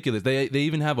 it's ridiculous. They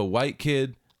even have a white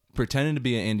kid pretending to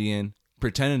be an Indian,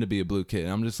 pretending to be a blue kid.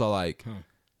 And I'm just all like,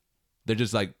 they're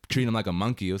just like treating him like a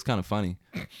monkey. It was kind of funny.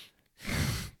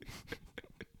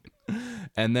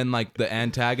 And then like the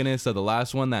antagonist of the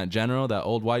last one, that general, that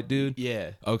old white dude.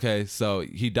 Yeah. Okay, so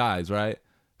he dies, right?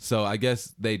 So I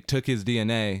guess they took his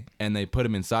DNA and they put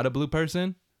him inside a blue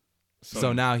person.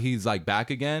 So now he's like back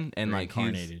again and like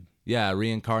he's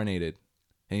reincarnated.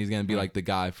 And he's gonna be like the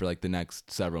guy for like the next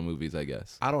several movies, I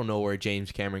guess. I don't know where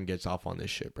James Cameron gets off on this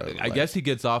shit, bro. I guess he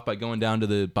gets off by going down to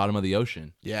the bottom of the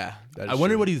ocean. Yeah. I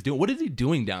wonder what he's doing. What is he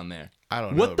doing down there? I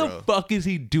don't know. What the bro. fuck is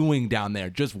he doing down there?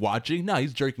 Just watching? No,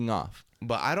 he's jerking off.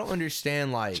 But I don't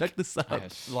understand, like, Check this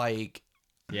out. like,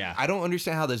 Yeah. I don't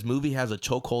understand how this movie has a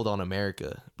chokehold on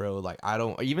America, bro. Like, I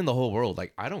don't, even the whole world.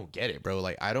 Like, I don't get it, bro.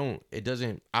 Like, I don't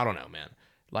know, man.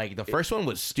 Like, the first one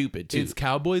was stupid, too. It's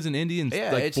Cowboys and Indians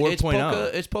Yeah, like it's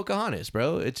 4.0. it's Pocahontas,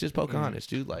 bro. It's just Pocahontas,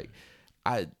 dude. Like,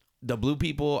 the blue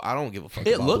people, I don't give a fuck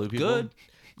It about looked blue people. good.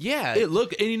 Yeah. It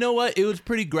looked, and you know what? It was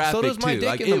pretty graphic so does my too. dick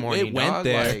Like in the morning, it went dog.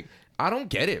 there. Like, I don't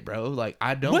get it, bro. Like,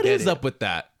 I don't What get is it. up with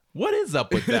that? What is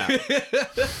up with that?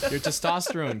 Your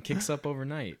testosterone kicks up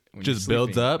overnight. When Just you're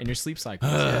builds sleeping, up? in your sleep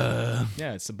cycles.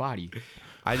 Yeah, it's the body.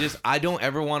 I don't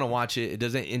ever want to watch it. It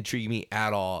doesn't intrigue me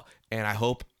at all. And I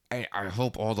hope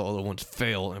all the other ones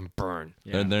fail and burn.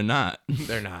 Yeah. And they're not.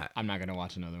 They're not. I'm not gonna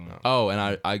watch another one. Oh,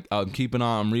 and I'm keeping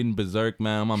on. I'm reading Berserk,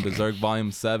 man. I'm on Berserk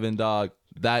Volume 7, dog.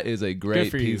 That is a great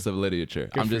for you. piece of literature.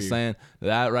 Good I'm for just you. saying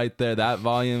that right there, that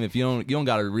volume. If you don't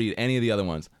gotta read any of the other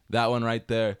ones. That one right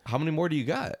there. How many more do you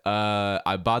got?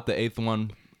 I bought the 8th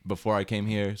one before I came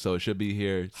here, so it should be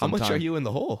here. How much sometime. are you in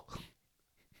the hole?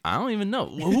 I don't even know.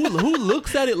 Who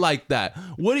looks at it like that?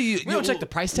 What do you? We don't check the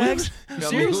price tags.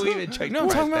 Who even checked No, I'm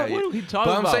the talking price about tag? what are we But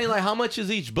talking I'm about? saying, like, how much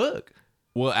is each book?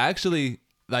 Well, actually,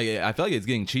 like I feel like it's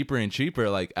getting cheaper and cheaper.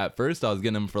 Like at first, I was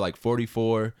getting them for like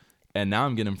 44, and now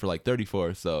I'm getting them for like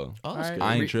 34. So Oh, that's All right. good.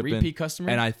 I ain't tripping. Repeat customer?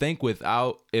 And I think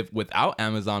without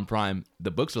Amazon Prime,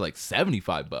 the books are like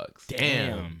 $75.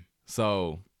 Damn.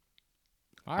 So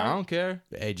I don't care.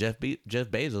 Hey, Jeff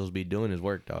Bezos be doing his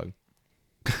work, dog.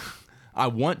 I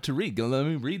want to read. Let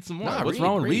me read some more. Nah, What's read,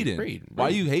 wrong with read, reading? read. Why are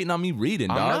you hating on me reading,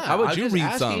 I'm dog? not. How about I'm you just read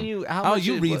asking some? you how How much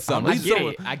you it- read some? I Read get some.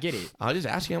 it. I get it. I was just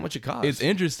asking how much it costs. It's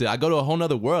interesting. I go to a whole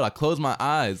nother world. I close my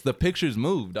eyes. The pictures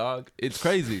move, dog. It's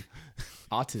crazy.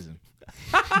 Autism.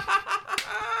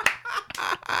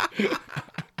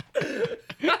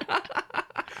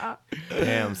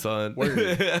 Damn, son. All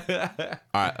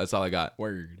right, that's all I got.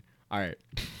 Word. All right.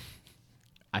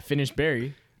 I finished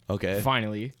Barry. Okay.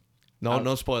 Finally.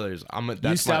 No spoilers.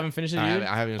 You still haven't finished it? I dude?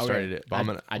 haven't Okay. started it, but I'm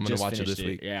gonna just watch it finished this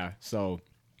week. Yeah. So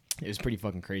it was pretty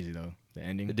fucking crazy though. The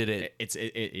ending. Did it?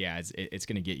 It's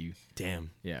gonna get you.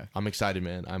 Damn. Yeah. I'm excited,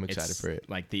 man. I'm excited It's for it.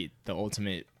 Like the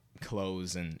ultimate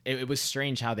close, and it was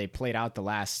strange how they played out the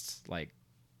last like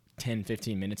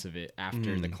 10-15 minutes of it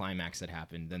after the climax had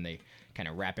happened. Then they kind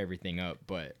of wrap everything up.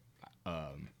 But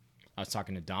I was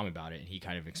talking to Dom about it, and he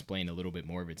kind of explained a little bit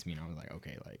more of it to me, and I was like,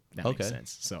 okay, like that makes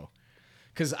sense. So,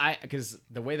 because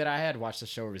the way that I had watched the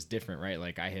show was different, right?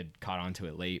 Like I had caught on to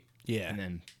it late, Yeah. and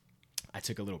then I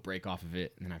took a little break off of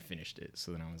it, and then I finished it.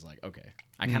 So then I was like, okay,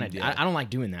 I kind of yeah. I don't like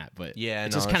doing that, but Yeah,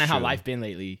 it's no, just kind of that's how true. life been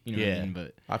lately, you know what I mean?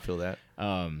 But I feel that.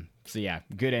 so yeah,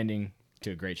 good ending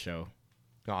to a great show.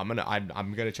 No, I'm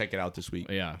gonna check it out this week.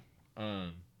 Yeah.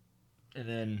 And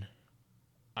then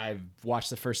I've watched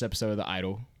the first episode of The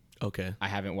Idol. Okay. I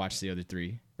haven't watched the other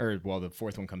three, the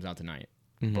fourth one comes out tonight.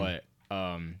 Mm-hmm. But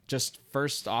just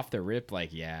first off the rip,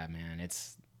 like, yeah, man,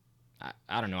 it's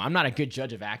I don't know. I'm not a good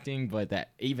judge of acting, but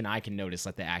that even I can notice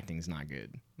that the acting's not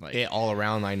good. Like All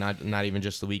around, like not even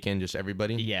just the weekend, just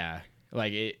everybody. yeah,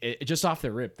 like it just off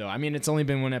the rip though. I mean, it's only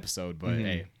been one episode, but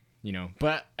hey, you know.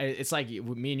 But it's like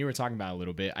me and you were talking about it a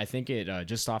little bit. I think it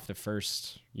just off the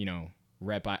first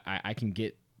rep, I can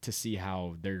get to see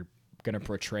how they're gonna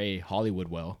portray Hollywood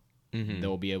well.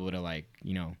 They'll be able to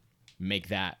make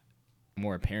that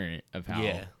more apparent of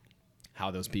how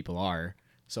those people are.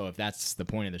 So if that's the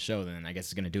point of the show, then I guess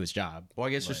it's gonna do its job. Well, I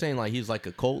guess you're saying like he's like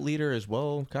a cult leader as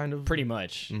well, kind of. Pretty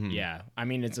much, yeah. I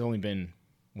mean, it's only been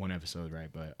one episode, right?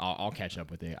 But I'll catch up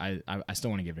with it. I still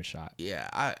want to give it a shot. Yeah,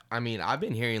 I mean, I've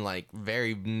been hearing like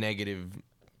very negative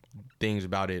things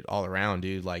about it all around,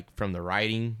 dude. Like from the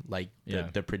writing, like the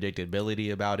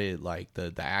predictability about it, like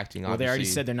the acting. Well, they already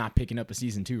said they're not picking up a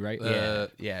season 2, right?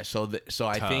 Yeah. So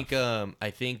I think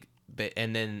that,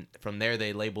 and then from there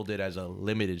they labeled it as a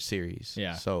limited series.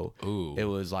 Yeah. So Ooh. it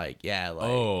was like you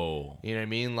know what I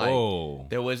mean? Like Oh.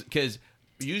 there was, because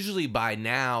usually by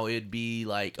now it'd be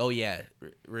like, oh yeah,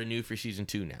 renew for season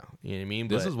 2 now. You know what I mean?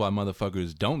 This is why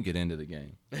motherfuckers don't get into the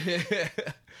game.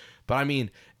 But I mean,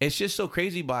 it's just so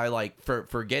crazy by like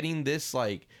for getting this,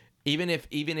 like even if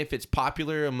it's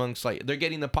popular amongst, like, they're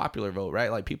getting the popular vote,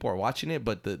 right? Like people are watching it,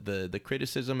 but the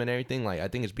criticism and everything, like I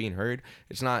think it's being heard.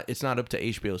 It's not up to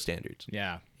HBO standards.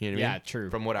 Yeah. You know what I mean? True.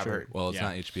 From what I've True. heard. Well, it's Yeah.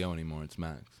 not HBO anymore. It's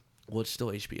Max. Well, it's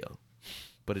still HBO,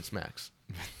 but it's Max.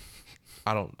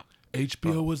 I don't.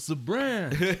 HBO was the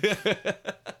brand.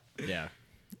 Yeah.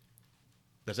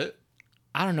 That's it.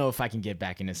 I don't know if I can get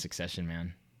back into Succession,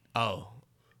 man. Oh,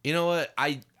 you know what?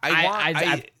 I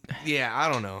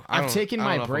don't know. I've taken I don't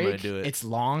my know if I'm break. gonna do it. It's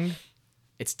long,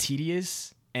 it's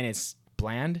tedious, and it's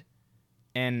bland.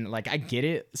 And like I get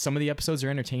it, some of the episodes are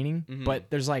entertaining, but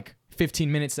there's like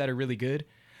 15 minutes that are really good,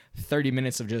 30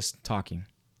 minutes of just talking.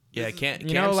 Yeah, Cam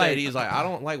know, said like- he's like, I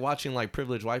don't like watching like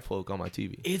privileged white folk on my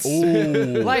TV. It's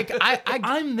like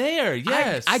I'm there.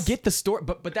 Yes. I get the story,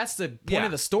 but that's the point Yeah,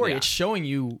 of the story. yeah. It's showing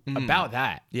you about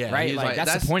that. Yeah, right. he's Like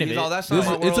that's the point of he's it. all, that's not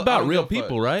my It's world. I about don't real give a fuck.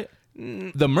 people, right?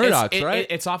 The Murdochs, right?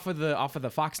 It's off of the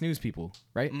Fox News people,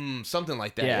 right? Something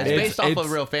like that. Yeah. It's based off It's-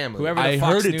 of real family. whoever- I the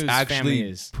Fox heard it's News family actually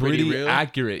is pretty real.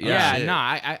 accurate. Yeah, shit. no,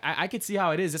 I could see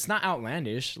how it is. It's not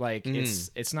outlandish, like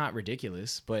it's not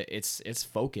ridiculous, but it's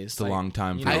focused. It's a long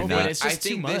time you for know, me. but it's I just too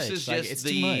think much. this is Like, just it's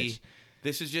too much.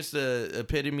 This is just the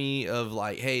epitome of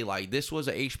like, hey, like this was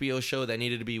an HBO show that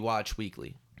needed to be watched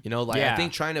weekly. You know, like Yeah. I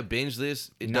think trying to binge this,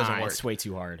 it Nah, doesn't work. it's way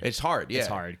too hard. It's hard. Yeah, It's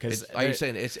hard, 'cause like you're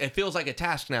saying, it feels like a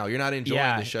task now. You're not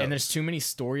enjoying the show. and there's too many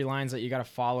storylines that you got to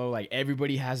follow. Like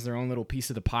everybody has their own little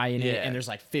piece of the pie in it, Yeah. and there's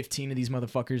like 15 of these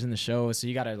motherfuckers in the show, so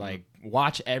you got to like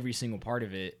watch every single part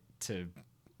of it to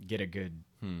get a good.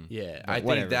 Yeah, But I think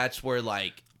whatever. that's where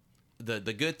like the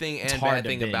good thing and hard bad to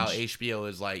thing about binge. HBO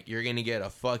is like you're gonna get a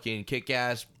fucking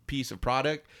kick-ass piece of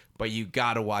product, but you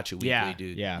gotta watch it weekly, Yeah,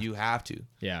 dude. yeah. You have to,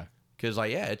 Yeah, because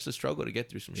like it's a struggle to get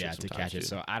through some shit. to sometimes, catch it. dude.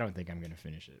 So I don't think I'm gonna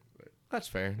finish it. But That's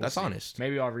fair. we'll That's see. honest.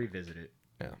 Maybe I'll revisit it.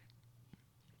 Yeah.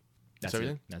 That's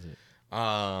everything? it. That's it.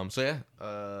 So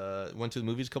yeah, went to the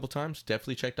movies a couple times.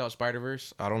 Definitely checked out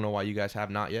Spider-Verse. I don't know why you guys have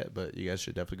not yet, but you guys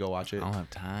should definitely go watch it. I don't have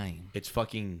time. It's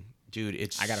fucking dude,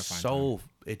 it's I gotta find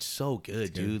it's so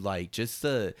good, dude. Like just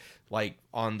the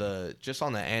on the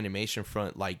animation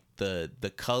front, like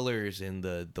the colors and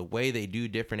the way they do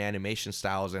different animation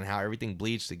styles and how everything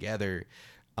bleeds together.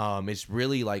 It's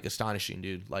really like astonishing,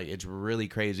 dude. Like it's really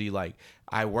crazy. Like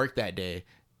I worked that day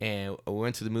and I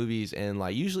went to the movies, and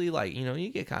like usually, like, you know, you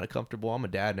get kind of comfortable. I'm a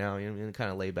dad now, you know,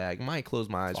 kind of lay back. Might close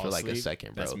my eyes for like a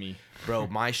second, bro. That's me. Bro,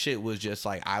 my shit was just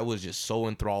like, I was just so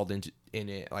enthralled in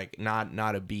it, like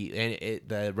not a beat. And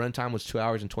the runtime was 2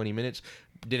 hours and 20 minutes.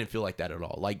 Didn't feel like that at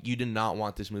all. Like you did not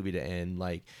want this movie to end.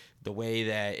 Like the way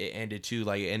that it ended too,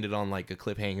 like it ended on like a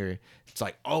cliffhanger. It's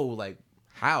like, oh, like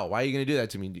how? Why are you gonna do that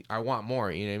to me? I want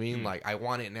more. You know what I mean? Like I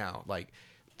want it now. Like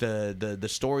the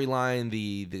storyline,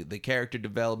 the character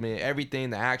development, everything,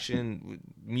 the action,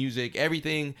 music,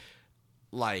 everything.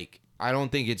 Like I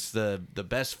don't think it's the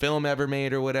best film ever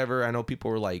made or whatever. I know people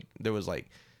were like, there was like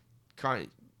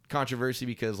controversy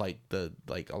because like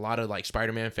a lot of like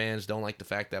Spider-Man fans don't like the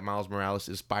fact that Miles Morales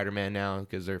is Spider-Man now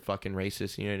because they're fucking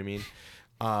racist. You know what I mean?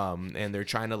 And they were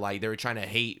trying to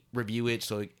hate review it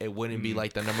so it wouldn't be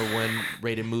like the #1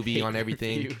 rated movie on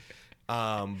everything.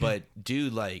 But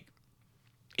dude, like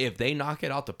if they knock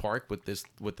it out the park with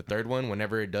the third one,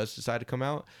 whenever it does decide to come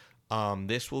out,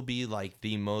 this will be like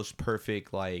the most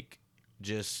perfect, like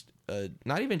just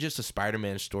not even just a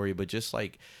Spider-Man story, but just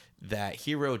like that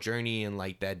hero journey and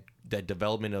like that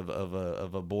development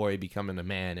of a boy becoming a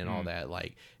man and all that.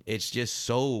 Like it's just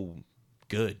so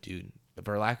good, dude.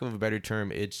 For lack of a better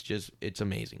term, it's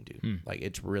amazing, dude. Like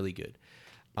it's really good.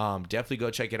 Definitely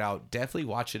go check it out. Definitely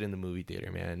watch it in the movie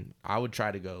theater, man. I would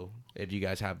try to go if you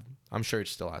guys have. I'm sure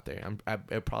it's still out there.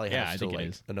 It probably has still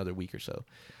like another week or so.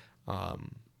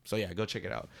 So yeah, go check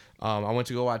it out. I went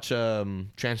to go watch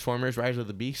Transformers: Rise of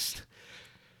the Beast.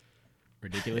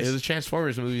 Ridiculous. It was a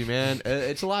Transformers movie, man.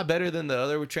 It's a lot better than the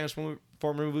other Transformer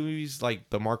movies, like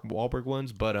the Mark Wahlberg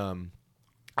ones. But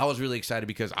I was really excited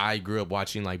because I grew up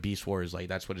watching like Beast Wars, like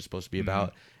that's what it's supposed to be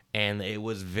about. And it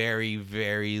was very,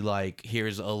 very like,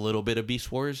 here's a little bit of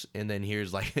Beast Wars, and then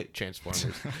here's like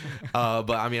Transformers. But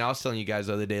I mean, I was telling you guys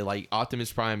the other day, like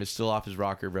Optimus Prime is still off his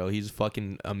rocker, bro. He's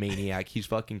fucking a maniac. He's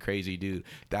fucking crazy, dude.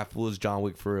 That fool is John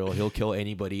Wick for real. He'll kill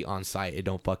anybody on sight. It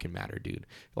don't fucking matter, dude.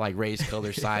 Like race,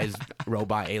 color, size,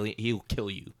 robot, alien, he'll kill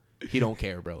you. He don't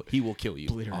care, bro. He will kill you.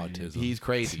 Autism. He's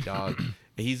crazy, dog.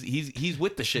 He's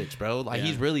with the shits, bro. Like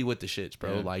he's really with the shits,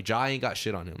 bro. Yeah. Like Ja ain't got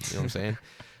shit on him. You know what I'm saying?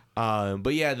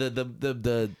 But yeah,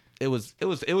 it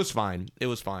was fine. It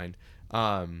was fine.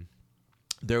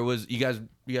 There was you guys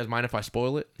mind if I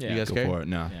spoil it? Yeah, you guys Go care? for it.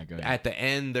 No. Yeah, go ahead. At the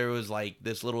end, there was like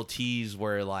this little tease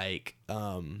where like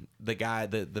the guy,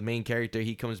 the main character,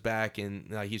 he comes back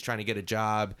and he's trying to get a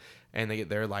job, and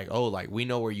they're like, oh, like we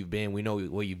know where you've been, we know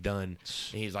what you've done,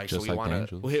 and he's like, Just so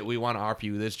like we want to offer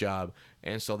you this job,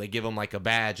 and so they give him like a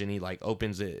badge, and he like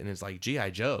opens it, and it's like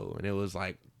G.I. Joe, and it was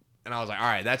like. And I was like, all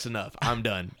right, that's enough. I'm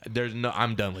done.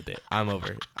 I'm done with it. I'm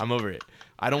over it.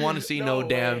 I don't want to see no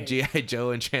damn G.I. Joe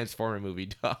and Transformer movie,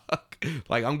 dog.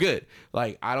 Like, I'm good.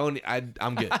 Like, I'm good.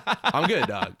 I'm good,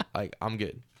 dog. Like, I'm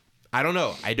good. I don't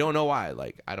know. I don't know why.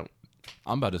 Like, I'm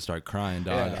about to start crying,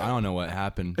 dog. Yeah. I don't know what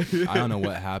happened. I don't know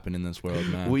what happened in this world,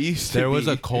 man. There was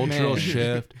a cultural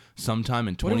shift sometime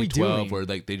in What are we 2012 doing? where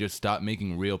like they just stopped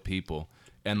making real people.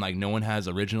 And like no one has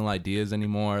original ideas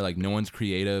anymore. Like no one's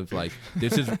creative. Like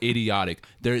this is idiotic.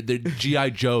 Their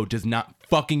G.I. Joe does not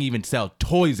fucking even sell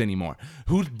toys anymore.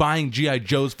 Who's buying G.I.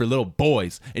 Joes for little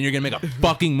boys? And you're gonna make a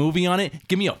fucking movie on it?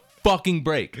 Give me a fucking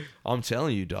break. I'm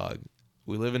telling you, dog.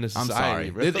 We live in a I'm society. sorry.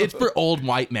 Bro. It's for old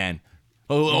white men.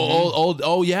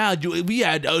 Oh yeah, we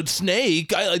had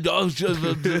Snake.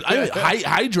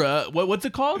 Hydra. What's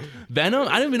it called? Venom.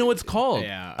 I don't even know what it's called.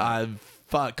 Yeah.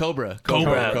 Fuck, Cobra.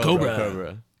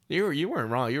 You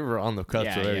weren't wrong. You were on the cusp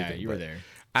of everything. Yeah, you were there.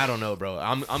 I don't know, bro.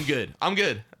 I'm good. I'm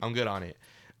good on it.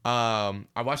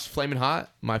 I watched Flamin'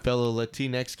 Hot, my fellow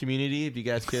Latinx community. If you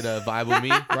guys could vibe with me,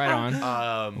 Right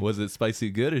on. Was it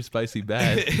spicy good or spicy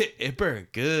bad? it burned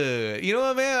good. You know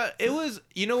what, man? It was.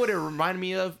 You know what it reminded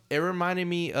me of? It reminded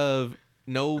me of,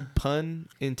 no pun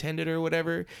intended or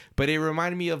whatever, but it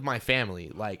reminded me of my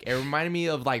family. Like it reminded me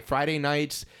of like Friday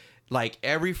nights. Like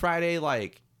every Friday,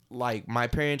 like my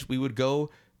parents, we would go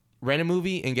rent a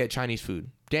movie and get Chinese food.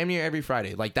 Damn near every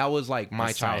Friday. Like that was like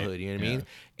my childhood, you know what I mean?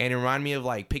 And it reminded me of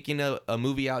like picking a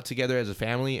movie out together as a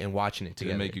family and watching it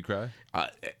together. Did it make you cry?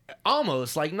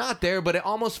 Almost, like not there, but it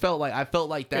almost felt like, I felt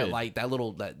like that, Good. like that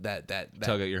little, that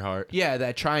Tug at your heart. yeah,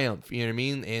 that triumph, you know what I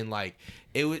mean? And like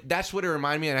that's what it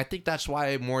reminded me, and I think that's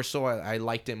why more so I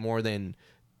liked it more than.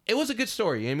 It was a good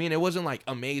story. You know what I mean, it wasn't like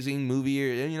amazing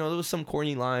movie, or there was some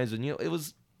corny lines, and it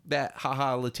was that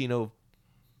haha Latino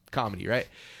comedy, right?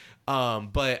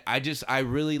 But I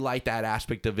really like that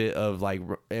aspect of it, of like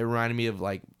it reminded me of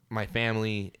like my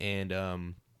family,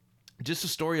 and just a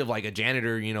story of like a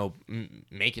janitor, you know,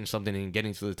 making something and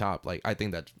getting to the top. Like I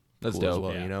think that's cool dope. as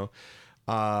well, Yeah. you know.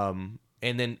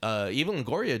 And then Eva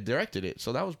Longoria directed it,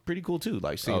 so that was pretty cool too.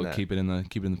 Like seeing that. keep it in the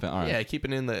all right. Yeah, keep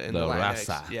it in the La Latinx.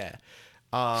 Raza. Yeah.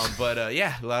 But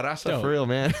yeah, La Raza Dope. for real,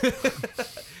 man.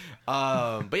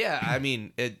 But yeah, I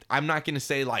mean, I'm not gonna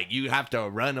say like you have to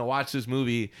run and watch this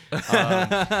movie,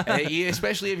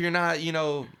 especially if you're not, you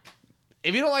know,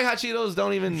 if you don't like hot Cheetos,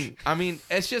 don't even. I mean,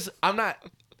 it's just I'm not.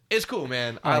 It's cool,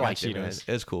 man. I like like hot it, man. Cheetos.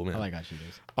 It's cool, man. I like hot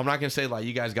Cheetos. I'm not gonna say like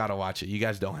you guys gotta watch it. You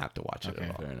guys don't have to watch it Okay,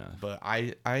 at all. fair enough. But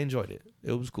I enjoyed it.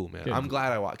 It was cool, man. Good. I'm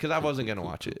glad I watched because I wasn't gonna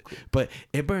watch it, but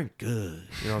it burned good.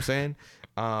 You know what I'm saying?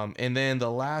 And then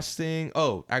the last thing.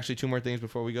 Oh, actually, 2 more things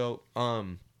before we go.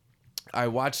 I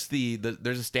watched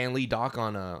there's a Stan Lee doc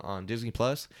on Disney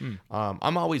Plus.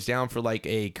 I'm always down for like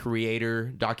a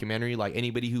creator documentary, like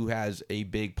anybody who has a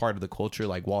big part of the culture,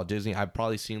 like Walt Disney. I've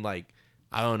probably seen like,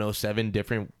 I don't know, 7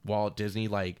 different Walt Disney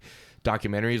like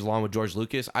documentaries along with George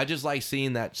Lucas. I just like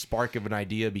seeing that spark of an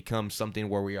idea become something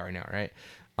where we are now, right?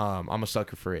 I'm a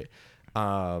sucker for it.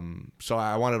 So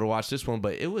I wanted to watch this one,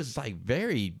 but it was like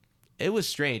it was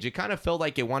strange. It kind of felt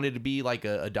like it wanted to be like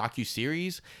a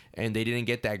docu-series, and they didn't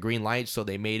get that green light, so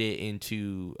they made it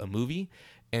into a movie.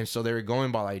 And so they were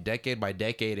going by by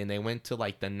decade, and they went to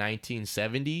like the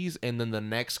 1970s, and then the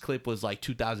next clip was like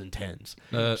 2010s.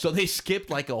 So they skipped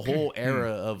like a whole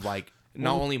era of like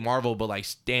not only Marvel but like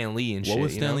Stan Lee and shit. What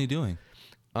was you know? Stan Lee doing?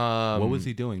 What was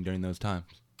he doing during those times?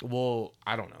 Well,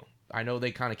 I don't know. I know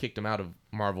they kind of kicked him out of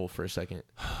Marvel for a second.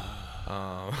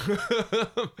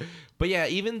 But yeah,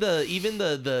 even the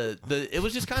it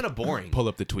was just kind of boring. Pull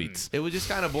up the tweets. It was just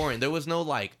kind of boring. There was no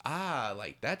like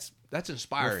that's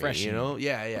inspiring, Refreshing. you know?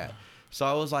 Yeah. So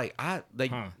I was like,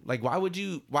 like why would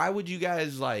you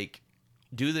guys like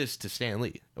do this to Stan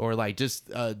Lee or like just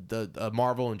the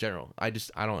Marvel in general? I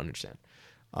don't understand.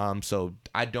 So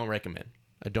I don't recommend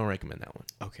that one.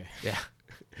 Okay. Yeah.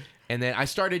 And then I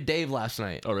started Dave last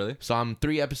night. Oh, really? So I'm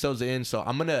 3 episodes in. So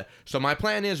my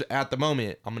plan is at the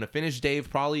moment, I'm going to finish Dave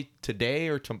probably today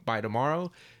or by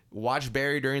tomorrow, watch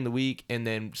Barry during the week, and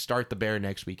then start the Bear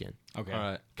next weekend. Okay. All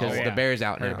right. Because the Bear's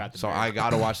out Heard now. about the So Bear. I got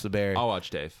to watch the Bear. I'll watch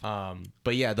Dave.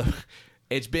 But yeah,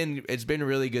 it's been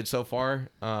really good so far.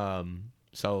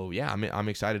 So yeah, I'm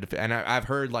excited and I've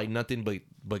heard like nothing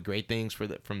but great things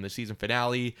from the season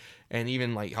finale, and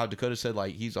even like how Dakota said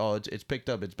like it's picked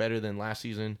up. It's better than last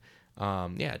season.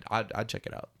 Yeah, I'd check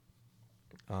it out.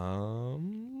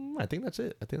 I think that's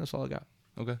it. I think that's all I got.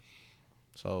 Okay.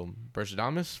 So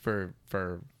Burstadamus for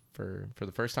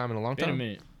the first time in a long Wait a time.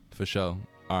 minute. For sure.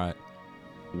 All right.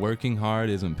 Working hard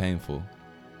isn't painful.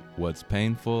 What's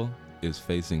painful is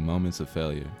facing moments of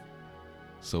failure.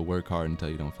 So work hard until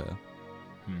you don't fail.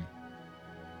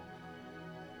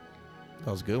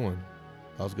 That was a good one.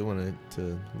 That was a good one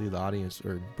to leave the audience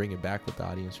or bring it back with the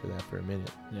audience for that for a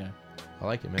minute. Yeah. I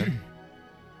like it, man.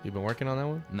 You been working on that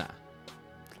one? Nah.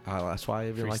 That's why I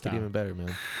even like it Freestyle. even better,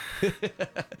 man.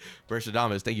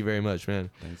 Burstadamus, thank you very much, man.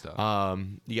 Thanks, dog.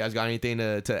 You guys got anything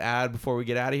to add before we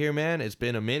get out of here, man? It's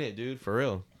been a minute, dude, for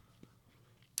real.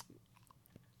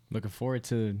 Looking forward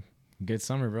to good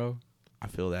summer, bro. I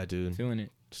feel that, dude. Feeling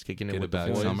it. Just kicking it Get it with the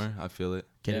back boys. summer. I feel it.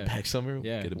 Get it Yeah. back summer?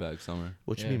 Yeah. Get it back summer.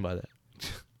 What you Yeah. mean by that?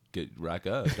 Get rack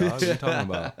up, dog. What are you talking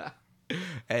about?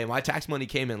 Hey, my tax money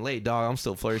came in late, dog. I'm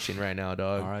still flourishing right now,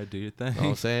 dog. All right, do your thing. Know what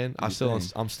I'm saying? Do your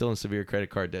thing. I'm still in severe credit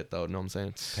card debt, though. Know what I'm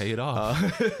saying? Pay it off.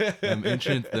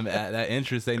 That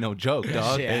interest ain't no joke,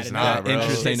 dog. shit It's added not, up. bro.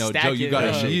 Interest ain't no Stack joke. You it got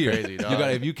up. a year. Crazy, You dog.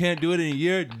 got if you can't do it in a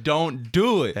year, don't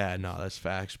do it. Yeah, no, that's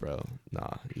facts, bro.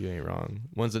 Nah, you ain't wrong.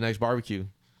 When's the next barbecue?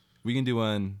 We can do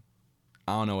one.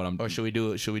 I don't know what I'm. Or should we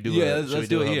do it? Should we do Yeah, a, let's should we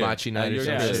do do it a here. hibachi night or You're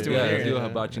some good. let's do it Yeah, here. let's do a Yeah.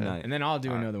 hibachi night. And then I'll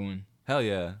do another one. Hell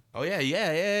yeah. Oh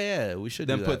yeah. We should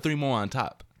Then do put that. 3 more on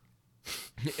top.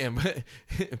 and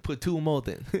put 2 more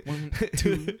then. 1,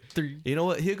 2, 3. You know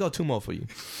what? Here go 2 more for you.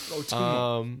 Go 2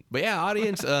 more. But yeah,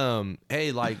 audience.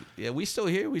 Hey, like, yeah, we still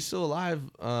here. We still alive.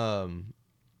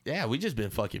 Yeah, we just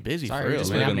been fucking busy Sorry, for we real,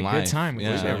 just man. been having a Living good life. time. with Yeah.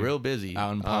 We've this been one. real busy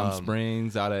Out in Palm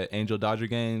Springs, out at Angel Dodger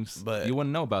games. but- You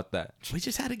wouldn't know about that. We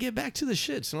just had to get back to the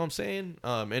shits. You know what I'm saying?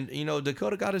 And you know,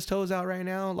 Dakota got his toes out right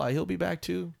now. Like he'll be back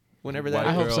too whenever that. White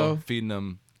I hope girl so. Feeding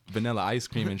them vanilla ice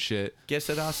cream and shit. Get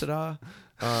sada.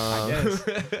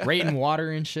 Yes. Rating water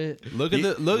and shit. Look at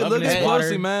look loving at his it water.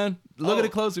 closely, man. Look at Oh.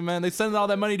 it closely, man. They sending all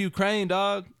that money to Ukraine,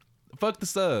 dog. Fuck the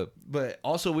sub. But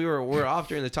also we're off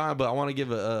during the time. But I want to give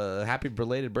a happy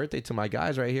belated birthday to my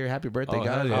guys right here. Happy birthday, Oh,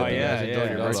 guys! hell yeah. Hope Oh, you guys yeah, enjoyed yeah.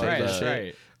 your That's birthdays right, and that's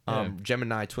shit. right. Yeah.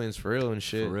 Gemini twins for real and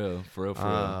shit. For real.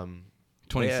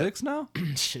 26 now?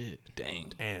 Shit.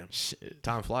 Dang. Damn. Shit.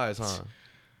 Time flies, huh?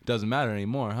 Doesn't matter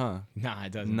anymore, huh? Nah,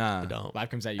 it doesn't. Nah. It don't. Life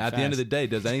comes at you At fast. the end of the day,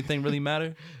 does anything really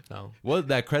matter? No. What,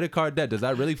 that credit card debt, does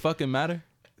that really fucking matter?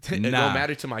 It don't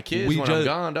matter to my kids when I'm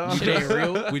gone, dog. Shit ain't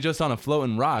real. We just on a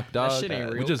floating rock, dog. shit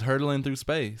ain't We real. just hurtling through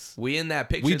space. We in that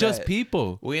picture. We just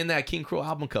people. We in that King Krule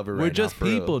album cover right We're now. just for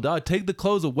real. people, dog. Take the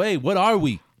clothes away. What are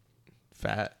we?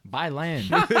 Fat. Buy land.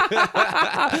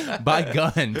 Buy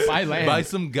guns. Buy land. Buy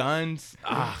some guns.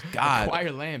 Ah, God.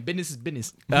 Acquire land. Business is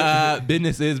business.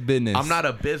 Business is business. I'm not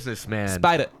a businessman.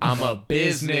 Spider. I'm a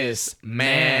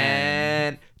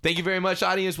businessman. Thank you very much,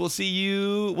 audience. We'll see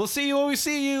you when we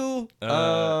see you.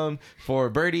 For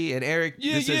Burdie and Eric,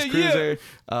 this is Cruzzer.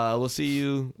 We'll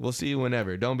see you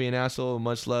whenever. Don't be an asshole.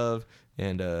 Much love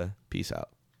and peace out.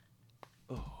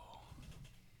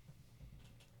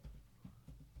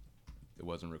 It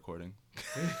wasn't recording.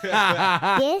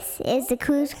 This is the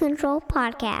Cruise Control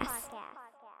Podcast.